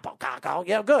get Capo Caco.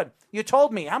 Yeah, good. You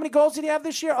told me. How many goals did he have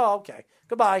this year? Oh, okay.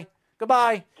 Goodbye.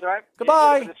 Right.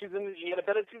 Goodbye. He had a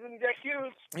better season than Jack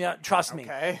Hughes. Yeah, trust me.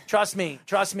 Okay. Trust me.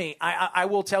 I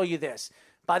will tell you this.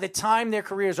 By the time their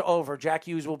careers are over, Jack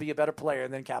Hughes will be a better player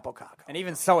than Capo Caco. And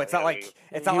even so, it's not like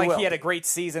he had a great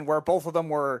season where both of them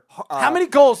were. How many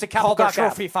goals did Capo Caco have?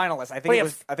 Trophy finalists. I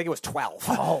think it was 12.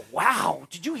 Oh wow!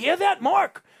 Did you hear that,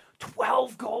 Mark?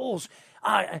 12 goals.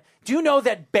 Do you know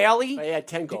that Bailey? He had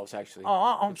 10 goals, actually.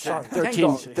 Oh, I'm sorry.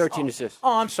 13 assists.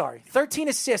 Oh, I'm sorry. 13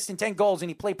 assists and 10 goals, and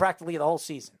he played practically the whole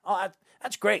season. Oh,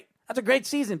 that's great. That's a great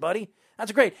season, buddy.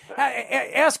 That's great.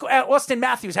 Ask Austin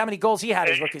Matthews how many goals he had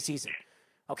his rookie season.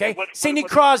 Okay? Sidney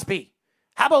Crosby.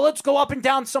 How about let's go up and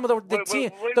down some of the team.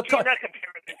 You're not comparing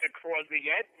it to Crosby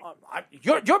yet.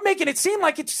 You're making it seem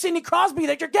like it's Sidney Crosby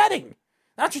that you're getting.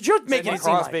 That's what you're making it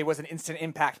seem like. Crosby was an instant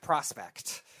impact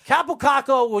prospect. Capo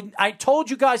Caco, I told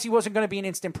you guys he wasn't going to be an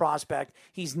instant prospect.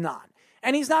 He's not.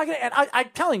 And he's not going to, and I'm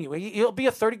telling you, he'll be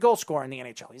a 30-goal scorer in the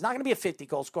NHL. He's not going to be a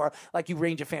 50-goal scorer like you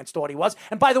Ranger fans thought he was.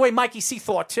 And by the way, Mikey C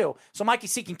thought too. So Mikey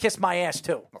C can kiss my ass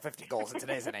too. Well, 50 goals in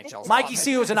today's NHL. Mikey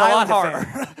C was an Islander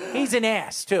fan. He's an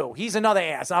ass too. He's another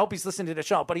ass. I hope he's listening to the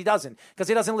show, but he doesn't because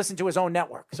he doesn't listen to his own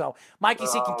network. So Mikey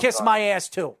C can kiss my ass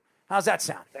too. How's that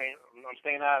sound? I'm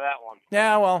staying out of that one.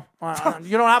 Yeah, well,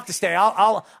 you don't have to stay.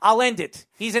 I'll end it.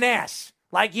 He's an ass,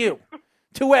 like you.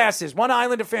 2 asses. 1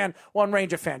 Islander fan, 1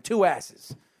 Ranger fan. 2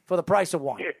 asses for the price of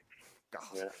 1.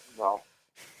 Yeah, well,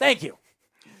 Thank you.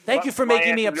 Thank you for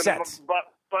making me upset.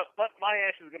 But my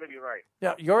ass is going to be right.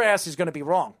 Yeah, your ass is going to be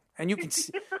wrong. And you can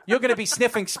you're going to be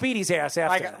sniffing Speedy's ass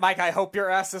after that. Mike, I hope your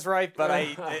ass is right, but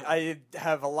I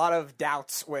have a lot of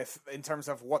doubts in terms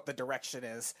of what the direction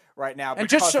is right now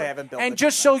because they haven't built. And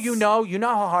just so you know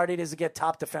how hard it is to get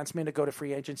top defensemen to go to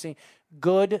free agency.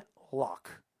 Good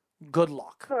luck. Good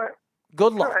luck. All right.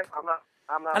 Good luck. All right. I'm not.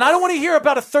 And I don't want to hear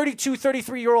about a 32,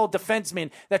 33-year-old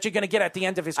defenseman that you're going to get at the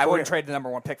end of his career. I wouldn't trade the number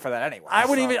one pick for that anyway. I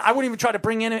wouldn't even try to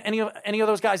bring in any of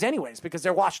those guys anyways because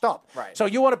they're washed up. Right. So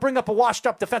you want to bring up a washed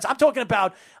up defense. I'm talking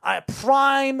about a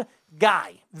prime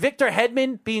guy. Victor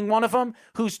Hedman being one of them,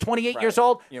 who's 28 years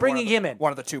old, bringing him in.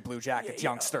 One of the two Blue Jackets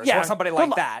youngsters. Yeah. Or somebody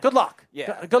like that. Good luck.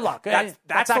 Yeah. Good luck. That's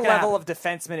the level of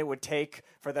defenseman it would take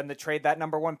for them to trade that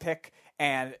number one pick.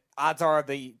 And odds are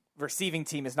the receiving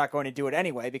team is not going to do it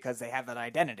anyway because they have that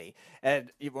identity.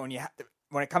 And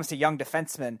when it comes to young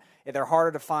defensemen, they're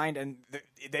harder to find, and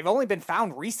they've only been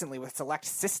found recently with select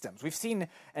systems. We've seen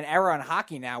an era in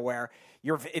hockey now where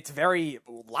it's very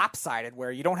lopsided, where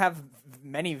you don't have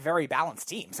many very balanced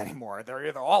teams anymore. They're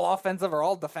either all offensive or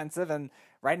all defensive, and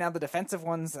right now the defensive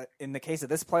ones, in the case of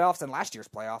this playoffs and last year's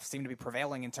playoffs, seem to be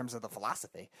prevailing in terms of the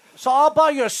philosophy. So I'll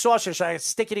buy you a sausage. I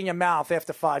stick it in your mouth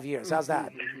after 5 years. How's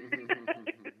that?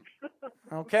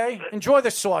 Okay, enjoy the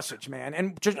sausage, man,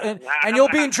 and you'll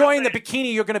be enjoying the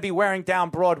bikini you're going to be wearing down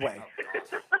Broadway.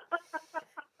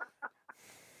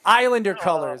 Islander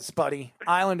colors, buddy.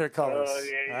 Islander colors.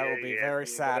 That will be very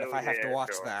sad if I have to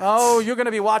watch that. Oh, you're going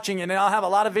to be watching it, and I'll have a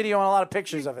lot of video and a lot of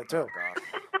pictures of it too.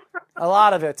 A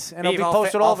lot of it, and it'll be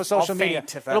posted all over social media.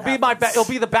 It'll be it'll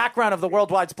be the background of the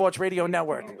Worldwide Sports Radio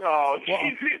Network. Oh,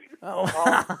 Jesus.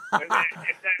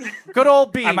 Good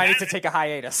old Beef. I might need to take a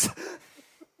hiatus.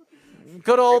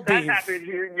 Good old If that Beef. happens,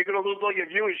 you're going to lose all your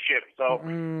viewership.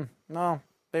 So. No,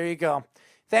 there you go.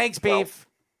 Thanks, Beef.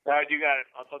 All right, you got it.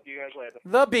 I'll talk to you guys later.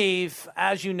 The Beef,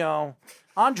 as you know,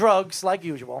 on drugs like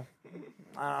usual.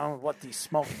 I don't know what he's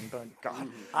smoking, but God,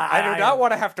 I do not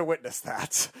want to have to witness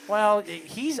that. Well,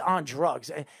 he's on drugs.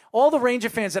 All the Ranger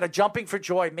fans that are jumping for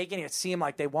joy, making it seem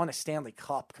like they won a Stanley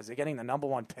Cup because they're getting the number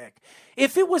one pick.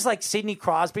 If it was like Sidney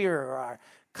Crosby or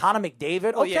Connor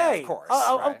McDavid, okay, yeah, of course,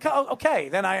 okay,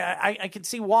 then I can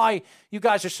see why you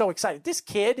guys are so excited. This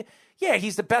kid, yeah,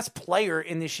 he's the best player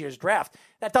in this year's draft.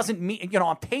 That doesn't mean,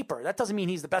 on paper, that doesn't mean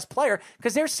he's the best player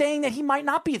because they're saying that he might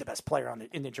not be the best player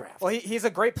in the draft. Well, he's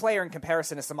a great player in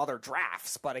comparison to some other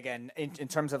drafts, but again, in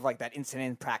terms of like that instant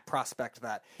impact prospect,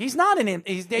 that he's not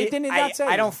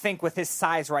I don't think with his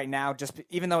size right now, just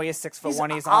even though he is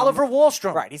 6'1", he's Oliver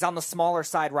Wahlstrom. Right, he's on the smaller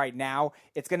side right now.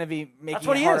 It's going to be making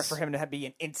it harder for him to be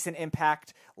an instant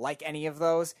impact like any of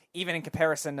those, even in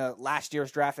comparison to last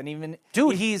year's draft, and even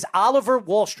he's Oliver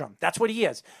Wahlstrom. That's what he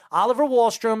is. Oliver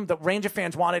Wahlstrom. The Ranger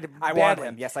fans wanted him badly. I wanted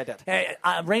him. Yes, I did.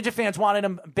 Ranger fans wanted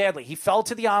him badly. He fell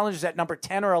to the Islanders at number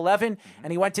 10 or 11,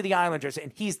 and he went to the Islanders.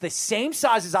 And he's the same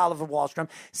size as Oliver Wahlstrom,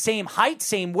 same height,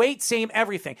 same weight, same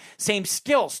everything, same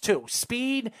skills too.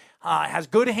 Speed, has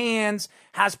good hands,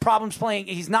 has problems playing.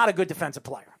 He's not a good defensive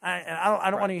player. I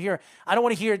don't want to hear. I don't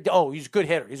want to hear. Oh, he's a good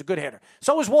hitter. He's a good hitter.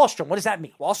 So is Wahlstrom. What does that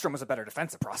mean? Wahlstrom was a better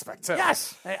defensive prospect too.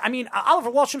 Yes, I mean Oliver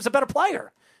Wahlstrom's a better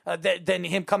player than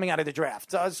him coming out of the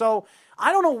draft. So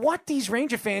I don't know what these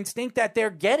Ranger fans think that they're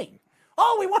getting.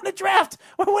 Oh, we won the draft.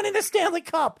 We're winning the Stanley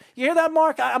Cup. You hear that,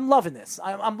 Mark? I'm loving this.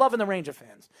 I'm loving the Ranger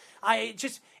fans.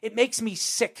 It makes me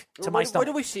sick to my stomach.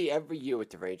 What do we see every year with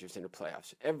the Rangers in the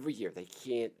playoffs? Every year they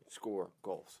can't score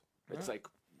goals. It's like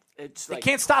they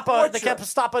can't stop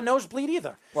a nosebleed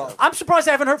either. Well, I'm surprised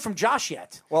I haven't heard from Josh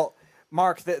yet. Well,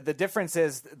 Mark, the difference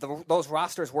is those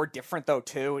rosters were different though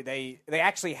too. They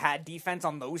actually had defense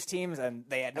on those teams, and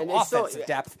they had no offensive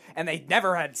depth, and they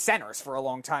never had centers for a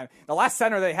long time. The last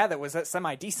center they had that was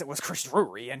semi decent was Chris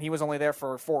Drury, and he was only there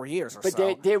for 4 years or so.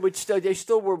 But they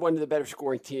still were one of the better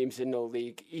scoring teams in the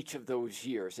league each of those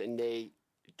years, and they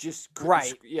just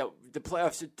couldn't, the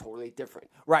playoffs are totally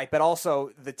different. Right, but also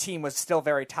the team was still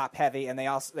very top heavy, and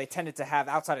they tended to have,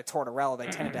 outside of Tortorella, they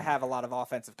tended to have a lot of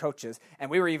offensive coaches. And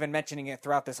we were even mentioning it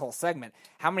throughout this whole segment.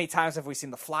 How many times have we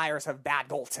seen the Flyers have bad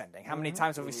goaltending? How many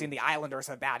times have we seen the Islanders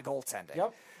have bad goaltending?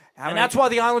 Yep. And that's why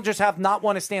the Islanders have not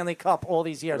won a Stanley Cup all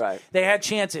these years. Right. They had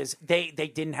chances. They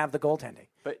didn't have the goaltending.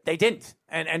 But they didn't.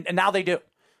 And now they do.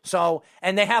 So,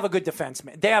 and they have a good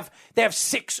defenseman. They have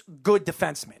 6 good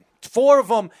defensemen. 4 of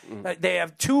them, they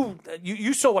have 2.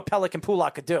 You saw what Pelech and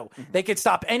Pulock could do. They could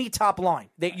stop any top line.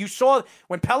 You saw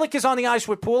when Pelech is on the ice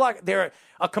with Pulock, they're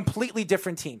a completely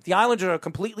different team. The Islanders are a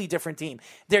completely different team.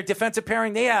 Their defensive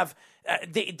pairing, they have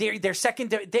Their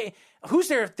second. Who's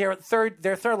their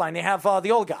third line? They have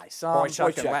the old guys.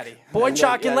 Boychuk and Letty.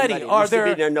 Boychuk and Letty are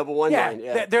their number one line.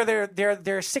 Yeah, they're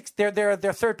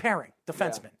their third pairing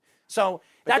defenseman. Yeah. So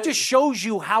that just shows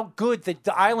you how good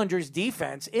the Islanders'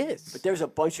 defense is. But there's a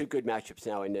bunch of good matchups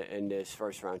now in this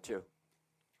first round too.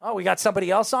 Oh, we got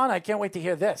somebody else on? I can't wait to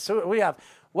hear this. So we have,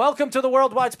 welcome to the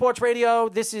Worldwide Sports Radio.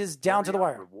 This is Down to the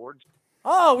Wire. Rewards.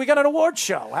 Oh, we got an award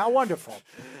show. How wonderful.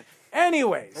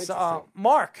 Anyways,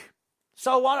 Mark,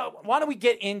 so why don't we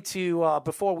get into,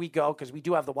 before we go, because we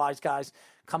do have the Wise Guys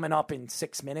coming up in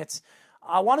 6 minutes,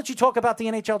 why don't you talk about the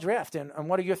NHL draft and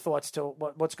what are your thoughts to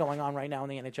what's going on right now in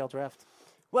the NHL draft?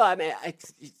 Well, I mean,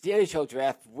 the NHL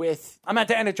draft with... I meant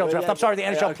the NHL draft. I'm sorry, the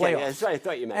NHL playoffs. Yeah, that's what I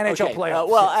thought you meant. NHL playoffs.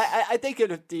 Well, I think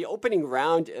the opening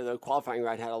round, the qualifying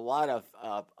round, had a lot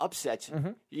of upsets.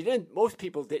 Mm-hmm. Most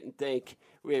people didn't think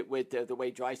with the way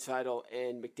Draisaitl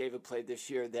and McDavid played this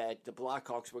year that the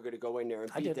Blackhawks were going to go in there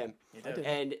and beat them.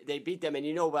 And they beat them. And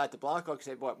you know about the Blackhawks,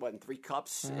 they've won 3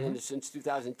 cups since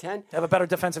 2010. They have a better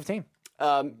defensive team.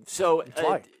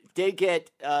 They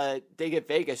get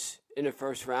Vegas in the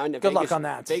first round. Good luck on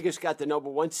that. Vegas got the number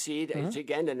 1 seed. It's,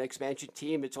 again, an expansion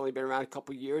team. It's only been around a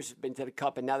couple of years, been to the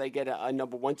Cup, and now they get a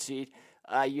number 1 seed.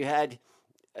 You had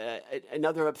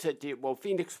another upset. Well,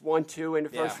 Phoenix 1-2 in the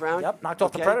first round. Yep, knocked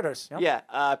off the Predators. Yep.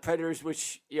 Yeah, Predators,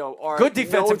 which are good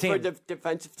defensive team. For the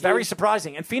defensive team. Very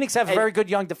surprising. And Phoenix have a very good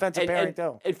young defensive pairing,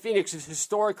 too. And Phoenix is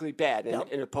historically bad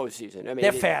in the postseason. I mean,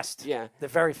 they're fast. Yeah. They're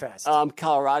very fast.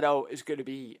 Colorado is going to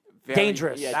be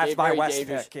dangerous. Yeah, that's my West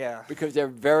dangerous pick. Yeah, because they're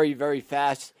very, very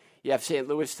fast. You have St.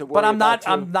 Louis to worry about.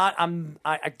 But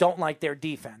I don't like their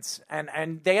defense,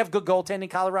 and they have good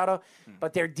goaltending, Colorado,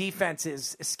 but their defense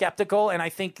is skeptical. And I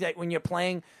think that when you're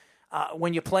playing in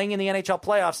the NHL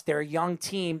playoffs, they're a young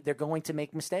team. They're going to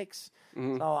make mistakes.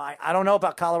 Mm-hmm. So I don't know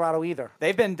about Colorado either.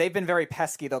 They've been very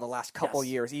pesky though the last couple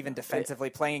years, even defensively,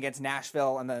 playing against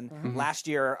Nashville, and then last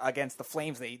year against the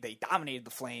Flames, they dominated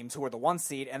the Flames, who were the 1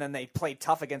 seed, and then they played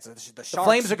tough against the Sharks. The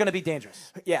Flames are going to be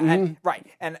dangerous. Yeah,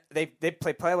 and they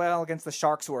played well against the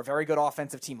Sharks, who were a very good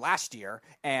offensive team last year,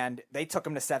 and they took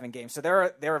them to 7 games. So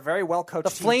they're a very well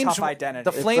coached team, tough identity.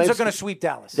 The Flames are going to sweep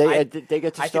Dallas. They get to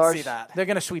stars. I can see that. They're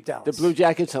going to sweep Dallas. The Blue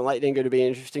Jackets and Lightning are going to be an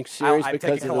interesting series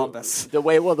because of the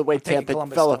way Tampa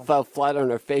fell flat on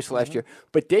their face last year.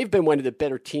 But they've been one of the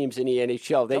better teams in the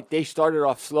NHL. They started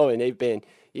off slow, and they've been.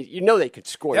 You know they could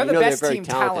score. They're the best very team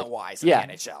talented. talent-wise in the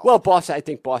NHL. Well, Boston. I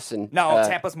think Boston. No,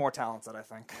 Tampa's more talented. I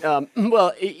think.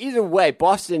 Well, either way,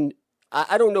 Boston.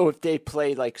 I don't know if they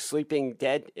play like sleeping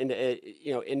dead in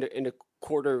the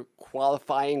quarter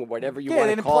qualifying, whatever you want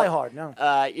to call it. Yeah, they didn't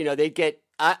play hard. No. They get.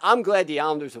 I'm glad the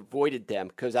Islanders avoided them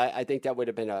because I think that would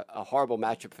have been a horrible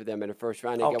matchup for them in the first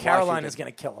round. Carolina's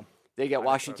going to kill them. They get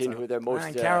Washington, who they're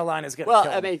most. Carolina's going to kill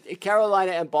them. Well, I mean,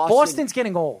 Carolina and Boston. Boston's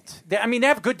getting old. They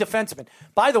have good defensemen.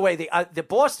 By the way, the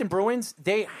Boston Bruins,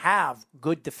 they have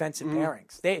good defensive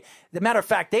pairings. The matter of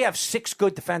fact, they have 6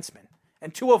 good defensemen,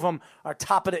 and 2 of them are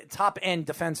top end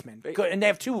defensemen, and they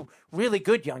have 2 really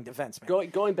good young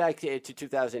defensemen. Going back to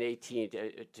 2018,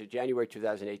 to January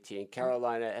 2018,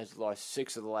 Carolina has lost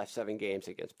 6 of the last 7 games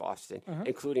against Boston,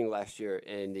 including last year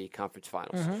in the conference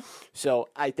finals. So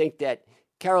I think that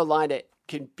Carolina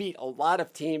can beat a lot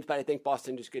of teams, but I think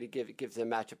Boston is going to give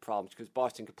them matchup problems because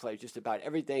Boston can play just about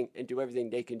everything and do everything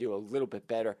they can do a little bit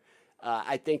better.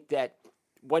 I think that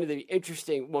one of the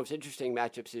most interesting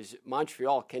matchups is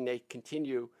Montreal. Can they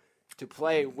continue to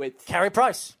play with Carey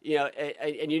Price?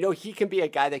 And he can be a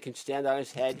guy that can stand on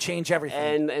his head, change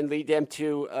everything, and lead them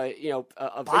to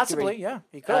a possibly victory. Yeah,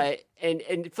 he could.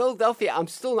 And Philadelphia,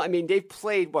 they've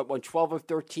played won 12 of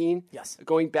 13. Yes,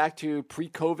 going back to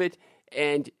pre-COVID.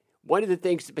 And one of the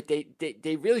things, but they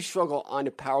really struggle on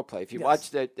the power play. If you watch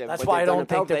that's why I don't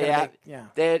think they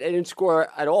didn't score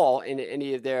at all in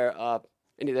any of their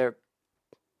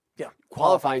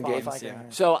qualifying games.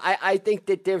 So I think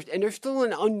that they're still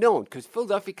an unknown because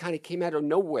Philadelphia kind of came out of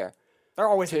nowhere. They're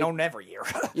always known every year.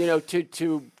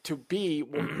 to be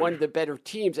one of the better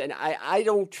teams, and I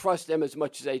don't trust them as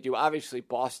much as I do. Obviously,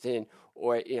 Boston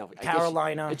or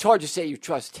Carolina. It's hard to say you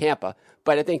trust Tampa,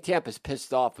 but I think Tampa's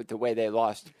pissed off with the way they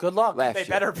lost. Good luck. They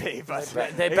better be, but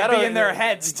they better be in their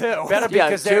heads too. Better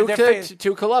because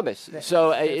to Columbus.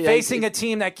 So facing a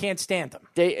team that can't stand them.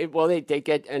 They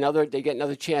get another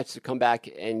chance to come back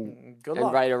and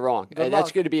right or wrong. And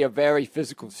that's going to be a very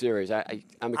physical series. I'm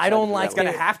excited. I don't like. It's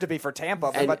going to have to be for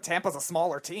Tampa, but Tampa's a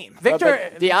smaller team. Victor,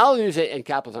 but the Islanders and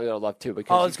Capitals I'm going to love too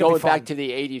because going back to the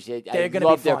 80s, I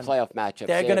love their playoff matchups.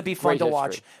 They're going to be fun to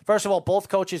watch. First of all, both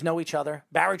coaches know each other.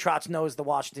 Barry Trotz knows the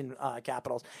Washington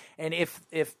Capitals, and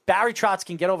if Barry Trotz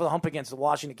can get over the hump against the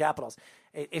Washington Capitals,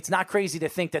 it's not crazy to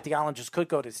think that the Islanders could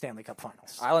go to the Stanley Cup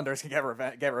Finals. Islanders can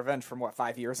get revenge from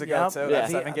 5 years ago. Yep. So Yeah.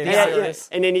 that 7-game Yeah, series.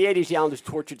 and in the 80s, the Islanders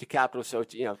tortured the Capitals, so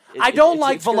it's, I don't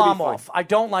like it's gonna be Varlamov. fun. I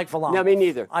don't like Varlamov. No, me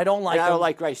neither. I don't like And I him. don't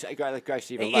like Grice. I like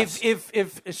Grice even less. If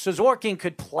Sorokin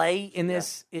could play in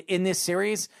this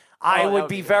series, I that would would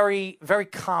be be very, very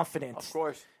confident. Of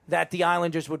course. That the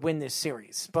Islanders would win this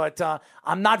series. But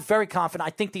I'm not very confident.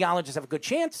 I think the Islanders have a good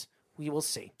chance. We will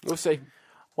see. We'll see.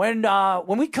 When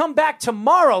we come back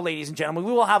tomorrow, ladies and gentlemen,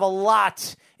 we will have a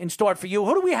lot in store for you.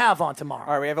 Who do we have on tomorrow?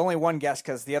 All right, we have only one guest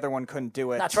because the other one couldn't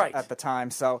do it That's right. at the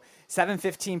time. So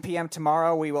 7:15 p.m.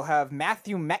 tomorrow, we will have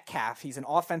Matthew Metcalf. He's an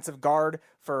offensive guard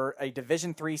for a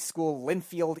Division III school,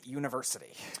 Linfield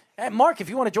University. And Mark, if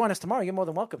you want to join us tomorrow, you're more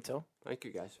than welcome to. Thank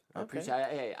you, guys. I appreciate it.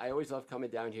 Hey, I always love coming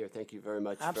down here. Thank you very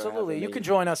much. Absolutely. You can can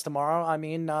join us tomorrow. I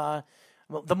mean,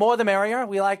 the more the merrier.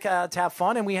 We like to have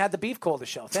fun, and we had the Beef call the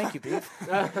show. Thank you, Beef.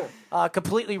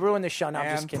 Completely ruined the show. No, I'm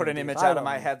just And kidding, put an Beef. image I out of love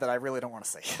my you. head that I really don't want to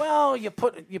see. Well, you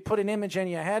put an image in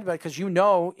your head because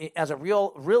as a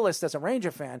realist, as a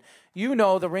Ranger fan,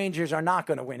 the Rangers are not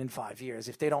going to win in 5 years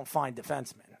if they don't find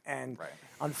defensemen. And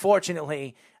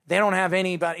unfortunately, they don't have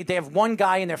anybody. They have one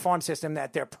guy in their farm system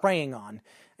that they're preying on.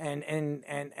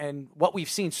 And what we've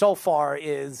seen so far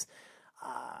is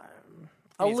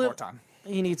He needs more time.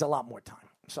 He needs a lot more time.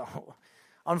 So,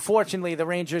 unfortunately, the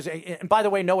Rangers. And by the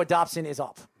way, Noah Dobson is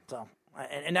up. So,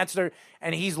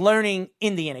 and he's learning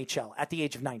in the NHL at the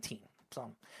age of 19.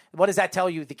 So, what does that tell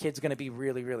you? The kid's going to be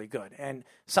really, really good. And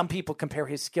some people compare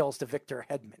his skills to Victor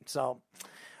Hedman. So,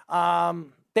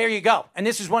 there you go. And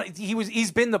this is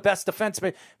he's been the best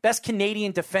defenseman, best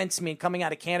Canadian defenseman coming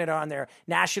out of Canada on their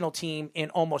national team in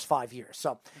almost 5 years.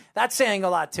 So that's saying a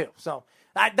lot too. So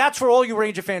that's for all you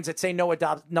Ranger fans that say Noah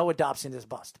Dobson is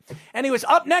bust. Anyways,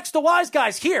 up next, the Wise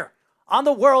Guys here on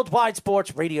the Worldwide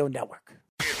Sports Radio Network.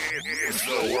 It's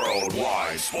the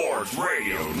Worldwide Sports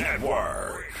Radio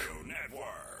Network.